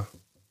on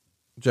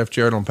Jeff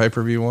Jarrett on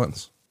pay-per-view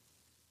once?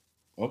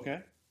 Okay.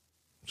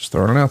 Just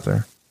throwing it out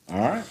there. All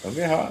right.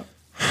 Okay, hot.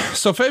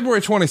 So February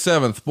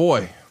 27th,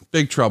 boy,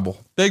 big trouble.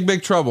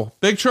 Big trouble.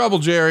 Big trouble,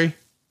 Jerry.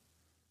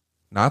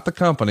 Not the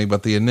company,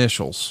 but the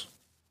initials.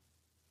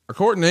 A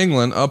court in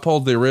England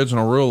upheld the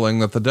original ruling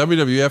that the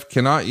WWF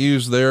cannot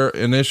use their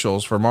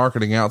initials for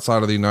marketing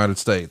outside of the United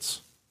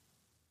States.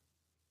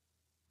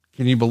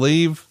 Can you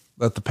believe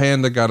that the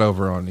panda got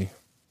over on you?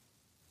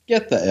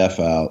 Get the F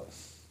out.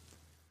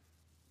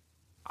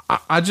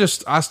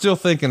 I still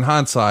think in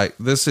hindsight,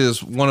 this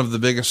is one of the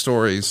biggest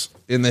stories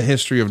in the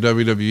history of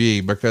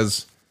WWE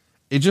because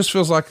it just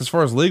feels like as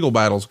far as legal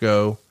battles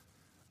go,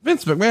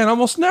 Vince McMahon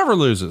almost never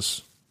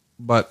loses,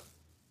 but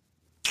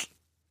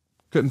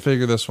couldn't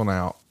figure this one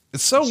out.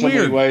 It's so weird.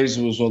 In many ways,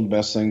 it was one of the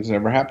best things that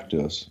ever happened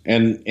to us.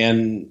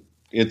 And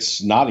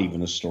it's not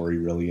even a story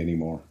really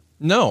anymore.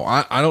 No,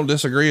 I don't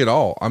disagree at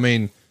all. I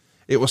mean,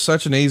 it was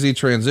such an easy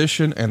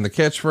transition, and the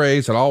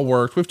catchphrase, it all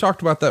worked. We've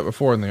talked about that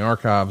before in the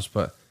archives,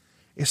 but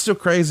it's still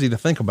crazy to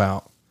think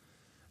about.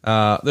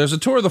 There's a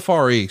tour of the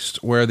Far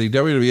East where the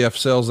WWF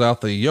sells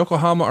out the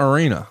Yokohama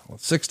Arena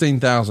with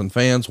 16,000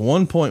 fans,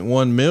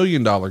 $1.1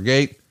 million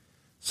gate.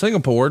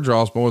 Singapore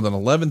draws more than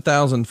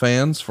 11,000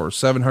 fans for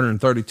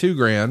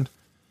 $732,000.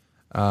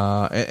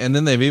 And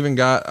then they've even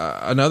got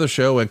another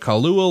show in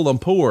Kuala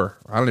Lumpur.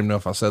 I don't even know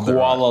if I said that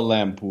right. Kuala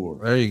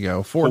Lumpur. There you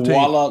go.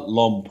 Kuala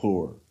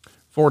Lumpur.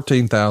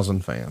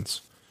 14,000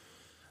 fans.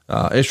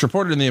 It's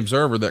reported in the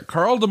Observer that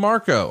Carl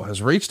DeMarco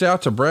has reached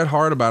out to Bret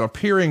Hart about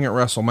appearing at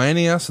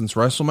WrestleMania since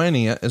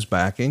WrestleMania is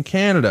back in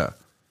Canada.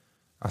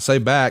 I say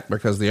back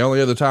because the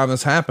only other time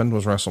this happened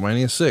was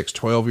WrestleMania 6,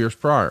 12 years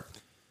prior.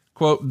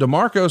 Quote,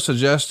 DeMarco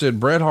suggested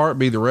Bret Hart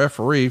be the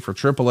referee for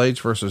Triple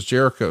H versus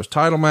Jericho's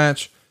title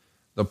match.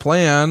 The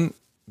plan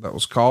that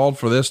was called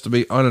for this to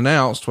be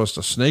unannounced was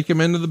to sneak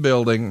him into the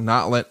building,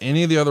 not let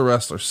any of the other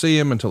wrestlers see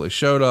him until he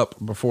showed up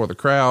before the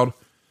crowd.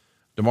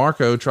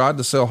 DeMarco tried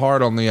to sell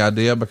Hart on the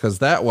idea because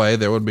that way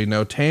there would be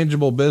no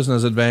tangible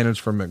business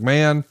advantage for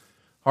McMahon.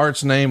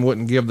 Hart's name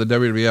wouldn't give the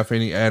WWF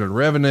any added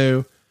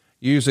revenue,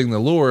 using the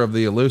lure of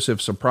the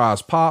elusive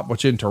surprise pop,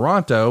 which in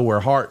Toronto,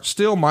 where Hart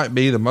still might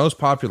be the most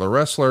popular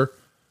wrestler,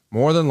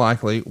 more than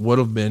likely would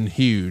have been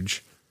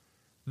huge.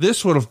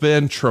 This would have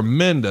been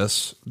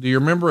tremendous. Do you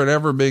remember it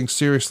ever being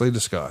seriously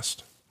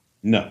discussed?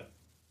 No.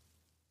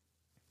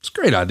 It's a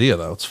great idea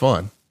though. It's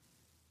fun.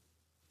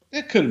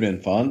 It could have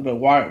been fun, but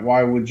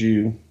why would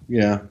you?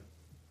 Yeah.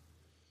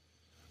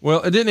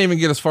 Well, it didn't even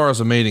get as far as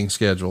a meeting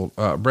scheduled.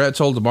 Bret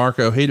told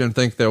DeMarco he didn't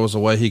think there was a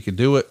way he could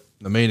do it.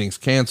 The meeting's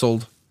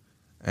canceled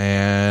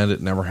and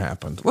it never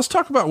happened. Let's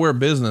talk about where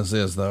business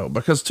is though,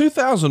 because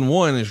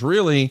 2001 is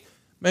really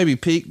maybe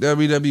peak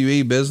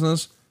WWE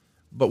business,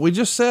 but we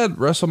just said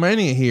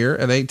WrestleMania here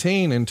at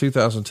 18 in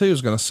 2002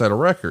 is going to set a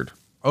record.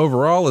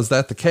 Overall, is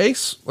that the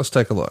case? Let's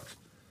take a look.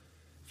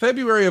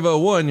 February of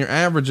 01, your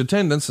average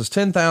attendance is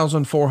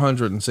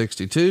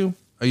 10,462.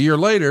 A year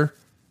later,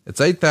 it's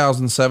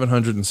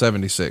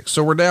 8,776.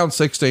 So we're down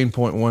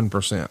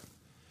 16.1%.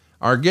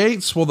 Our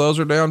gates, well, those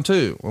are down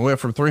too. We went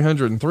from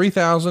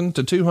 303,000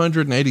 to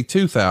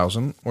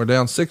 282,000. We're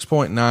down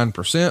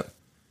 6.9%.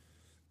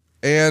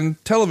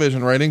 And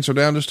television ratings are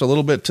down just a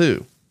little bit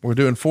too. We're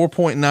doing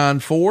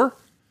 4.94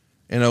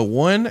 in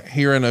 01.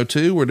 Here in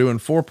 02, we're doing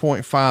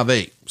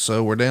 4.58.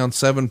 So we're down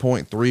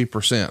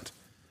 7.3%.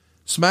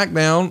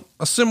 SmackDown,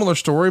 a similar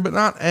story, but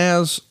not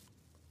as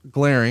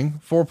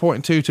glaring,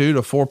 4.22 to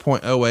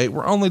 4.08.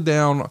 We're only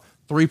down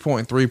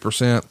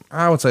 3.3%.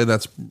 I would say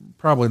that's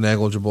probably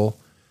negligible.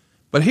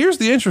 But here's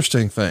the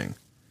interesting thing.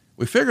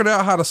 We figured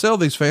out how to sell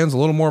these fans a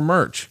little more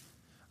merch.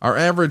 Our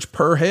average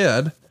per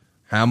head,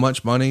 how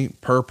much money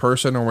per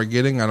person are we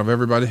getting out of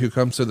everybody who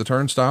comes to the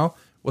turnstile,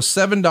 was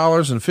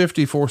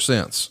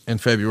 $7.54 in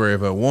February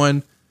of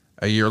 01.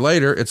 A year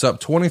later, it's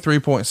up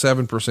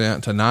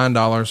 23.7% to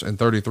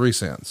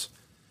 $9.33.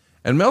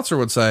 And Meltzer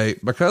would say,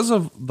 because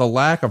of the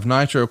lack of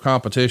Nitro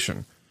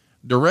competition,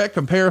 direct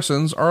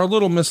comparisons are a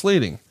little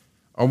misleading.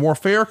 A more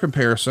fair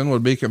comparison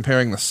would be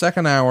comparing the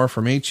second hour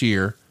from each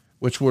year,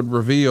 which would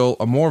reveal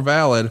a more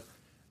valid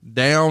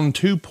down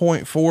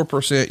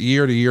 2.4%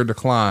 year-to-year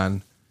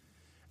decline.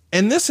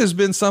 And this has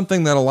been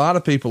something that a lot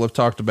of people have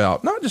talked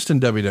about, not just in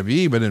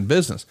WWE, but in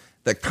business,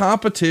 that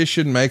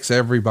competition makes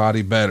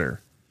everybody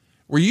better.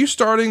 Were you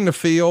starting to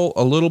feel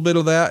a little bit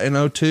of that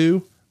in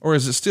 02, or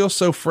is it still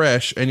so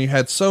fresh and you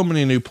had so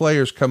many new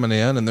players coming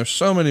in and there's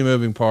so many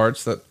moving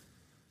parts that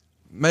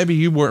maybe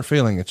you weren't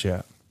feeling it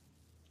yet?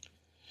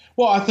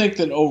 Well, I think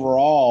that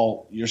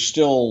overall you're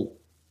still,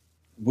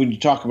 when you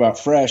talk about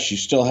fresh, you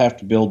still have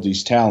to build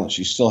these talents.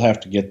 You still have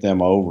to get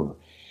them over.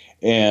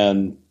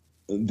 And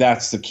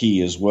that's the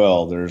key as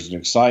well. There's an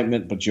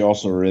excitement, but you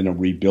also are in a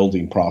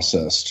rebuilding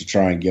process to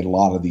try and get a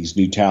lot of these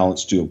new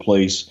talents to a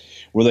place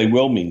where they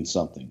will mean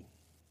something.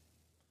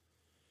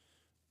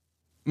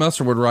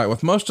 Meltzer would write,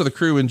 with most of the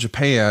crew in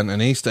Japan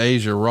and East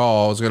Asia,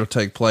 Raw is going to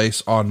take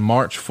place on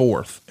March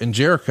 4th. And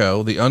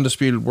Jericho, the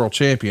undisputed world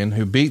champion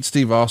who beat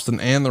Steve Austin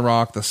and The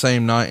Rock the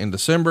same night in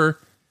December,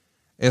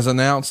 is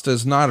announced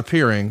as not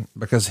appearing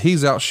because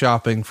he's out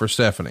shopping for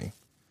Stephanie.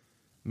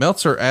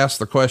 Meltzer asked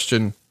the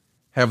question,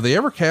 have they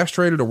ever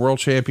castrated a world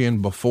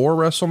champion before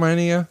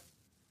WrestleMania?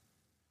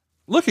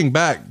 Looking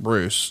back,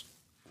 Bruce,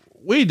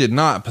 we did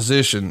not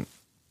position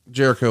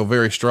Jericho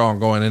very strong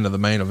going into the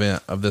main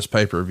event of this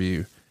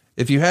pay-per-view.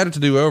 If you had it to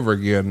do over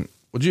again,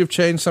 would you have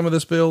changed some of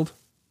this build?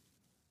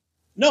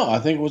 No, I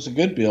think it was a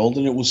good build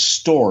and it was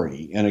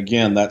story. And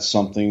again, that's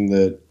something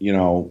that, you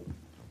know,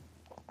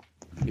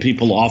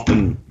 people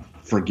often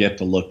forget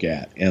to look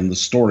at. And the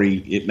story,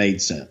 it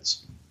made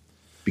sense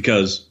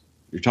because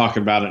you're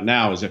talking about it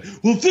now. Is that,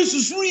 well, if this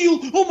is real,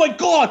 oh my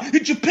God,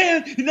 in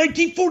Japan in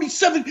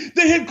 1947,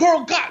 they had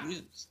Carl Gott.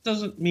 It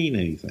doesn't mean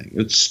anything.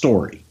 It's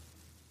story.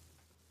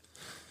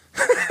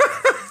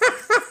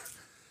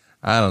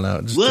 I don't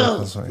know.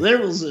 Well,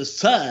 there was this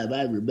time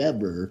I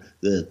remember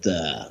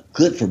that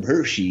Clint from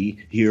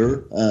Hershey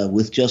here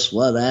with just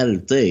one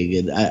added thing.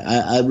 And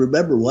I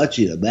remember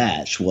watching a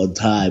match one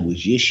time with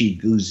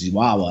Yishi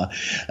Guzimawa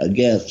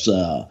against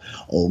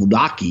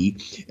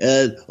Onaki.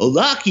 And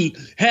Onaki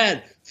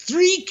had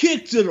 3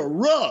 kicks in a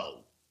row.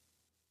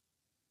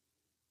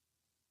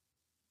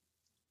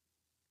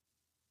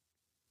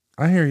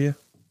 I hear you.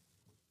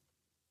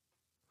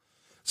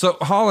 So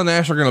Hall and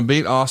Nash are going to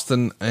beat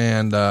Austin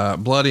and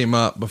bloody him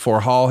up before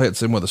Hall hits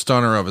him with a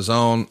stunner of his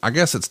own. I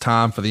guess it's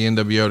time for the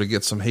NWO to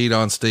get some heat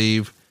on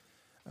Steve.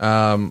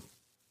 Let's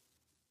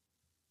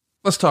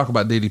talk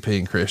about DDP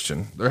and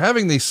Christian. They're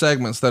having these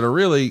segments that are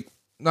really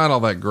not all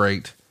that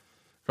great.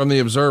 From the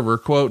Observer,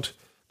 quote,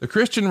 "The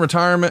Christian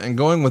retirement and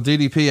going with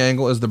DDP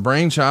angle is the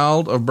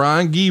brainchild of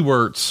Brian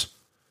Gewirtz.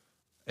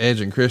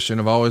 Edge and Christian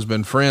have always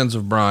been friends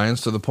of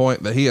Brian's to the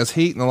point that he has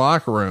heat in the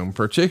locker room,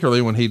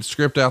 particularly when he'd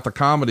script out the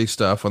comedy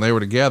stuff when they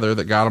were together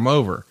that got him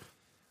over.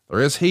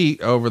 There is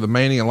heat over the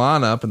Mania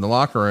lineup in the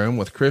locker room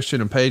with Christian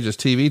and Paige's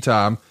TV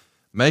time,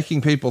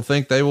 making people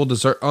think they will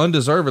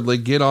undeservedly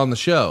get on the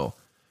show,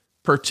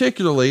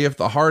 particularly if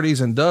the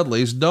Hardys and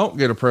Dudleys don't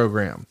get a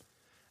program.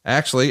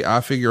 Actually, I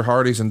figure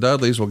Hardys and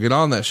Dudleys will get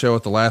on that show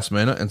at the last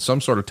minute in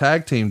some sort of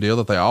tag team deal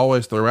that they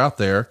always throw out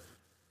there.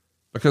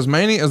 Because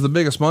Mania is the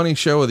biggest money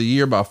show of the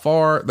year by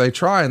far, they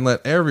try and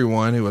let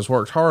everyone who has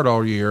worked hard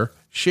all year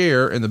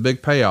share in the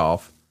big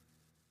payoff.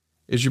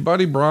 Is your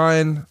buddy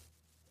Brian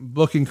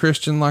booking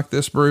Christian like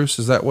this, Bruce?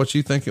 Is that what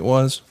you think it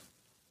was?"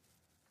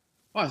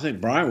 Well, I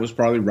think Brian was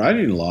probably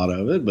writing a lot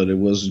of it, but it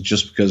wasn't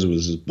just because it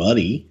was his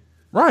buddy.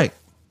 Right.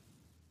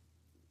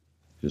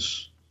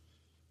 Just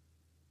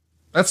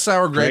that's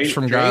sour grapes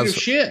from guys.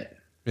 Shit.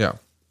 Yeah.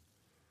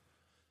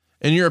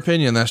 In your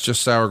opinion, that's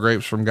just sour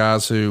grapes from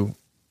guys who,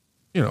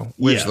 you know,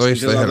 yes,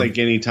 because I think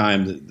any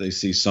time that they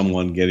see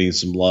someone getting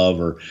some love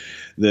or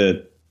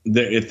that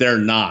if they're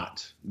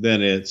not,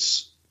 then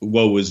it's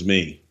woe is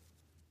me.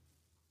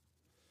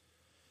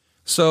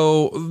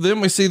 So then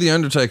we see the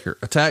Undertaker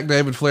attack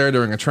David Flair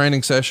during a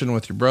training session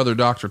with your brother,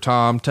 Dr.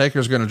 Tom.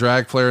 Taker's going to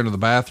drag Flair into the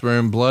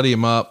bathroom, bloody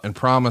him up, and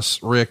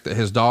promise Rick that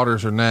his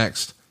daughters are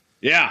next.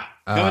 Yeah.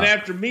 Coming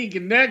after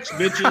Megan next,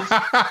 bitches.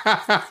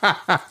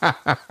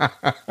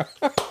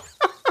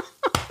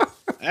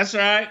 That's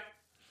right.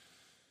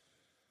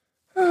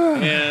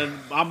 And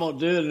I'm going to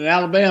do it in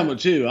Alabama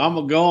too. I'm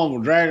going to go and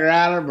we'll drag her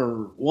out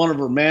of one of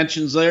her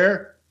mansions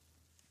there.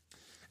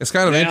 It's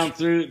kind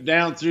of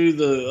down through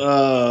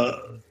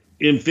the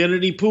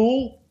infinity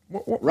pool,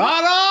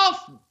 right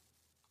off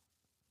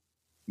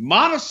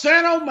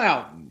Montesano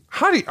Mountain.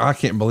 I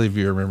can't believe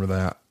you remember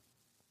that.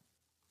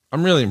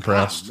 I'm really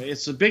impressed.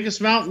 It's the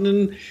biggest mountain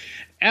in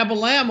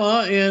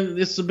Alabama, and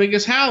it's the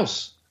biggest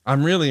house.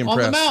 I'm really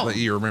impressed that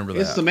you remember that.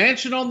 It's the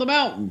mansion on the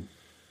mountain.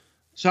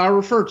 That's how I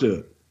refer to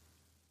it.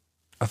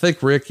 I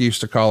think Rick used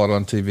to call it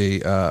on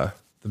TV,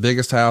 the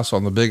biggest house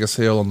on the biggest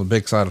hill on the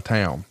big side of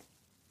town.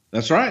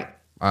 That's right.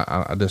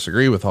 I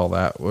disagree with all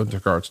that with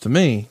regards to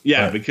me.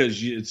 Yeah,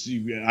 because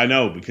I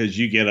know because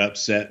you get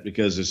upset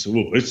because it's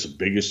the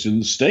biggest in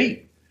the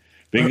state,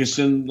 biggest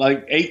in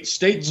like 8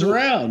 states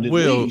around at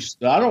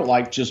least. I don't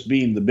like just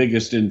being the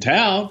biggest in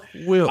town.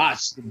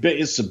 It's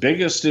the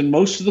biggest in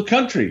most of the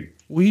country.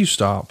 Will you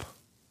stop?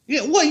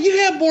 Yeah, well, you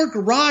have more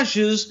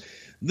garages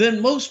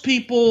than most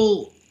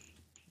people.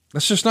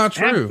 That's just not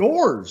true.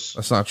 Doors.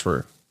 That's not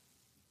true.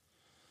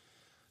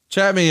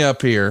 Chat me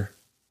up here.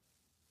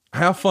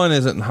 How fun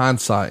is it in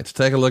hindsight to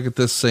take a look at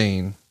this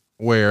scene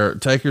where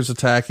Taker's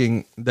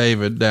attacking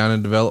David down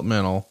in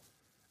developmental?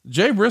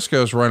 Jay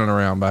Briscoe's running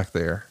around back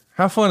there.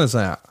 How fun is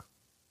that?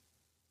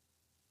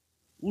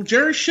 Well,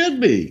 Jerry should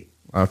be.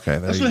 Okay.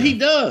 That's what he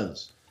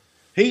does.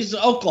 He's the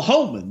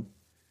Oklahoman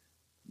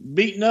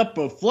beating up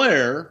a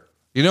Flair.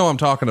 You know what I'm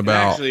talking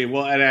about.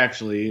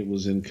 Actually, it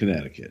was in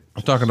Connecticut.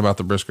 I'm talking about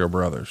the Briscoe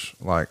brothers,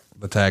 like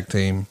the tag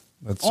team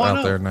that's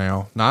out there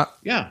now. Not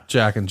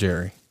Jack and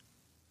Jerry.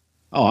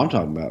 Oh, I'm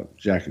talking about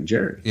Jack and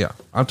Jerry. Yeah.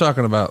 I'm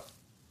talking about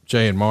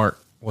Jay and Mark.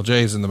 Well,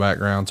 Jay's in the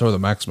background. So are the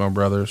Maximo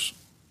brothers.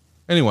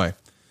 Anyway.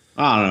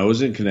 I don't know. It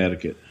was in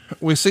Connecticut.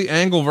 We see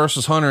Angle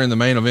versus Hunter in the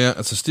main event.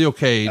 It's a steel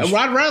cage.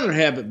 I'd rather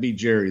have it be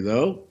Jerry,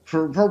 though.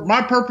 For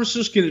my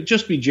purposes, can it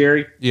just be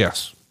Jerry?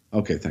 Yes.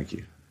 Okay, thank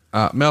you.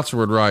 Meltzer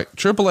would write,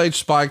 Triple H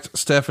spiked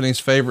Stephanie's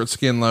favorite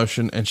skin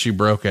lotion and she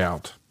broke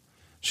out.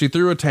 She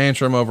threw a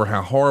tantrum over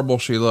how horrible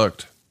she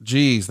looked.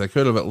 Geez, they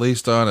could have at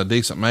least done a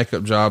decent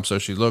makeup job so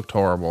she looked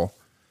horrible.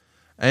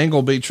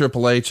 Angle beat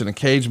Triple H in a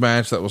cage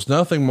match that was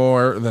nothing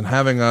more than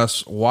having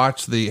us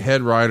watch the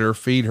head writer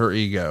feed her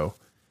ego.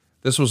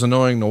 This was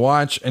annoying to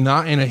watch and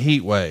not in a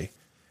heat way.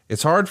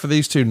 It's hard for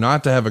these two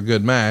not to have a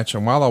good match,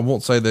 and while I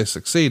won't say they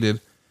succeeded,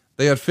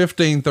 they had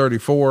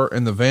 15-34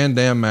 and the Van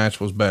Dam match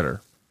was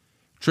better.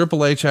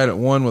 Triple H had it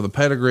won with a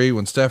pedigree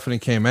when Stephanie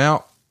came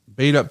out,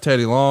 beat up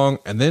Teddy Long,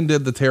 and then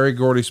did the Terry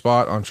Gordy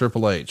spot on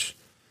Triple H.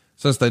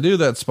 Since they do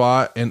that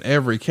spot in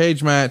every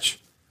cage match,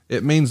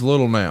 it means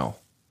little now.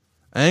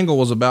 Angle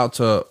was about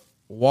to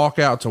walk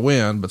out to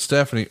win, but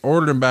Stephanie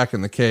ordered him back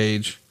in the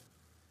cage.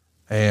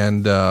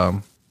 And,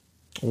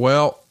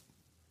 Well,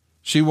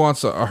 she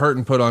wants a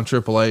hurting put on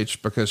Triple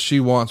H because she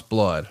wants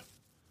blood.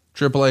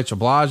 Triple H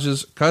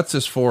obliges, cuts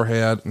his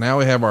forehead. Now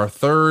we have our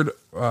third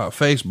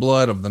face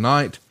blood of the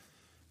night.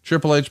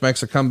 Triple H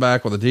makes a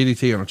comeback with a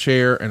DDT on a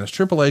chair, and as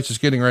Triple H is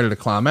getting ready to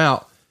climb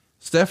out,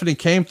 Stephanie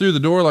came through the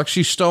door like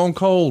she's stone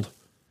cold,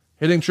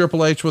 hitting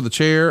Triple H with a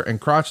chair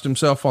and crotched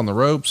himself on the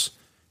ropes.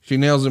 She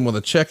nails him with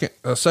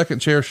a second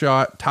chair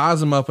shot,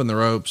 ties him up in the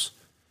ropes.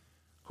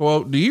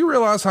 Quote, do you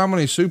realize how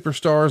many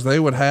superstars they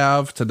would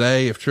have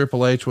today if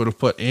Triple H would have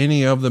put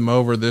any of them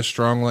over this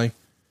strongly?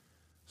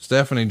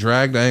 Stephanie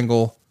dragged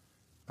Angle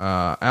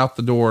out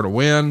the door to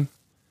win.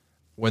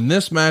 When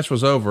this match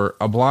was over,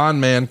 a blind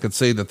man could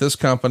see that this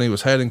company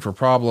was heading for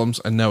problems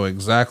and know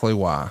exactly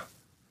why.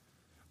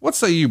 What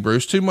say you,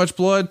 Bruce? Too much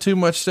blood, too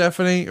much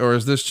Stephanie, or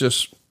is this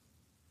just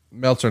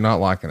Meltzer not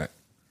liking it?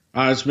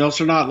 It's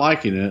Meltzer not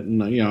liking it.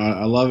 And,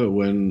 I love it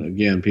when,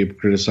 again, people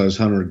criticize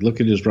Hunter.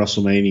 Look at his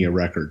WrestleMania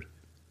record.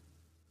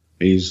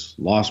 He's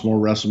lost more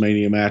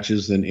WrestleMania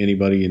matches than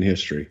anybody in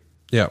history.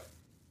 Yeah.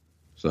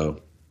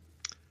 So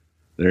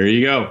there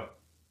you go.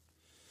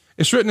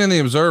 It's written in the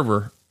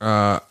Observer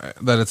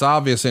that it's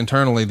obvious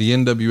internally the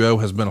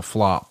NWO has been a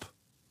flop.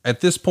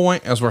 At this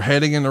point, as we're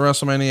heading into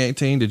WrestleMania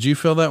 18, did you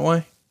feel that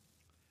way?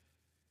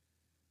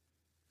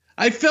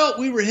 I felt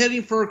we were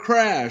heading for a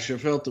crash. I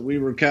felt that we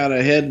were kind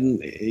of heading,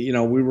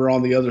 we were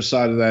on the other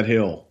side of that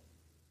hill.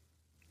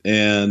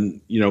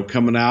 And,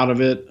 coming out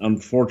of it,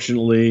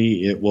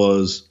 unfortunately, it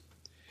was,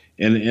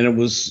 and it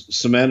was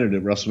cemented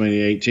at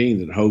WrestleMania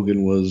 18 that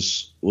Hogan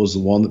was the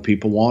one that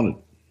people wanted.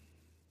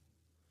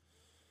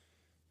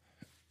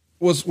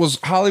 Was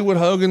Hollywood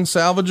Hogan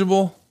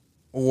salvageable,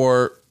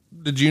 or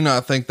did you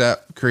not think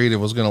that creative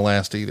was going to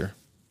last either?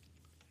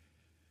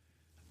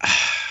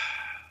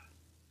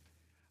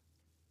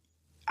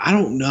 I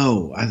don't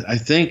know. I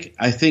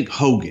think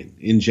Hogan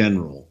in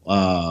general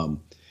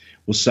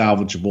was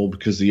salvageable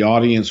because the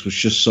audience was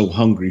just so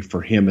hungry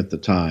for him at the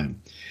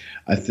time.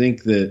 I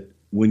think that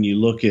when you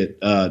look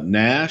at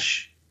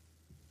Nash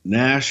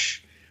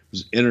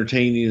was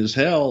entertaining as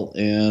hell,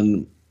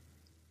 and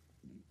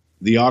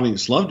the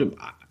audience loved him.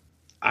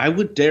 I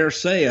would dare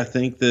say, I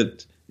think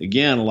that,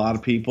 again, a lot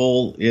of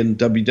people in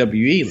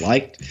WWE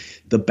liked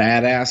the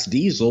badass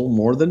Diesel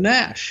more than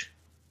Nash.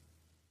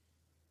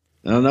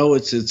 I know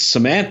it's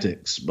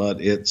semantics, but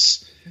it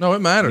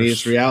matters.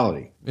 It's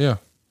reality. Yeah.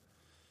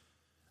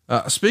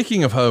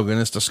 Speaking of Hogan,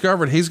 it's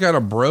discovered he's got a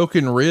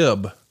broken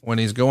rib when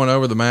he's going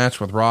over the match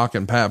with Rock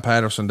and Pat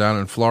Patterson down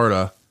in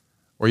Florida.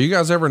 Were you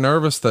guys ever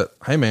nervous that,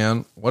 hey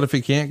man, what if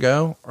he can't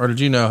go? Or did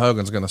you know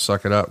Hogan's going to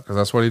suck it up? Because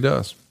that's what he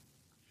does.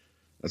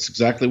 That's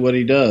exactly what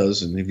he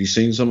does. And have you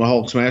seen some of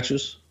Hulk's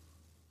matches?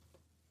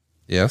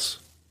 Yes.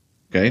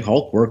 Okay.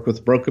 Hulk worked with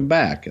a broken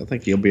back. I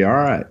think he'll be all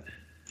right.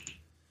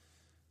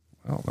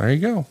 Well, there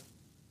you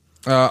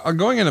go.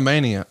 Going into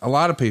Mania, a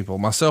lot of people,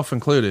 myself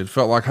included,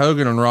 felt like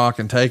Hogan and Rock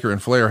and Taker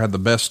and Flair had the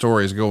best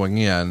stories going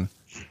in.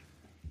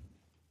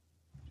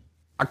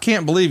 I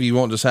can't believe you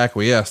won't just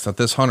acquiesce that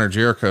this Hunter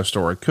Jericho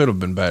story could have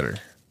been better.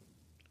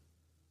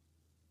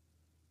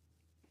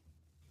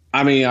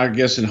 I mean, I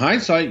guess in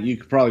hindsight, you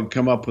could probably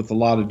come up with a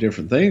lot of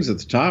different things. At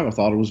the time, I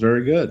thought it was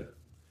very good.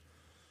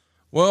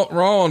 Well,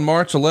 Raw on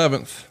March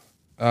 11th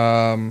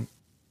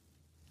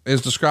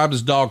is described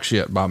as dog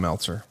shit by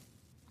Meltzer.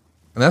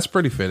 And that's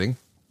pretty fitting.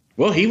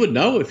 Well, he would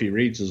know if he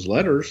reads his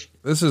letters.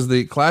 This is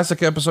the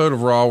classic episode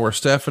of Raw where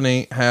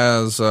Stephanie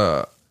has,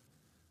 they're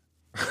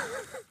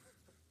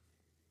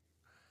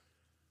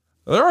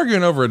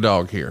arguing over a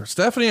dog here.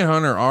 Stephanie and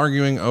Hunter are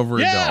arguing over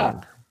a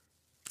dog.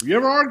 You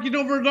ever argued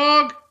over a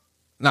dog?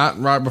 Not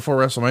right before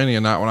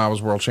WrestleMania, not when I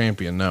was world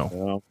champion.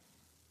 No.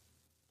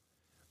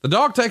 The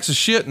dog takes a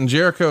shit in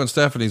Jericho and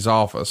Stephanie's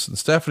office, and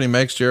Stephanie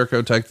makes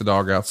Jericho take the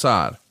dog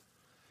outside.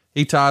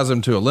 He ties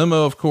him to a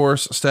limo, of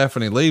course.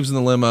 Stephanie leaves in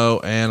the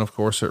limo, and of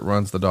course it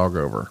runs the dog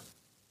over.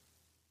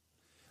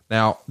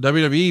 Now,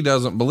 WWE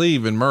doesn't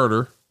believe in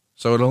murder,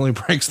 so it only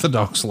breaks the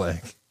dog's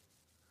leg.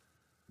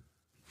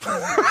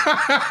 Okay.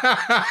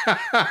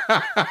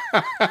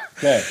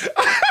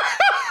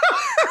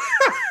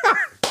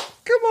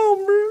 Come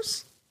on,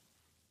 Bruce.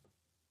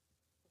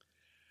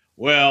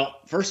 Well,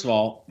 first of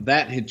all,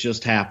 that had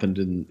just happened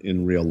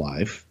in real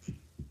life,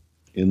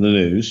 in the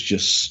news,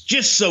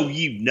 just so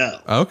you know.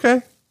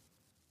 Okay.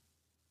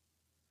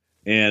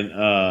 And,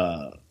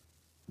 that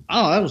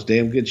was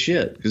damn good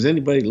shit. Because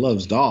anybody that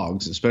loves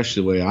dogs,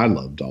 especially the way I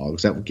love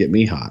dogs, that would get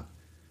me hot.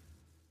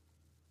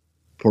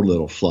 Poor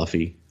little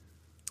Fluffy.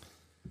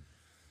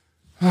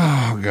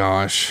 Oh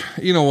gosh.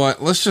 You know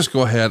what? Let's just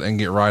go ahead and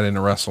get right into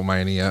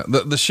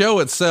WrestleMania. The show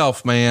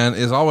itself, man,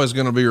 is always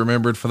going to be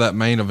remembered for that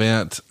main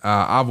event.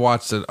 I've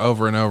watched it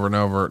over and over and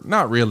over.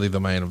 Not really the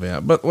main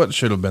event, but what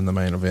should have been the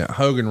main event,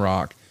 Hogan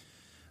Rock.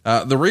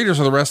 The readers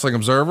of the Wrestling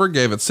Observer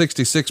gave it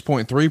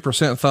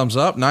 66.3% thumbs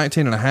up,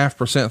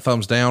 19.5%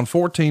 thumbs down,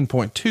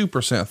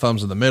 14.2%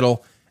 thumbs in the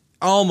middle.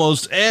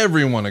 Almost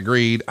everyone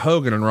agreed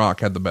Hogan and Rock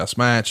had the best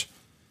match.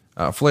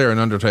 Flair and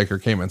Undertaker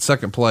came in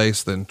second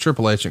place, then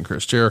Triple H and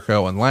Chris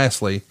Jericho, and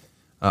lastly,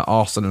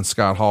 Austin and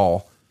Scott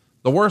Hall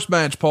The worst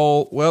match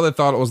poll, well, they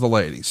thought it was the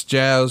ladies,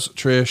 Jazz,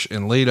 Trish,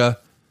 and Lita.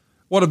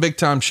 What a big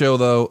time show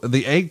though.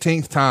 The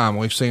 18th time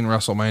we've seen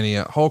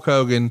WrestleMania. Hulk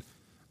Hogan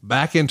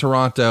back in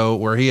Toronto,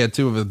 where he had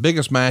two of the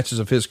biggest matches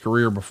of his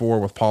career before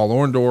with Paul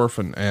Orndorff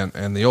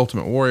and the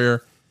Ultimate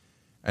Warrior.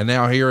 And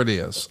now here it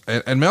is.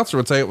 And Meltzer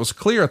would say it was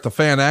clear at the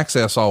fan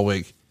access all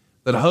week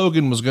that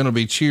Hogan was going to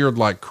be cheered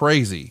like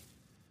crazy,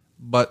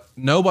 but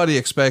nobody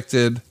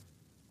expected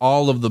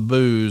all of the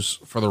boos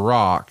for The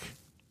Rock.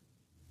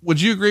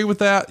 Would you agree with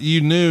that?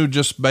 You knew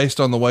just based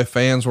on the way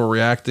fans were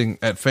reacting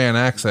at fan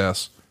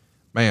access,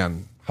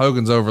 man,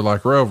 Hogan's over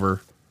like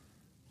Rover,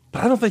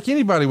 but I don't think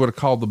anybody would have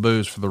called the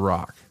boos for The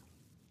Rock.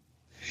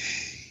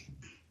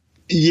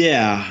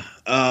 Yeah.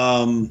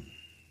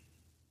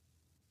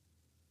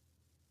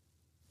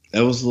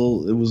 It was a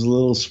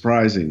little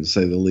surprising to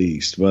say the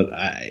least, but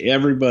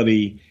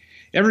everybody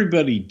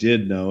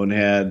did know and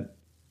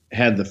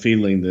had the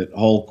feeling that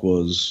Hulk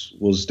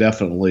was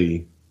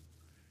definitely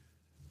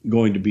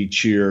going to be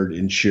cheered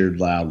and cheered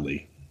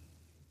loudly.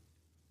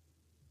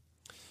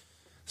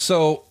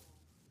 So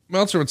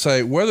Meltzer would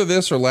say whether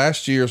this or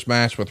last year's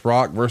match with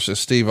Rock versus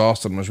Steve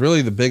Austin was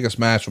really the biggest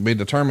match will be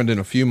determined in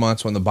a few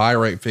months when the buy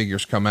rate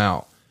figures come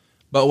out.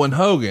 But when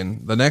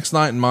Hogan, the next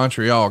night in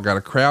Montreal, got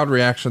a crowd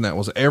reaction that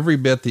was every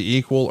bit the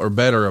equal or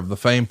better of the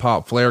fame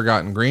Pop Flair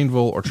got in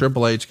Greenville or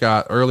Triple H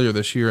got earlier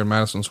this year in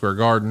Madison Square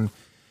Garden,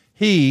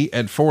 he,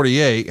 at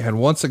 48, had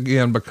once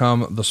again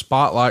become the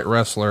spotlight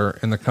wrestler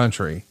in the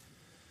country.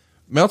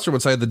 Meltzer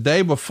would say the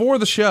day before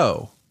the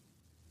show,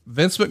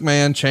 Vince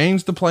McMahon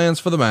changed the plans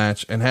for the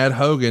match and had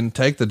Hogan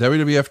take the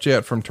WWF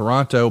jet from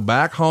Toronto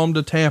back home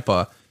to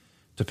Tampa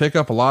to pick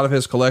up a lot of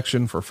his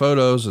collection for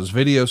photos as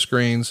video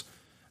screens,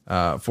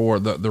 for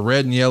the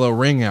red and yellow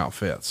ring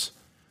outfits.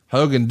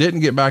 Hogan didn't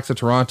get back to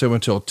Toronto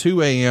until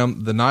 2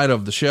 a.m. the night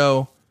of the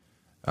show.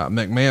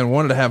 McMahon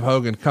wanted to have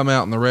Hogan come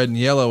out in the red and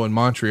yellow in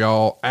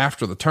Montreal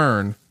after the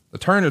turn. The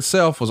turn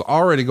itself was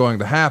already going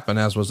to happen,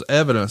 as was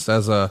evidenced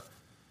as a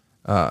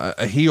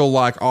heel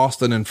like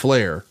Austin and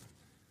Flair.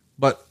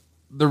 But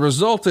the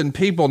result in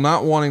people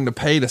not wanting to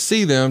pay to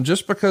see them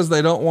just because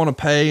they don't want to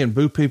pay and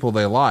boo people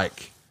they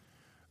like.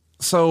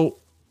 So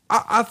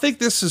I think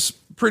this is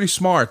pretty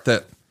smart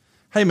that,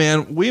 hey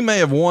man, we may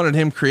have wanted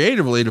him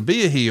creatively to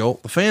be a heel.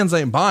 The fans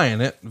ain't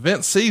buying it.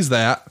 Vince sees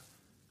that,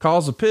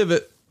 calls a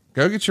pivot,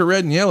 go get your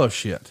red and yellow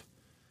shit.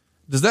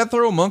 Does that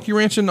throw a monkey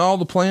wrench into all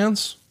the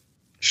plans?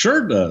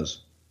 Sure does.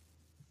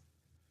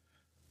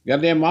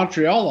 Goddamn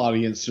Montreal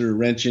audience threw a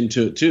wrench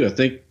into it too. I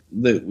think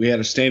that we had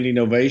a standing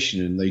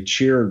ovation and they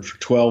cheered for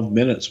 12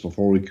 minutes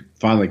before we could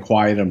finally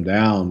quiet them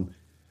down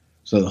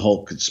so the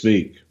Hulk could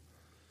speak.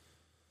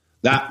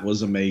 That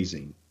was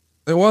amazing.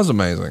 It was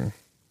amazing.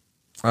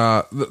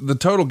 The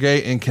total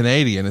gate in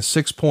Canadian is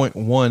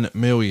 6.1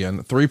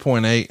 million,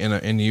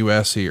 3.8 in the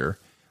US here.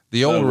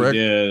 The old record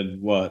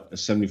did what, a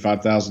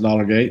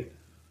 $75,000 gate?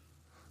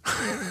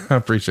 I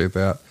appreciate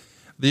that.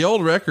 The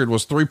old record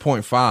was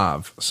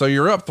 3.5. So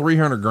you're up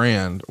 300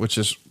 grand, which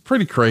is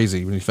pretty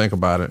crazy when you think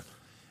about it.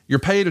 Your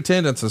paid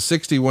attendance is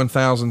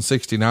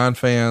 61,069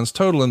 fans.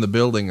 Total in the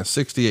building is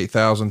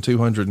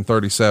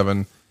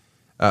 68,237.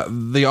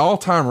 The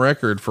all-time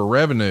record for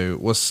revenue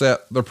was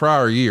set the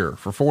prior year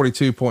for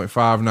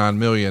 42.59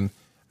 million.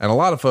 And a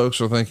lot of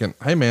folks are thinking,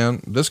 hey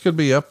man, this could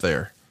be up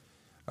there.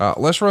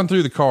 Let's run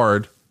through the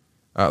card.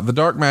 The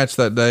dark match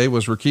that day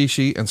was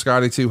Rikishi and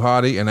Scotty 2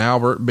 Hotty and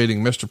Albert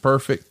beating Mr.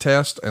 Perfect,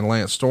 Test, and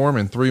Lance Storm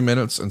in 3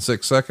 minutes and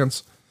 6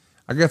 seconds.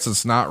 I guess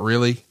it's not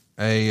really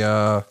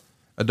a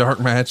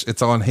dark match.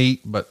 It's on Heat,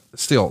 but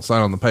still it's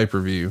not on the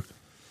pay-per-view.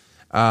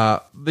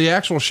 The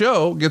actual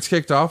show gets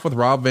kicked off with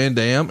Rob Van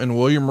Dam and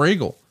William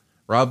Regal.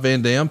 Rob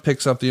Van Dam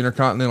picks up the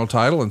Intercontinental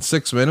title in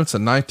 6 minutes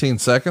and 19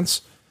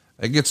 seconds.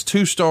 It gets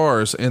 2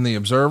 stars in the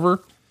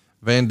Observer.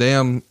 Van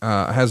Dam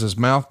has his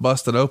mouth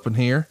busted open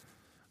here,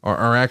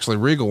 or actually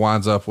Regal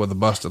winds up with a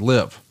busted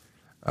lip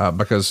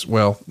because,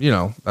 well, you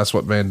know, that's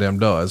what Van Dam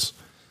does.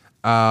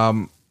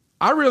 I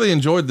really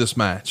enjoyed this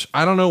match.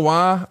 I don't know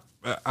why.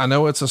 I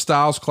know it's a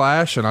styles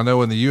clash, and I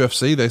know in the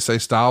UFC they say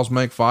styles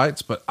make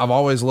fights, but I've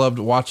always loved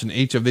watching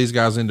each of these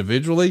guys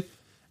individually,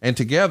 and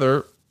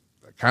together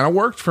it kind of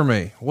worked for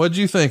me. What'd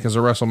you think as a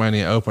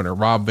WrestleMania opener,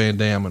 Rob Van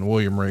Dam and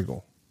William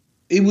Regal?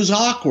 It was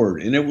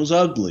awkward and it was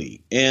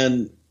ugly.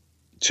 And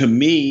to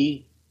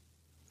me,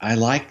 I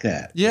like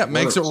that. Yeah. It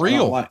makes it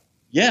real.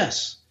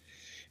 Yes.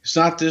 It's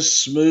not this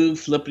smooth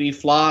flippity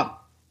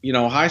flop, you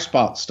know, high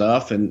spot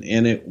stuff. And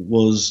it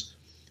was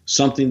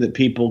something that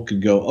people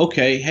could go,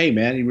 okay, hey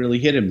man, he really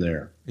hit him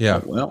there.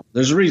 Yeah. Well,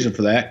 there's a reason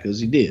for that, because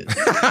he did.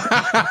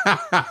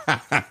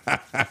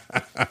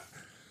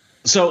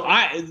 So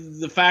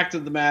the fact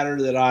of the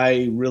matter that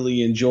I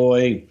really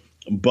enjoy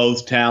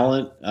both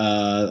talent,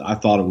 I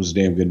thought it was a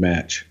damn good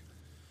match.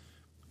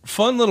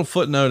 Fun little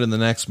footnote in the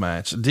next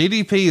match.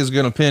 DDP is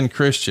going to pin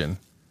Christian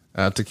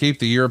to keep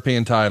the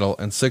European title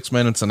in 6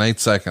 minutes and 8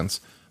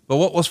 seconds. But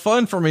what was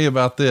fun for me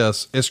about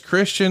this is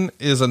Christian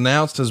is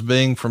announced as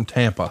being from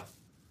Tampa,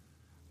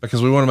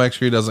 because we want to make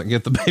sure he doesn't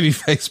get the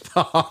babyface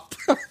pop.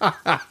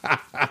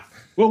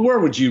 Well, where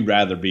would you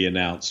rather be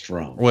announced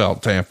from? Well,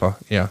 Tampa.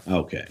 Yeah.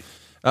 Okay.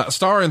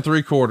 Star in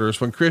 3/4.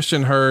 When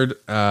Christian heard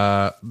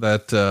that,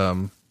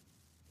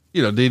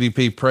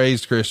 DDP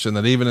praised Christian,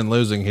 that even in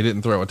losing, he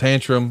didn't throw a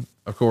tantrum.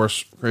 Of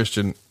course,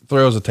 Christian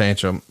throws a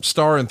tantrum.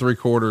 Star in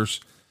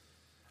 3/4.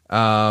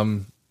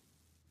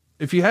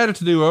 If you had it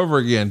to do over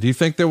again, do you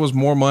think there was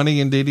more money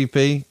in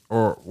DDP,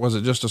 or was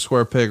it just a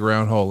square peg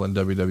round hole in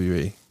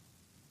WWE?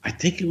 I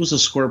think it was a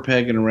square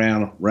peg in a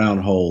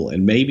round hole.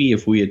 And maybe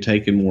if we had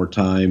taken more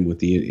time with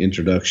the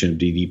introduction of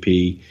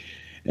DDP,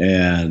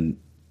 and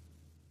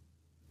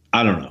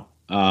I don't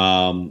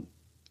know.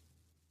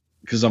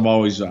 Cause I'm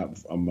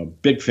a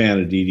big fan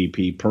of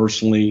DDP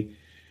personally,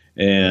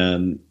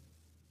 and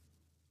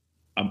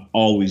I've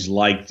always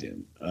liked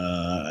him.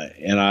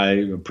 And I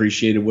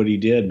appreciated what he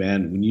did,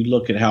 man. When you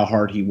look at how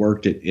hard he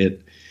worked at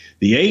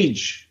the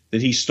age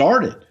that he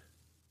started,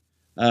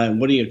 and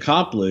what he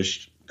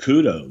accomplished,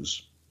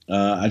 kudos.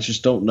 I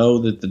just don't know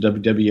that the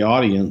WWE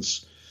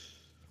audience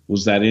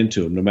was that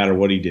into him, no matter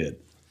what he did.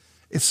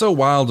 It's so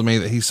wild to me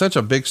that he's such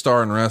a big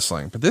star in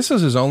wrestling, but this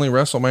is his only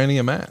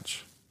WrestleMania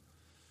match.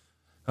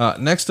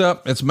 Next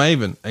up, it's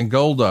Maven and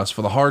Goldust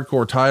for the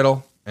hardcore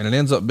title, and it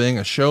ends up being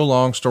a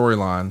show-long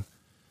storyline.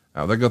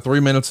 They go 3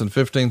 minutes and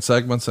 15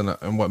 segments in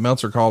what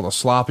Meltzer called a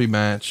sloppy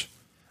match.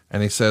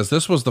 And he says,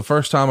 this was the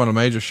first time on a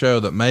major show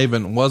that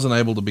Maven wasn't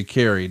able to be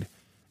carried.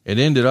 It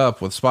ended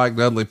up with Spike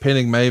Dudley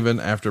pinning Maven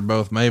after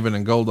both Maven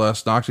and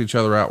Goldust knocked each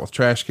other out with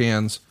trash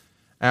cans.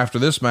 After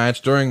this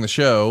match, during the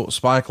show,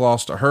 Spike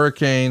lost to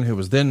Hurricane, who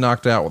was then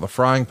knocked out with a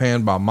frying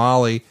pan by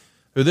Molly,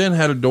 who then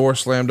had a door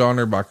slammed on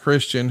her by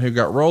Christian, who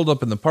got rolled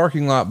up in the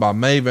parking lot by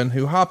Maven,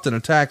 who hopped in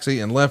a taxi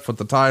and left with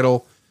the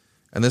title.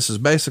 And this is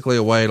basically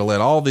a way to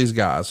let all these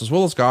guys, as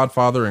well as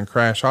Godfather and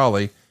Crash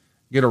Holly,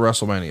 get a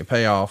WrestleMania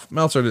payoff.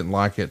 Meltzer didn't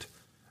like it.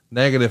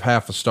 Negative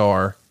half a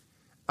star.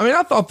 I mean,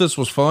 I thought this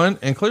was fun,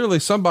 and clearly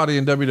somebody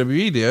in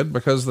WWE did,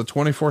 because the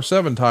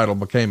 24/7 title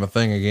became a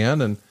thing again.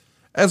 And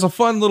as a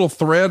fun little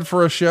thread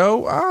for a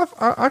show,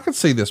 I could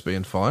see this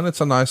being fun.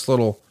 It's a nice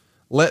little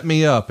let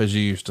me up, as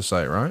you used to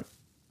say, right?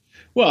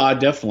 Well, I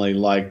definitely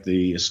like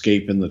the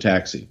escape in the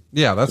taxi.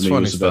 Yeah, that's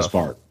funny was the best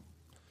part.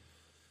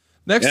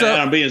 Next and up,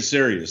 I'm being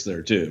serious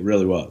there too. It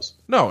really was.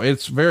 No,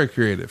 it's very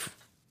creative.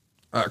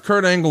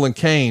 Kurt Angle and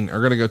Kane are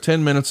going to go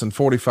 10 minutes and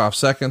 45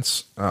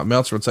 seconds.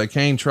 Meltzer would say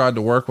Kane tried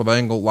to work with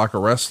Angle like a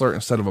wrestler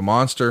instead of a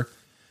monster.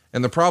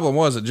 And the problem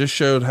was it just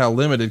showed how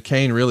limited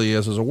Kane really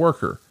is as a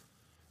worker.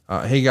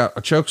 He got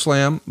a choke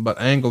slam, but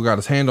Angle got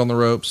his hand on the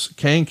ropes.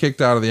 Kane kicked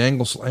out of the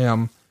Angle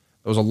slam.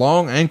 There was a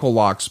long ankle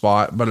lock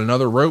spot, but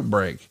another rope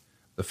break.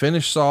 The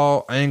finish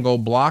saw Angle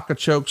block a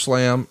choke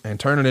slam and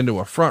turn it into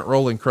a front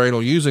rolling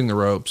cradle using the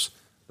ropes.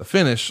 The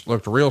finish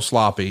looked real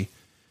sloppy.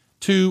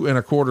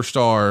 2.25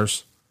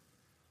 stars.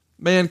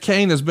 Man,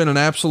 Kane has been an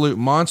absolute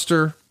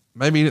monster.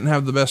 Maybe he didn't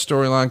have the best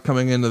storyline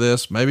coming into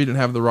this. Maybe he didn't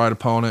have the right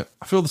opponent.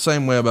 I feel the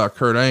same way about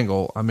Kurt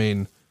Angle. I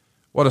mean,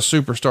 what a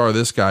superstar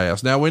this guy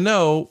is. Now we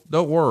know,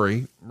 don't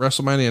worry,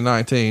 WrestleMania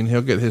 19,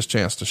 he'll get his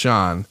chance to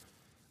shine.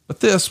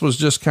 But this was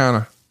just kind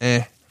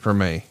of for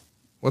me.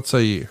 What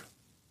say you?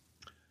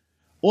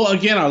 Well,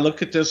 again, I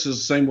look at this as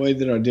the same way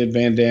that I did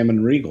Van Dam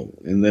and Regal,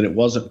 in that it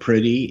wasn't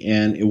pretty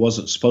and it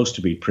wasn't supposed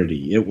to be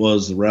pretty. It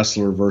was the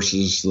wrestler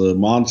versus the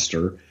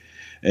monster.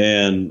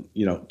 And,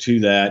 to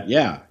that,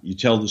 you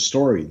tell the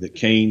story that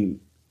Kane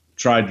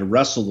tried to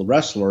wrestle the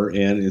wrestler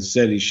and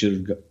instead he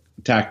should have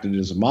attacked it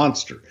as a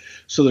monster.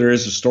 So there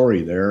is a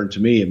story there. And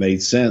to me, it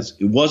made sense.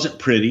 It wasn't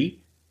pretty,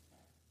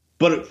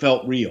 but it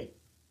felt real.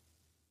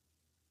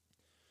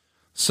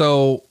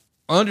 So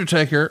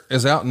Undertaker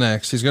is out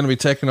next. He's going to be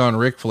taking on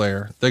Ric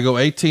Flair. They go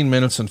 18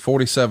 minutes and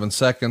 47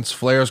 seconds.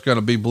 Flair's going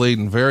to be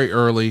bleeding very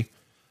early.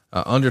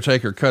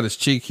 Undertaker cut his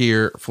cheek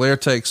here. Flair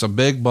takes a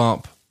big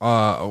bump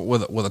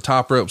with a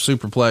top rope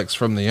superplex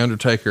from the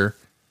Undertaker,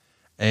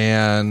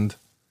 and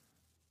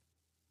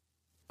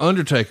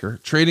Undertaker,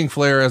 treating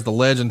Flair as the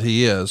legend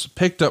he is,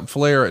 picked up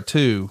Flair at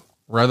 2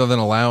 rather than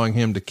allowing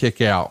him to kick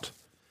out.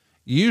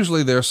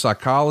 Usually there's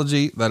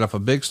psychology that if a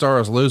big star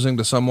is losing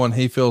to someone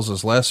he feels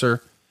is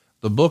lesser,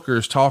 the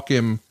bookers talk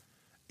him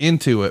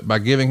into it by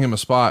giving him a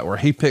spot where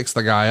he picks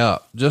the guy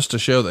up just to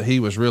show that he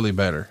was really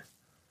better.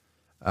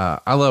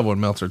 I love when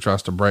Meltzer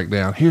tries to break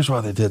down, here's why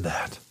they did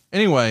that.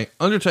 Anyway,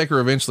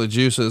 Undertaker eventually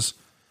juices.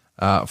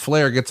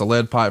 Flair gets a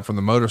lead pipe from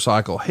the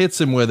motorcycle,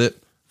 hits him with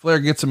it. Flair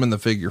gets him in the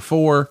figure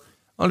 4.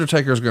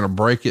 Undertaker's going to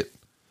break it.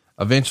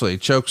 Eventually he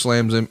choke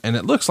slams him, and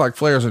it looks like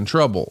Flair's in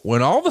trouble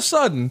when all of a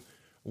sudden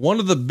one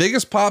of the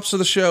biggest pops of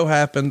the show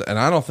happened. And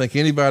I don't think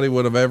anybody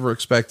would have ever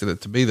expected it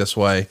to be this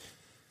way.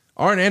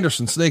 Arn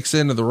Anderson sneaks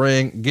into the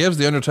ring, gives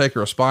the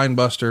Undertaker a spine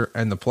buster,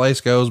 and the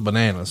place goes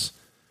bananas.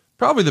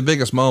 Probably the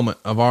biggest moment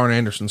of Arn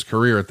Anderson's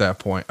career at that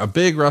point. A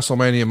big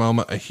WrestleMania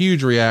moment, a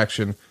huge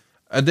reaction,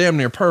 a damn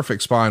near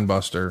perfect spine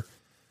buster.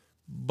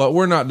 But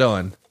we're not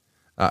done.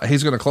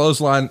 He's going to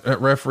clothesline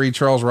referee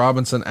Charles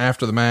Robinson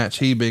after the match,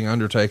 he being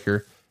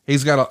Undertaker.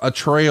 He's got a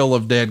trail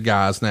of dead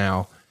guys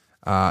now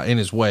in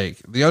his wake.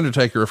 The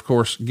Undertaker, of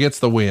course, gets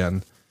the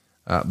win.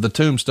 The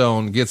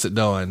tombstone gets it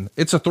done.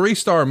 It's a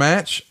 3-star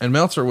match, and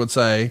Meltzer would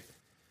say,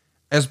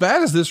 as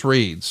bad as this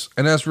reads,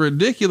 and as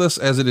ridiculous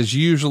as it is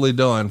usually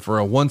done for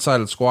a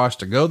one-sided squash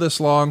to go this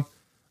long,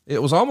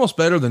 it was almost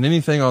better than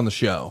anything on the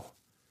show.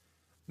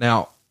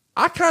 Now,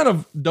 I kind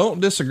of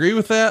don't disagree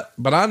with that,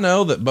 but I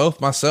know that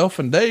both myself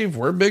and Dave,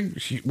 we're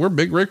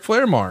big Ric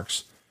Flair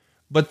marks.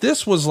 But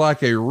this was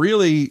like a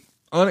really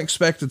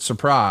unexpected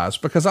surprise,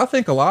 because I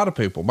think a lot of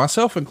people,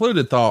 myself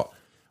included, thought,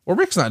 well,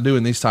 Ric's not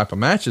doing these type of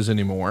matches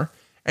anymore.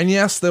 And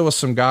yes, there was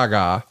some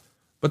gaga,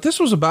 but this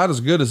was about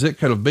as good as it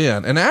could have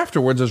been. And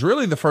afterwards is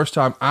really the first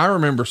time I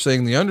remember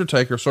seeing The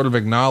Undertaker sort of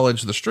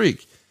acknowledge the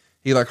streak.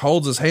 He like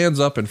holds his hands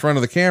up in front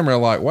of the camera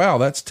like, wow,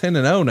 that's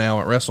 10-0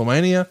 now at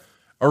WrestleMania.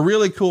 A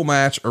really cool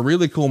match, a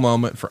really cool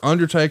moment for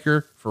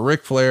Undertaker, for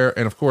Ric Flair,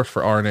 and of course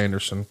for Arn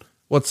Anderson.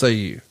 What say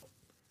you?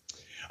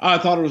 I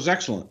thought it was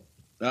excellent.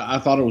 I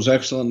thought it was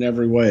excellent in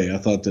every way. I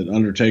thought that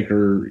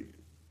Undertaker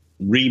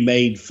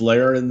remade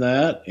Flair in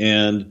that,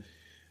 and,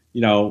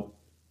 you know,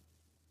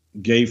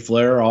 gave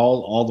Flair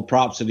all the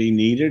props that he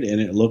needed. And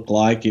it looked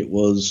like it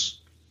was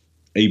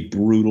a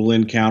brutal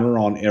encounter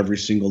on every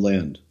single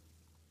end.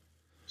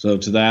 So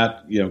to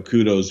that, you know,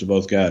 kudos to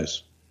both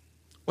guys.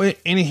 Wait,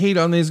 any heat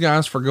on these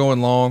guys for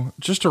going long?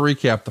 Just to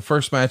recap, the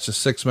first match is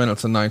 6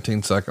 minutes and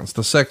 19 seconds.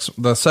 The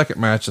second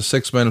match is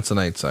 6 minutes and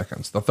 8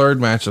 seconds. The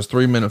third match is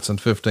 3 minutes and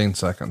 15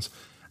 seconds.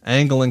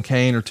 Angle and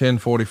Kane are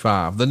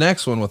 10:45. The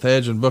next one with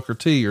Edge and Booker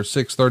T are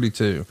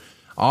 6:32.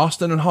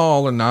 Austin and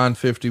Hall are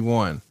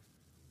 9:51.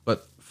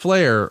 But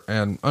Flair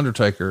and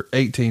Undertaker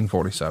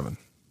 18:47.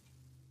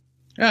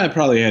 Yeah, it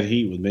probably had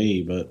heat with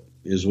me, but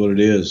is what it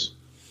is.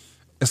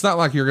 It's not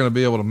like you're going to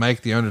be able to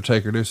make the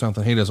Undertaker do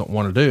something he doesn't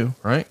want to do,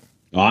 right?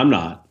 No, I'm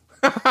not.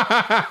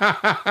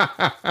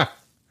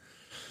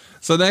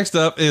 So next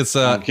up is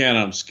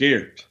I'm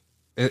scared.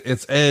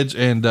 It's Edge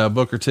and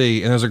Booker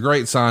T, and there's a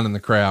great sign in the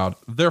crowd.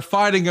 They're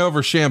fighting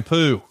over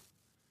shampoo.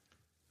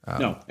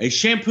 No, a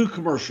shampoo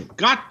commercial.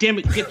 God damn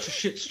it, get your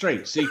shit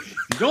straight. See, if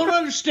you don't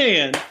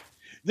understand,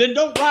 then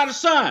don't write a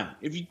sign.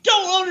 If you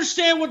don't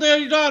understand what the hell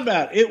you're talking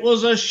about, it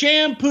was a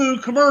shampoo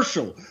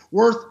commercial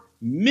worth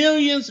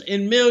millions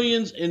and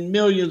millions and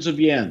millions of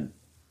yen.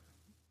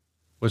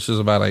 Which is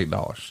about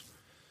 $8.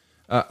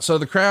 So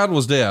the crowd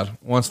was dead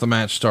once the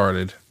match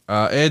started.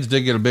 Edge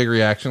did get a big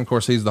reaction. Of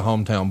course, he's the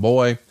hometown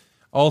boy.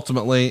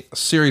 Ultimately, a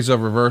series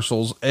of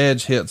reversals.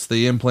 Edge hits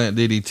the implant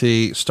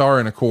DDT, star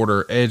and a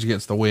quarter. Edge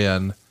gets the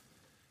win.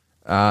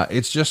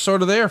 It's just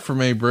sort of there for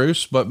me,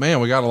 Bruce, but man,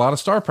 we got a lot of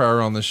star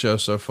power on this show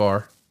so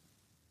far.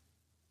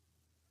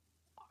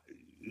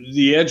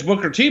 The Edge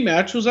Booker T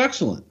match was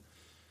excellent.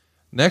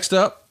 Next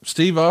up,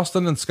 Steve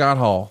Austin and Scott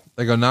Hall.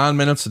 They go 9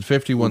 minutes and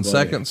 51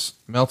 seconds.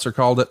 Meltzer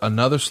called it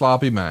another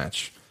sloppy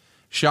match.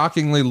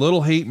 Shockingly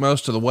little heat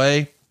most of the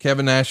way.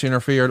 Kevin Nash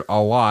interfered a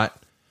lot.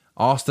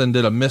 Austin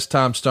did a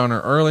mistimed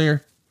stunner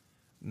earlier.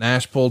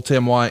 Nash pulled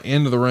Tim White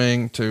out of the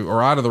ring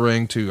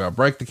to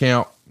break the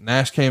count.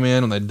 Nash came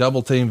in and they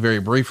double teamed very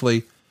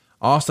briefly.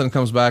 Austin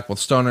comes back with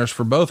stunners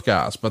for both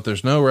guys, but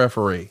there's no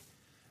referee.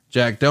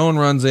 Jack Doan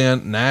runs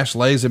in. Nash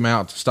lays him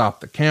out to stop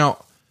the count.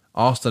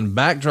 Austin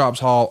backdrops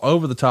Hall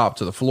over the top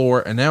to the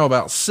floor, and now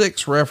about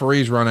 6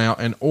 referees run out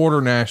and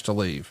order Nash to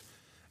leave.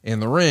 In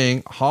the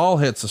ring, Hall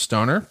hits a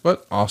stunner,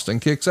 but Austin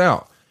kicks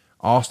out.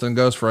 Austin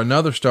goes for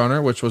another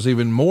stunner, which was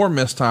even more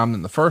mistimed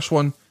than the first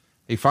one.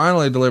 He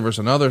finally delivers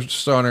another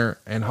stunner,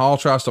 and Hall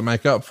tries to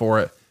make up for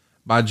it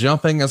by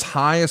jumping as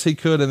high as he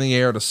could in the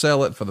air to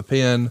sell it for the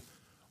pin.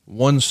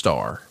 1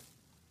 star.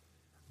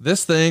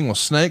 This thing was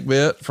snake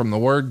bit from the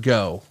word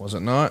go, was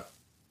it not?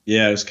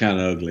 Yeah, it was kind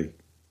of ugly.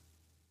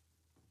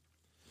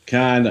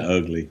 Kind of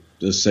ugly,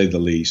 to say the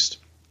least.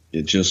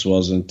 It just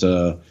wasn't,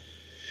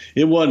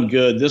 it wasn't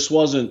good. This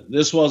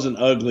wasn't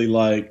ugly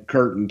like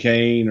Kurt and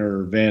Kane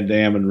or Van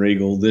Dam and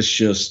Regal. This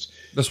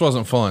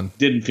wasn't fun.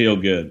 Didn't feel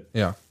good.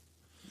 Yeah.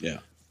 Yeah.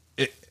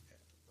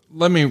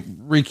 Let me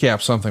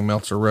recap something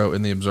Meltzer wrote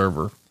in the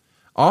Observer.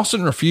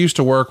 Austin refused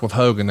to work with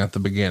Hogan at the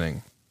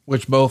beginning,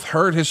 which both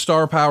hurt his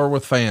star power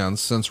with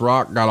fans since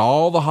Rock got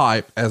all the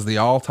hype as the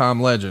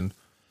all-time legend,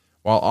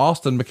 while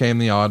Austin became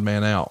the odd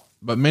man out.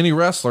 But many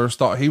wrestlers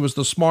thought he was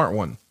the smart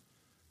one,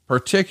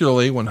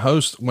 particularly when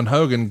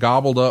Hogan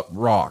gobbled up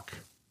Rock.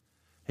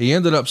 He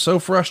ended up so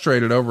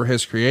frustrated over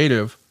his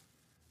creative,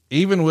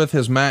 even with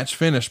his match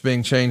finish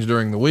being changed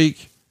during the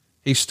week,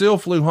 he still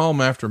flew home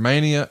after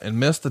Mania and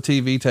missed the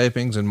TV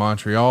tapings in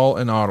Montreal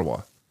and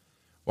Ottawa.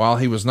 While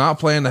he was not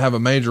planning to have a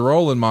major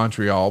role in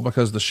Montreal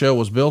because the show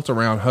was built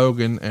around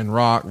Hogan and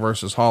Rock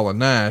versus Hall and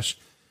Nash,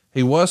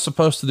 he was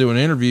supposed to do an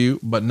interview,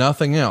 but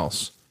nothing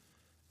else.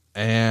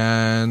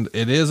 And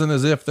it isn't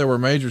as if there were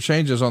major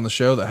changes on the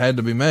show that had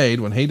to be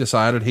made when he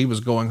decided he was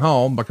going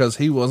home because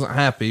he wasn't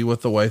happy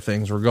with the way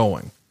things were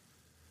going.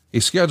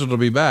 He's scheduled to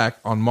be back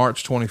on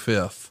March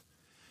 25th.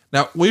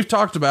 Now, we've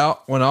talked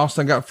about when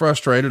Austin got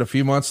frustrated a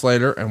few months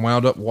later and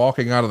wound up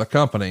walking out of the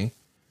company,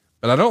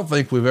 but I don't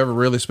think we've ever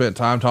really spent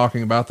time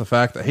talking about the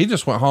fact that he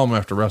just went home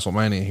after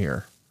WrestleMania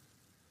here.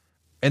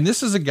 And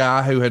this is a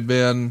guy who had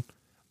been,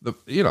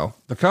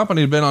 the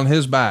company had been on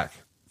his back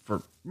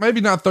for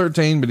maybe not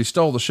 13, but he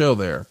stole the show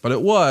there, but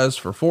it was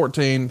for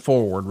 14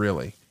 forward,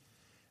 really.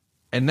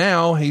 And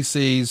now he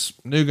sees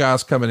new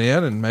guys coming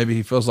in, and maybe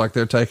he feels like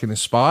they're taking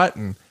his spot,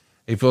 and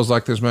he feels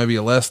like there's maybe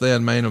a less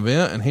than main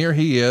event. And here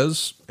he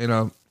is in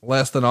a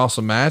less than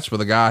awesome match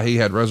with a guy he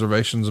had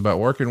reservations about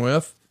working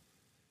with.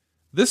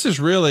 This is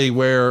really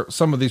where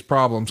some of these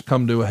problems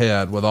come to a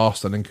head with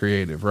Austin and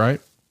creative,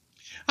 right?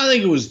 I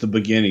think it was the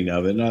beginning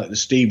of it.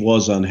 Steve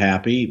was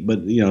unhappy, but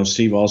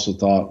Steve also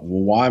thought,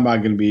 well, why am I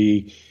going to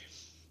be,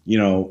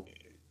 in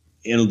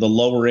the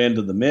lower end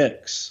of the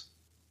mix?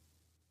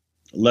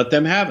 Let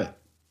them have it.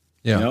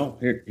 Yeah.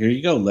 Here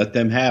you go. Let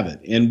them have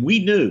it. And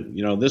we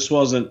knew, this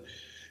wasn't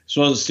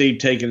Steve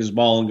taking his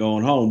ball and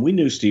going home. We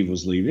knew Steve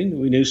was leaving.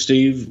 We knew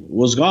Steve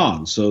was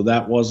gone. So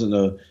that wasn't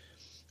a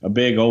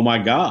big, oh my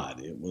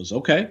God. It was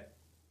okay.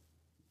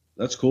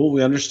 That's cool.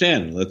 We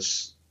understand.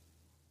 Let's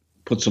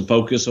put some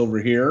focus over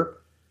here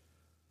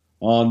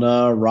on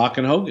Rock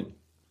and Hogan.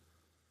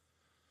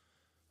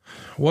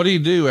 What do you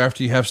do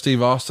after you have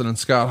Steve Austin and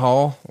Scott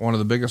Hall, one of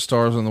the biggest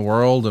stars in the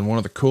world and one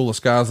of the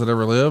coolest guys that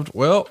ever lived?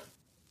 Well,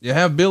 you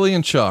have Billy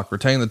and Chuck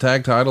retain the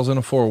tag titles in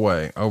a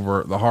 4-way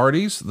over the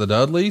Hardys, the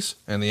Dudleys,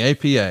 and the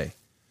APA.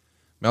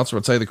 Meltzer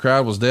would say the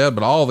crowd was dead,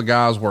 but all the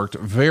guys worked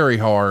very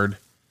hard.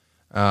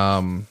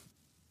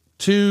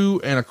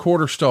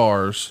 2.25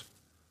 stars.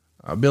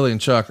 Billy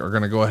and Chuck are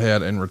going to go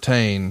ahead and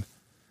retain.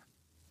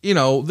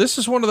 This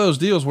is one of those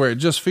deals where it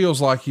just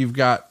feels like you've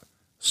got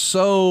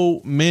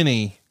so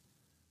many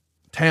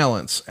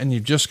talents and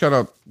you've just got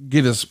to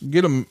get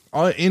them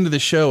into the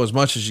show as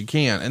much as you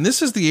can. And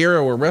this is the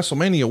era where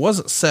WrestleMania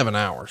wasn't 7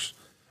 hours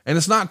and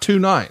it's not 2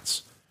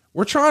 nights.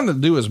 We're trying to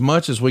do as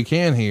much as we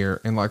can here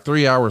in like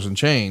 3 hours and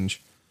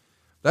change.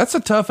 That's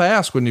a tough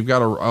ask when you've got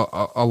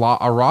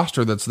a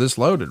roster that's this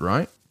loaded,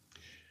 right?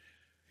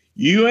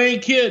 You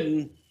ain't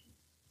kidding.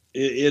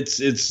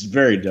 It's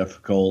very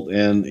difficult.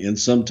 And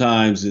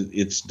sometimes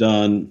it's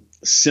done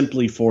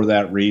simply for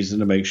that reason,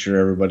 to make sure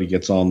everybody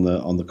gets on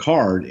the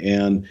card.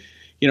 And,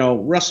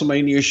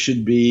 WrestleMania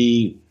should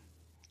be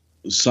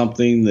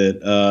something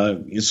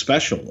that is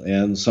special,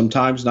 and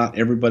sometimes not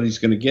everybody's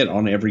going to get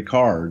on every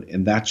card.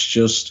 And that's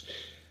just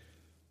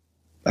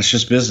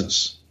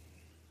business.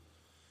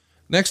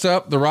 Next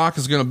up, The Rock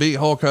is going to beat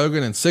Hulk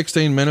Hogan in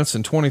 16 minutes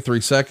and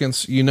 23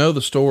 seconds. You know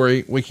the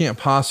story. We can't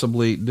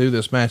possibly do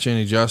this match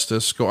any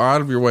justice. Go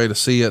out of your way to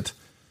see it.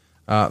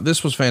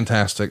 This was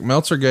fantastic.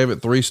 Meltzer gave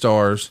it 3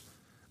 stars.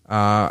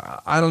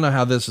 I don't know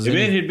how this is. If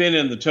it had been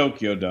in the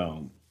Tokyo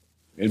Dome,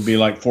 it'd be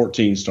like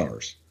 14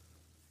 stars.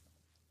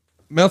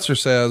 Meltzer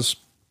says,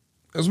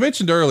 as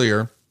mentioned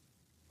earlier,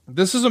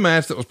 this is a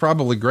match that was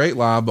probably great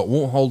live, but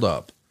won't hold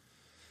up.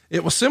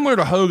 It was similar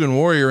to Hogan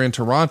Warrior in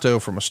Toronto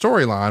from a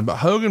storyline, but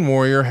Hogan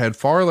Warrior had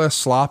far less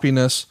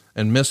sloppiness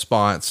and missed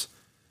spots,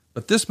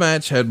 but this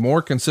match had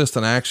more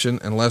consistent action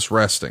and less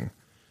resting.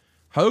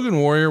 Hogan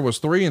Warrior was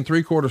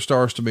 3.75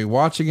 stars to me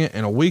watching it,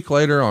 and a week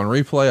later on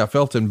replay, I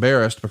felt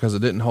embarrassed because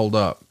it didn't hold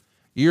up.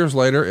 Years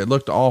later, it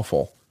looked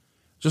awful.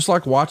 Just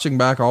like watching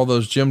back all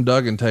those Jim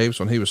Duggan tapes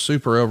when he was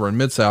super over in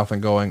Mid-South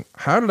and going,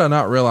 how did I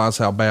not realize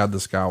how bad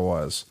this guy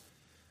was?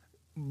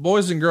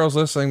 Boys and girls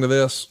listening to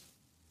this,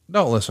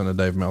 don't listen to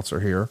Dave Meltzer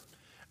here.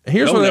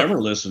 Don't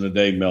ever listen to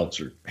Dave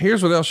Meltzer.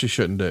 Here's what else you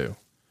shouldn't do.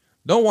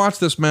 Don't watch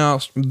this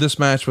match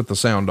with the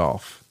sound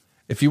off.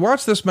 If you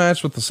watch this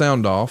match with the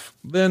sound off,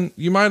 then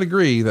you might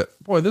agree that,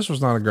 boy, this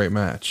was not a great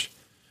match.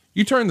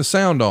 You turn the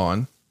sound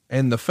on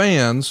and the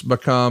fans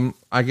become,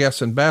 I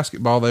guess in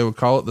basketball, they would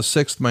call it the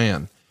 6th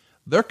man.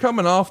 They're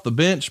coming off the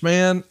bench,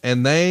 man,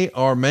 and they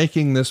are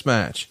making this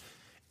match.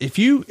 If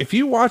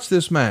you watch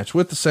this match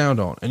with the sound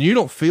on and you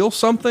don't feel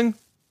something,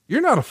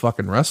 you're not a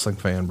fucking wrestling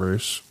fan,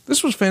 Bruce.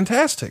 This was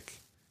fantastic.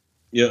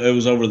 Yeah, it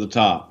was over the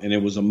top, and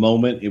it was a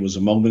moment. It was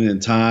a moment in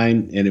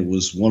time, and it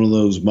was one of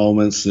those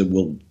moments that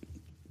will,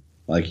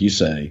 like you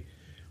say,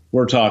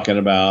 we're talking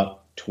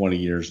about 20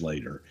 years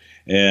later.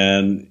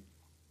 And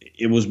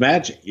it was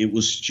magic. It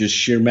was just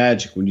sheer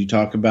magic. When you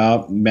talk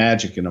about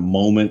magic in a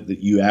moment that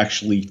you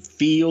actually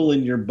feel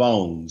in your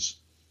bones,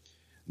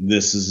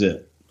 this is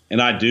it. And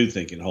I do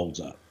think it holds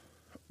up.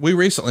 We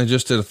recently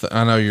just did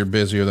I know you're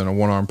busier than a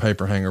one-arm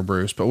paper hanger,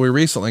 Bruce, but we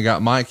recently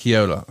got Mike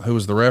Chioda, who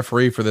was the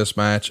referee for this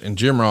match, and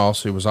Jim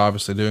Ross, who was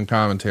obviously doing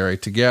commentary,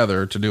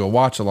 together to do a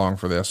watch along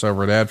for this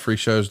over at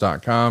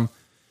adfreeshows.com.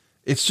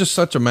 It's just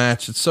such a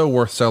match. It's so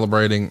worth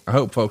celebrating. I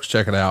hope folks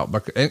check it out,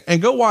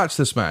 and go watch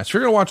this match. If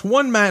you're going to watch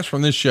one match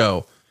from this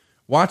show,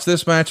 watch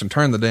this match and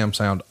turn the damn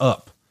sound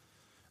up.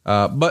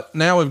 But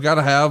now we've got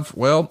to have,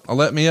 a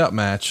let me up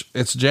match.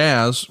 It's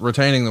Jazz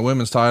retaining the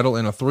women's title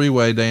in a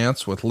 3-way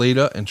dance with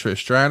Lita and Trish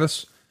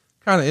Stratus.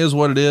 Kind of is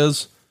what it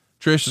is.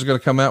 Trish is going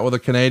to come out with a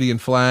Canadian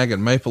flag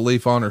and maple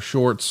leaf on her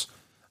shorts.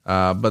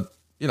 But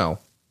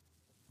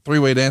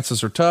 3-way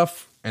dances are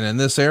tough. And in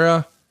this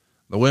era,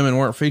 the women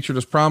weren't featured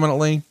as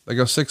prominently. They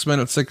go 6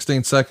 minutes,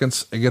 16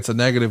 seconds. It gets a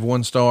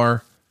 -1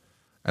 star.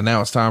 And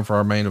now it's time for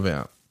our main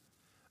event.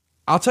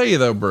 I'll tell you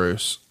though,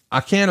 Bruce, I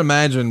can't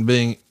imagine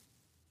being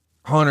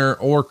Hunter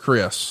or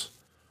Chris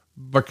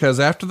because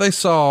after they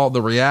saw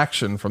the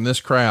reaction from this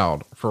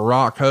crowd for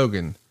Rock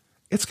Hogan,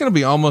 it's going to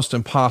be almost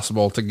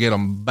impossible to get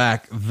them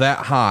back that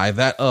high,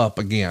 that up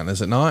again.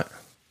 Is it not?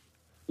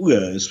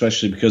 Yeah,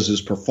 especially because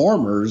his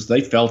performers,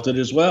 they felt it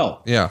as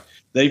well. Yeah.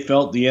 They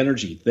felt the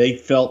energy. They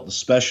felt the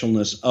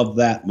specialness of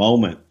that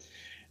moment.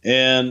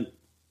 And,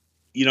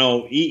 you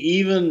know,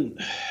 even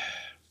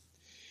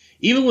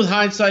with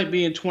hindsight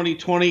being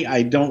 2020,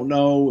 I don't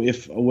know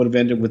if I would have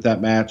ended with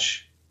that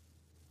match.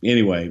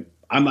 Anyway,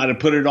 I might have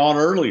put it on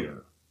earlier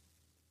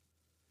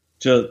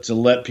to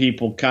let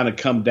people kind of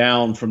come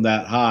down from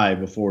that high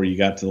before you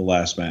got to the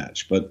last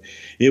match. But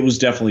it was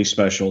definitely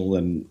special.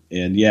 And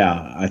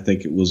yeah, I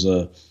think it was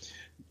a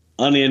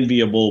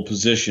unenviable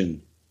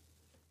position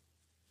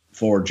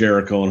for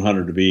Jericho and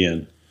Hunter to be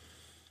in.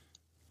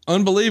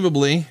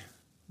 Unbelievably,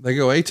 they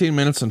go 18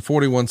 minutes and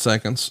 41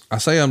 seconds. I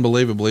say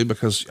unbelievably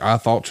because I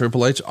thought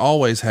Triple H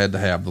always had to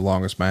have the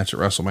longest match at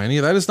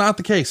WrestleMania. That is not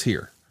the case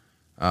here.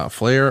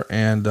 Flair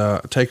and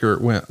Taker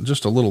went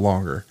just a little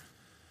longer,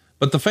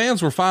 but the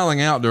fans were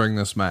filing out during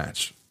this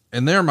match.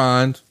 In their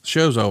mind, the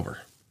show's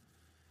over.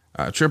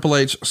 Triple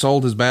H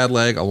sold his bad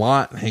leg a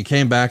lot. He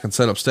came back and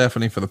set up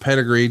Stephanie for the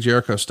pedigree.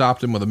 Jericho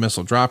stopped him with a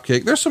missile drop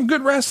kick. There's some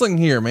good wrestling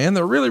here, man.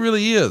 There really,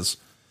 really is.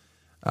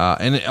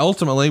 And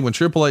ultimately, when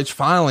Triple H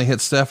finally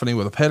hits Stephanie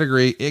with a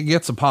pedigree, it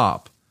gets a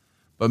pop.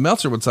 But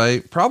Meltzer would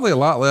say probably a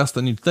lot less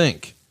than you'd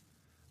think.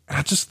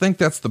 I just think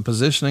that's the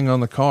positioning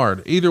on the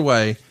card. Either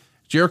way,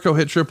 Jericho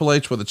hit Triple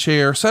H with a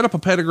chair, set up a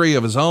pedigree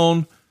of his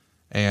own,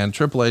 and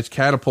Triple H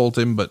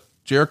catapulted him, but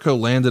Jericho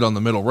landed on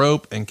the middle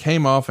rope and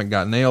came off and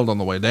got nailed on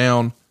the way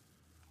down.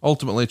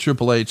 Ultimately,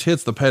 Triple H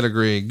hits the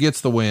pedigree,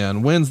 gets the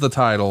win, wins the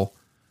title.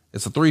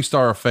 It's a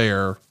 3-star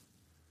affair.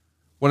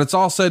 When it's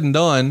all said and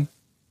done,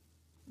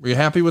 were you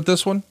happy with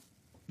this one?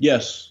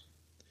 Yes.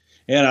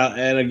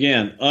 And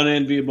again,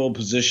 unenviable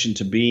position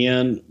to be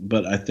in,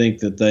 but I think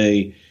that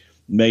they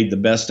made the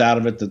best out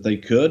of it that they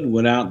could,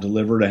 went out and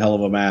delivered a hell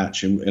of a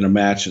match, in a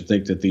match I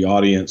think that the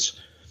audience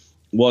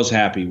was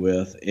happy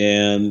with.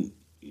 And,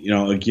 you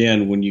know,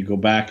 again, when you go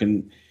back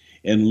and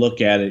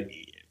look at it,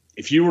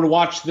 if you were to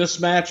watch this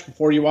match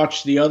before you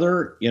watched the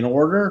other in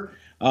order,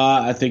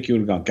 I think you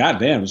would have gone, God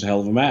damn, it was a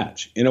hell of a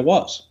match. And it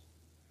was.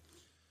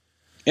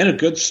 And a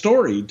good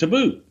story to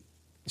boot.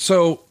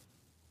 So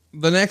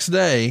the next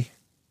day,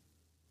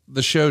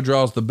 the show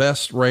draws the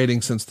best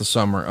rating since the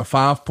summer, a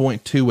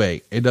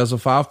 5.28. It does a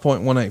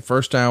 5.18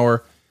 first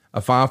hour, a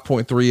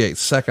 5.38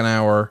 second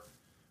hour.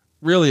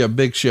 Really a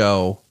big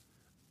show.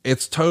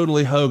 It's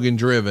totally Hogan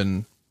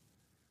driven.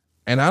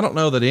 And I don't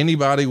know that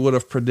anybody would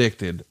have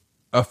predicted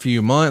a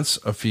few months,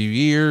 a few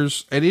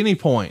years, at any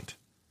point,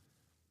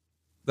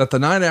 that the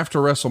night after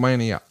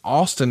WrestleMania,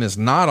 Austin is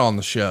not on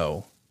the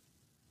show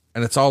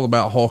and it's all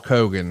about Hulk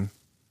Hogan.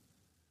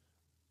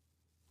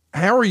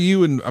 How are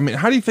you? And I mean,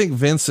 how do you think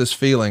Vince is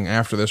feeling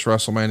after this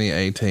WrestleMania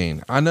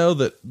 18? I know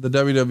that the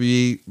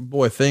WWE,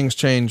 boy, things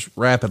change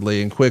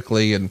rapidly and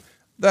quickly, and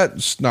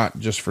that's not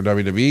just for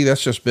WWE.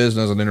 That's just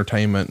business and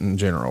entertainment in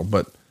general,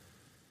 but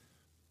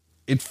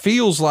it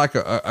feels like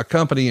a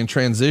company in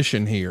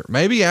transition here,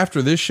 maybe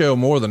after this show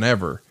more than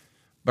ever,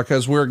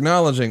 because we're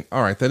acknowledging,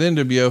 all right, that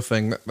NWO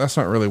thing, that's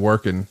not really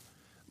working,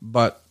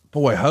 but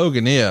boy,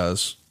 Hogan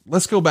is.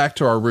 Let's go back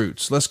to our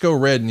roots. Let's go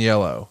red and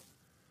yellow.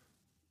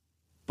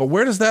 But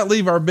where does that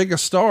leave our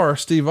biggest star,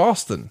 Steve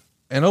Austin?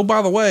 And oh,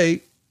 by the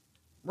way,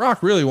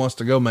 Rock really wants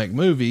to go make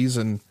movies,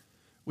 and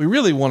we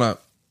really want to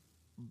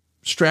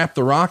strap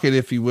the rocket,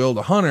 if you will,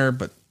 to Hunter,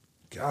 but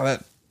God,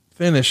 that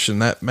finish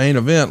and that main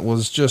event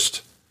was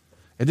just,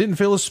 it didn't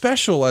feel as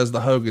special as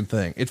the Hogan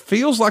thing. It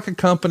feels like a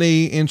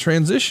company in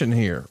transition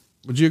here.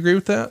 Would you agree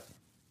with that?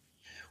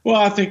 Well,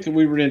 I think that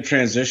we were in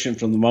transition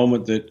from the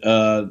moment that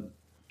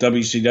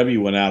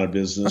WCW went out of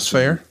business. That's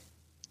fair.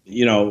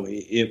 You know,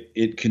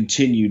 it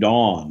continued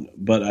on,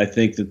 but I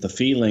think that the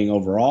feeling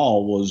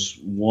overall was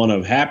one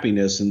of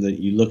happiness, and that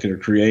you look at a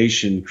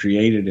creation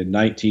created in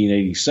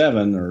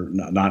 1987, or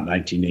not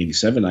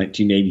 1987,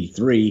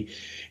 1983.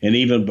 And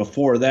even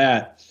before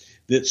that,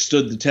 that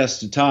stood the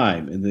test of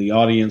time, and the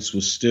audience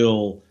was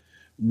still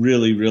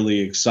really, really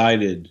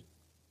excited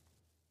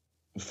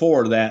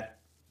for that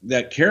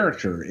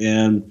character.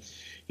 And,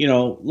 you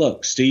know,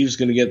 look, Steve's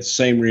going to get the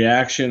same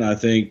reaction, I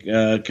think,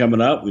 coming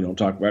up. We don't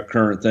talk about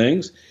current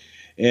things,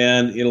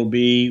 and it'll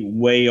be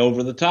way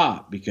over the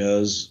top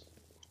because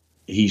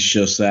he's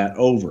just that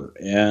over.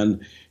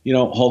 And, you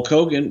know, Hulk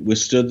Hogan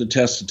withstood the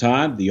test of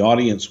time. The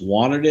audience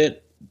wanted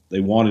it.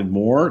 They wanted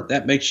more.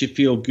 That makes you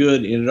feel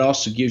good. And it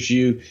also gives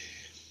you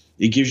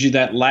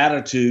that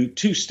latitude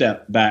to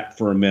step back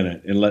for a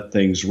minute and let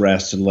things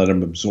rest and let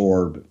them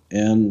absorb.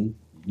 And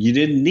you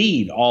didn't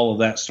need all of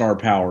that star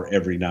power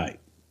every night.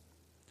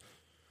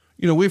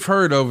 You know, we've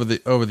heard over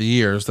the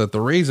years that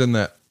the reason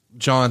that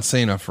John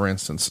Cena, for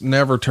instance,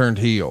 never turned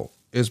heel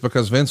is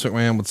because Vince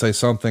McMahon would say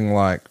something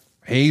like,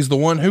 he's the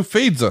one who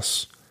feeds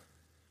us.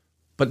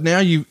 But now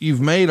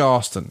you've made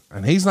Austin,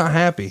 and he's not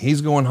happy.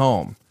 He's going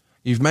home.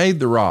 You've made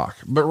The Rock,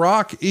 but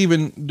Rock,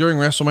 even during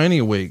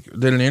WrestleMania week,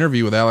 did an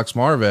interview with Alex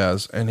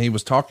Marvez, and he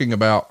was talking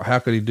about how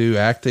could he do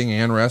acting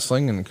and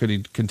wrestling, and could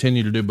he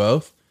continue to do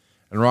both?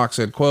 And Rock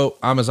said, quote,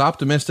 "I'm as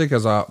optimistic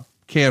as I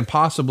can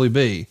possibly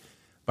be,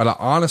 but I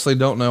honestly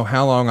don't know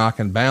how long I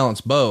can balance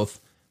both,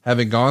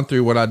 having gone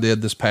through what I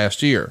did this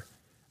past year.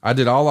 I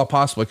did all I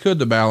possibly could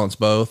to balance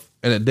both,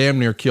 and it damn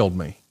near killed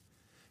me."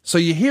 So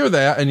you hear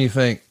that and you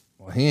think,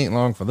 well, he ain't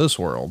long for this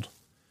world.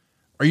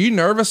 Are you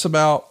nervous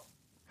about,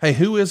 hey,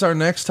 who is our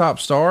next top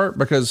star?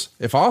 Because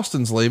if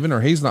Austin's leaving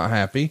or he's not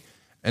happy,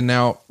 and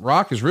now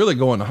Rock is really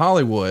going to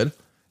Hollywood, and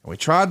we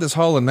tried this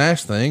Hall and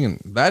Nash thing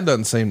and that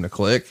doesn't seem to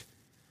click.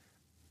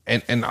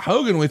 And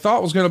Hogan, we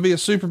thought was going to be a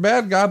super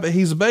bad guy, but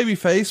he's a baby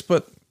face,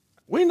 but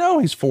we know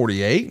he's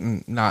 48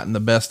 and not in the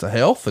best of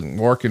health and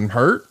working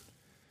hurt.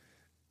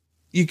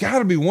 You got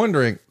to be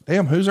wondering,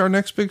 damn, who's our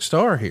next big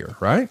star here,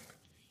 right?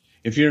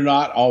 If you're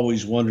not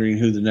always wondering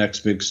who the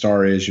next big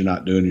star is, you're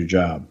not doing your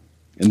job.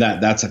 And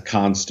that's a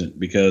constant,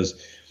 because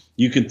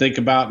you can think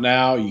about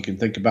now, you can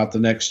think about the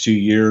next 2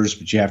 years,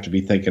 but you have to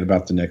be thinking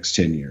about the next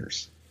 10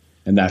 years.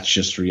 And that's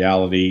just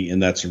reality.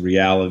 And that's a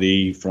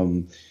reality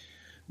from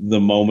the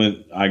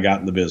moment I got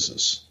in the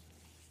business.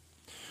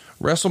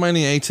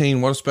 WrestleMania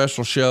 18, what a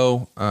special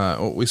show.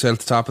 What we said at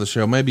the top of the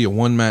show, maybe a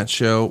one match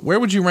show. Where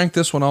would you rank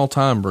this one all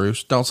time,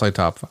 Bruce? Don't say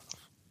top 5.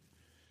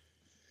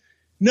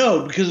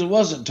 No, because it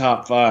wasn't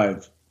top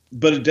 5,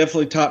 but it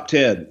definitely top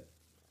 10.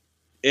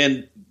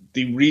 And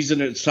the reason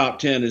it's top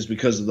 10 is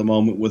because of the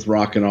moment with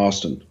Rock and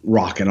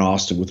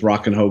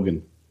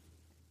Hogan.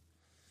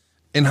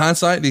 In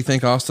hindsight, do you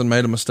think Austin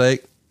made a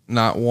mistake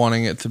not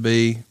wanting it to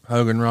be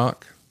Hogan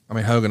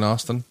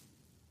Austin?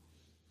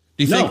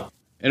 Do you think?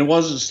 And it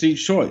wasn't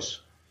Steve's choice.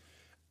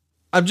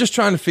 I'm just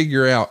trying to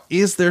figure out,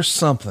 is there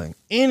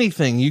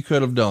anything you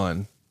could have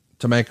done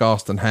to make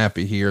Austin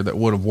happy here that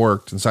would have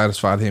worked and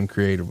satisfied him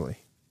creatively?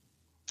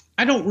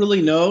 I don't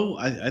really know.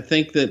 I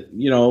think that,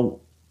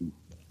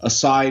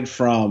 aside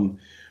from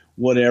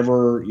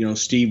whatever,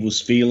 Steve was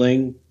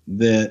feeling,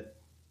 that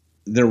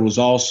there was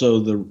also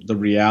the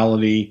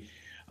reality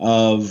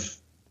of,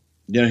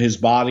 his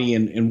body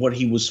and what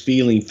he was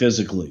feeling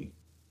physically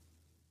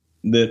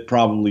that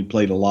probably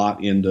played a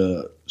lot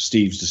into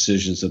Steve's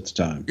decisions at the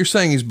time. You're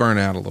saying he's burnt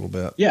out a little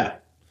bit. Yeah.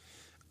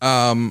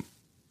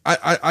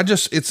 I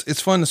just,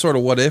 it's fun to sort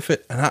of what if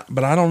it,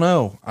 but I don't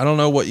know. I don't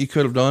know what you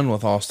could have done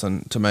with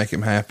Austin to make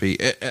him happy.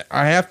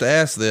 I have to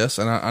ask this,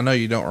 and I know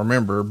you don't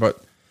remember,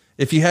 but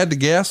if you had to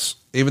guess,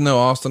 even though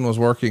Austin was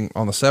working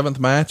on the 7th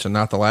match and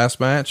not the last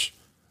match,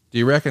 do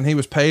you reckon he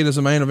was paid as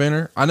a main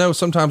eventer? I know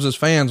sometimes as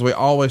fans, we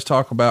always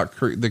talk about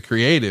the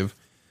creative,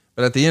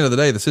 but at the end of the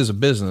day, this is a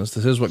business.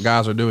 This is what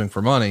guys are doing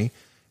for money.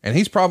 And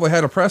he's probably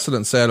had a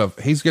precedent set of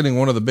he's getting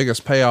one of the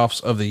biggest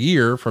payoffs of the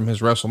year from his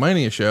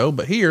WrestleMania show,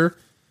 but here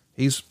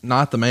he's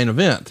not the main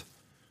event.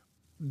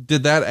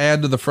 Did that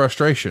add to the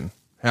frustration?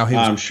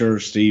 I'm sure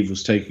Steve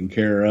was taken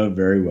care of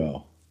very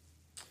well.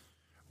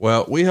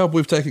 Well, we hope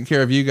we've taken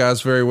care of you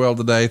guys very well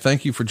today.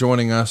 Thank you for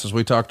joining us as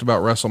we talked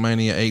about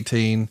WrestleMania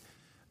 18.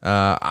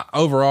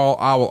 Overall,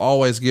 I will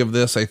always give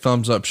this a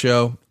thumbs up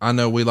show. I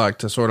know we like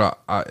to sort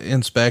of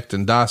inspect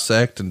and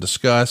dissect and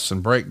discuss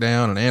and break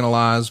down and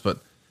analyze, but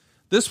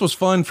this was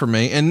fun for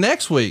me. And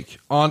next week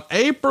on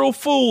April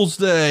Fool's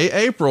Day,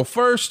 April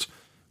 1st,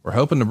 we're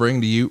hoping to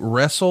bring to you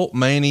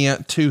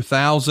WrestleMania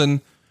 2000.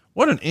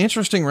 What an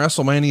interesting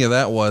WrestleMania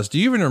that was. Do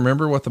you even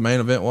remember what the main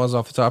event was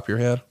off the top of your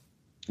head?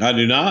 I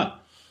do not.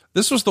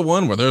 This was the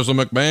one where there's a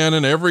McMahon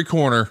in every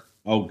corner.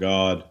 Oh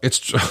God. It's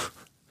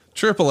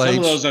Triple H.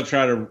 Some of those I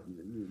try to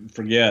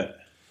forget.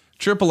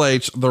 Triple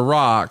H, The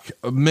Rock,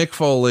 Mick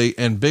Foley,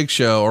 and Big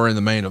Show are in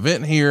the main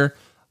event here.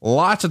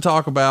 Lots to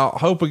talk about.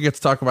 Hope we get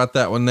to talk about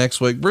that one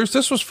next week. Bruce,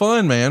 this was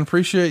fun, man.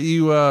 Appreciate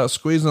you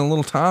squeezing a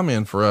little time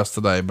in for us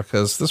today,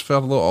 because this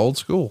felt a little old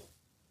school.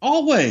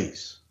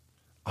 Always.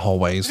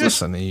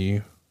 Listen to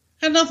you.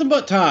 Had nothing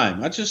but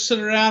time. I just sit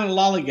around and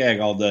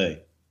lollygag all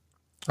day.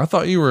 I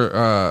thought you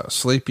were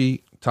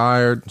sleepy,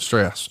 tired, and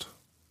stressed.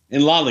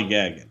 And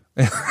lollygagging.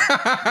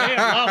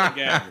 Damn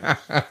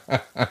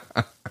lollygaggers.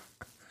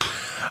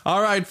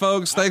 All right,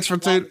 folks. Thanks for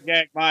tuning.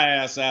 Lollygag my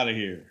ass out of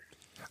here.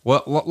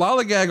 Well,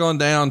 lollygag on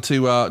down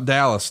to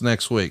Dallas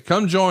next week.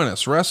 Come join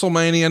us.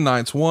 WrestleMania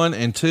nights 1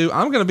 and 2.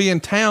 I'm going to be in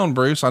town,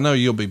 Bruce. I know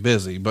you'll be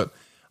busy, but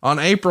on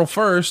April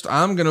 1st,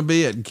 I'm going to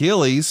be at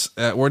Gillies.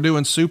 We're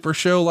doing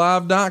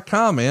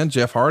supershowlive.com, man.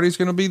 Jeff Hardy's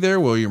going to be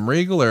there. William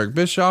Regal, Eric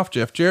Bischoff,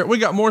 Jeff Jarrett. We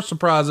got more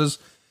surprises.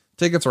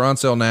 Tickets are on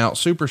sale now at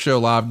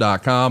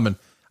supershowlive.com. And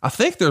I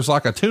think there's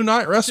like a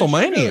 2-night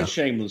WrestleMania.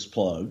 Shameless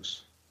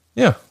plugs.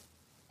 Yeah.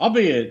 I'll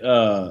be at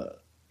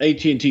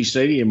AT&T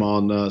Stadium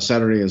on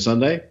Saturday and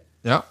Sunday.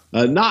 Yeah.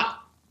 Not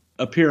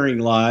appearing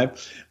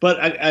live, but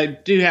I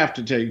do have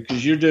to tell you,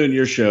 because you're doing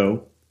your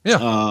show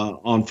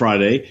on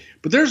Friday,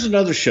 but there's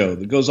another show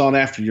that goes on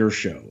after your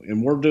show,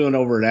 and we're doing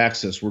over at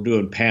Access. We're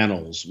doing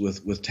panels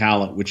with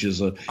talent, which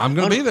is I'm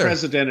going to be there.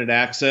 Unprecedented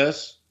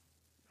access.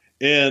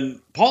 And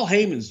Paul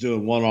Heyman's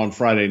doing one on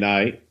Friday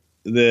night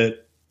that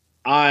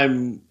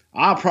I'm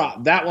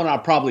that one I'll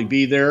probably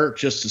be there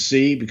just to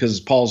see, because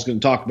Paul's going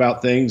to talk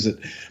about things that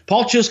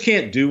Paul just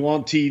can't do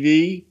on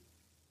TV,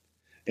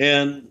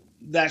 and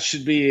that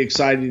should be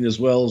exciting as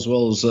well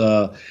as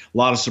a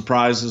lot of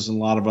surprises and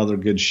a lot of other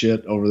good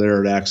shit over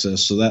there at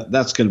Access. So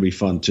that's going to be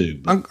fun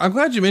too. I'm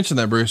glad you mentioned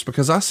that, Bruce,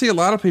 because I see a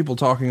lot of people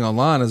talking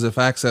online as if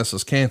Access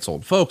is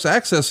canceled. Folks,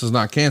 Access is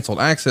not canceled.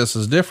 Access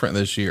is different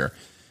this year.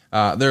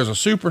 There's a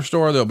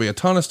superstore. There'll be a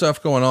ton of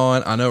stuff going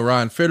on. I know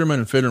Ryan Fitterman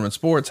and Fitterman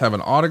Sports have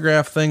an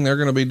autograph thing they're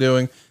going to be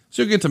doing.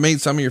 So you'll get to meet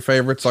some of your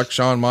favorites like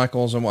Shawn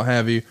Michaels and what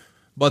have you.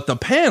 But the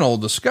panel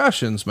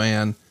discussions,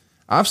 man,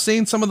 I've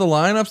seen some of the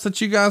lineups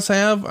that you guys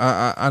have.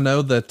 I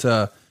know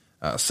that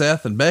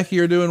Seth and Becky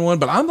are doing one,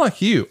 but I'm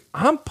like you.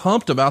 I'm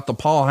pumped about the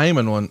Paul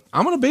Heyman one.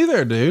 I'm going to be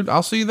there, dude.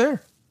 I'll see you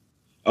there.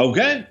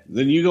 Okay.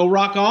 Then you go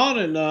rock on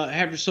and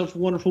have yourself a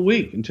wonderful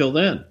week. Until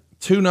then.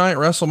 2-night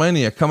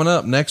WrestleMania coming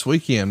up next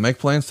weekend. Make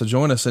plans to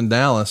join us in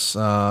Dallas.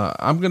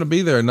 I'm going to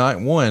be there night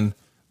one.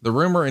 The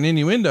rumor and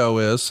innuendo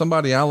is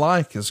somebody I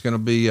like is going to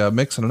be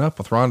mixing it up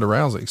with Ronda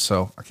Rousey.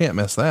 So I can't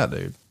miss that,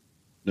 dude.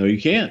 No,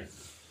 you can't.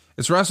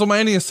 It's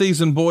WrestleMania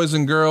season, boys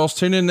and girls.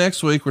 Tune in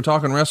next week. We're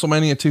talking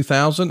WrestleMania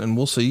 2000, and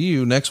we'll see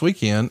you next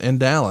weekend in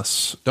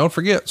Dallas. Don't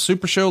forget,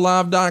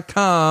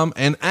 supershowlive.com,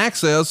 and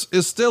Access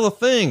is still a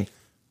thing.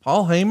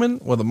 Paul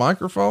Heyman with a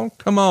microphone?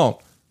 Come on.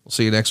 We'll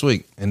see you next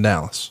week in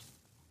Dallas.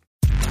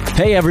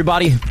 Hey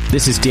everybody,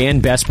 this is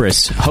Dan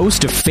Bespris,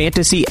 host of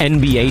Fantasy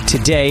NBA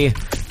Today,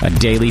 a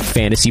daily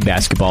fantasy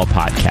basketball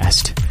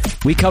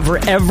podcast. We cover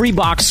every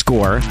box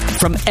score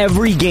from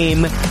every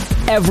game,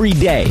 every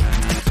day.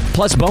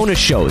 Plus bonus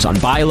shows on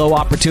buy low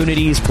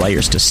opportunities,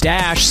 players to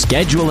stash,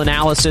 schedule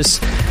analysis,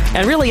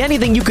 and really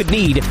anything you could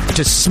need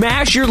to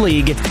smash your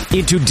league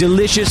into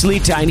deliciously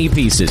tiny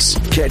pieces.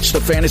 Catch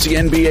the Fantasy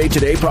NBA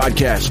Today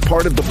podcast,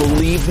 part of the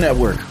Believe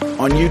Network,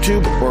 on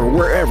YouTube or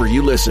wherever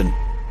you listen.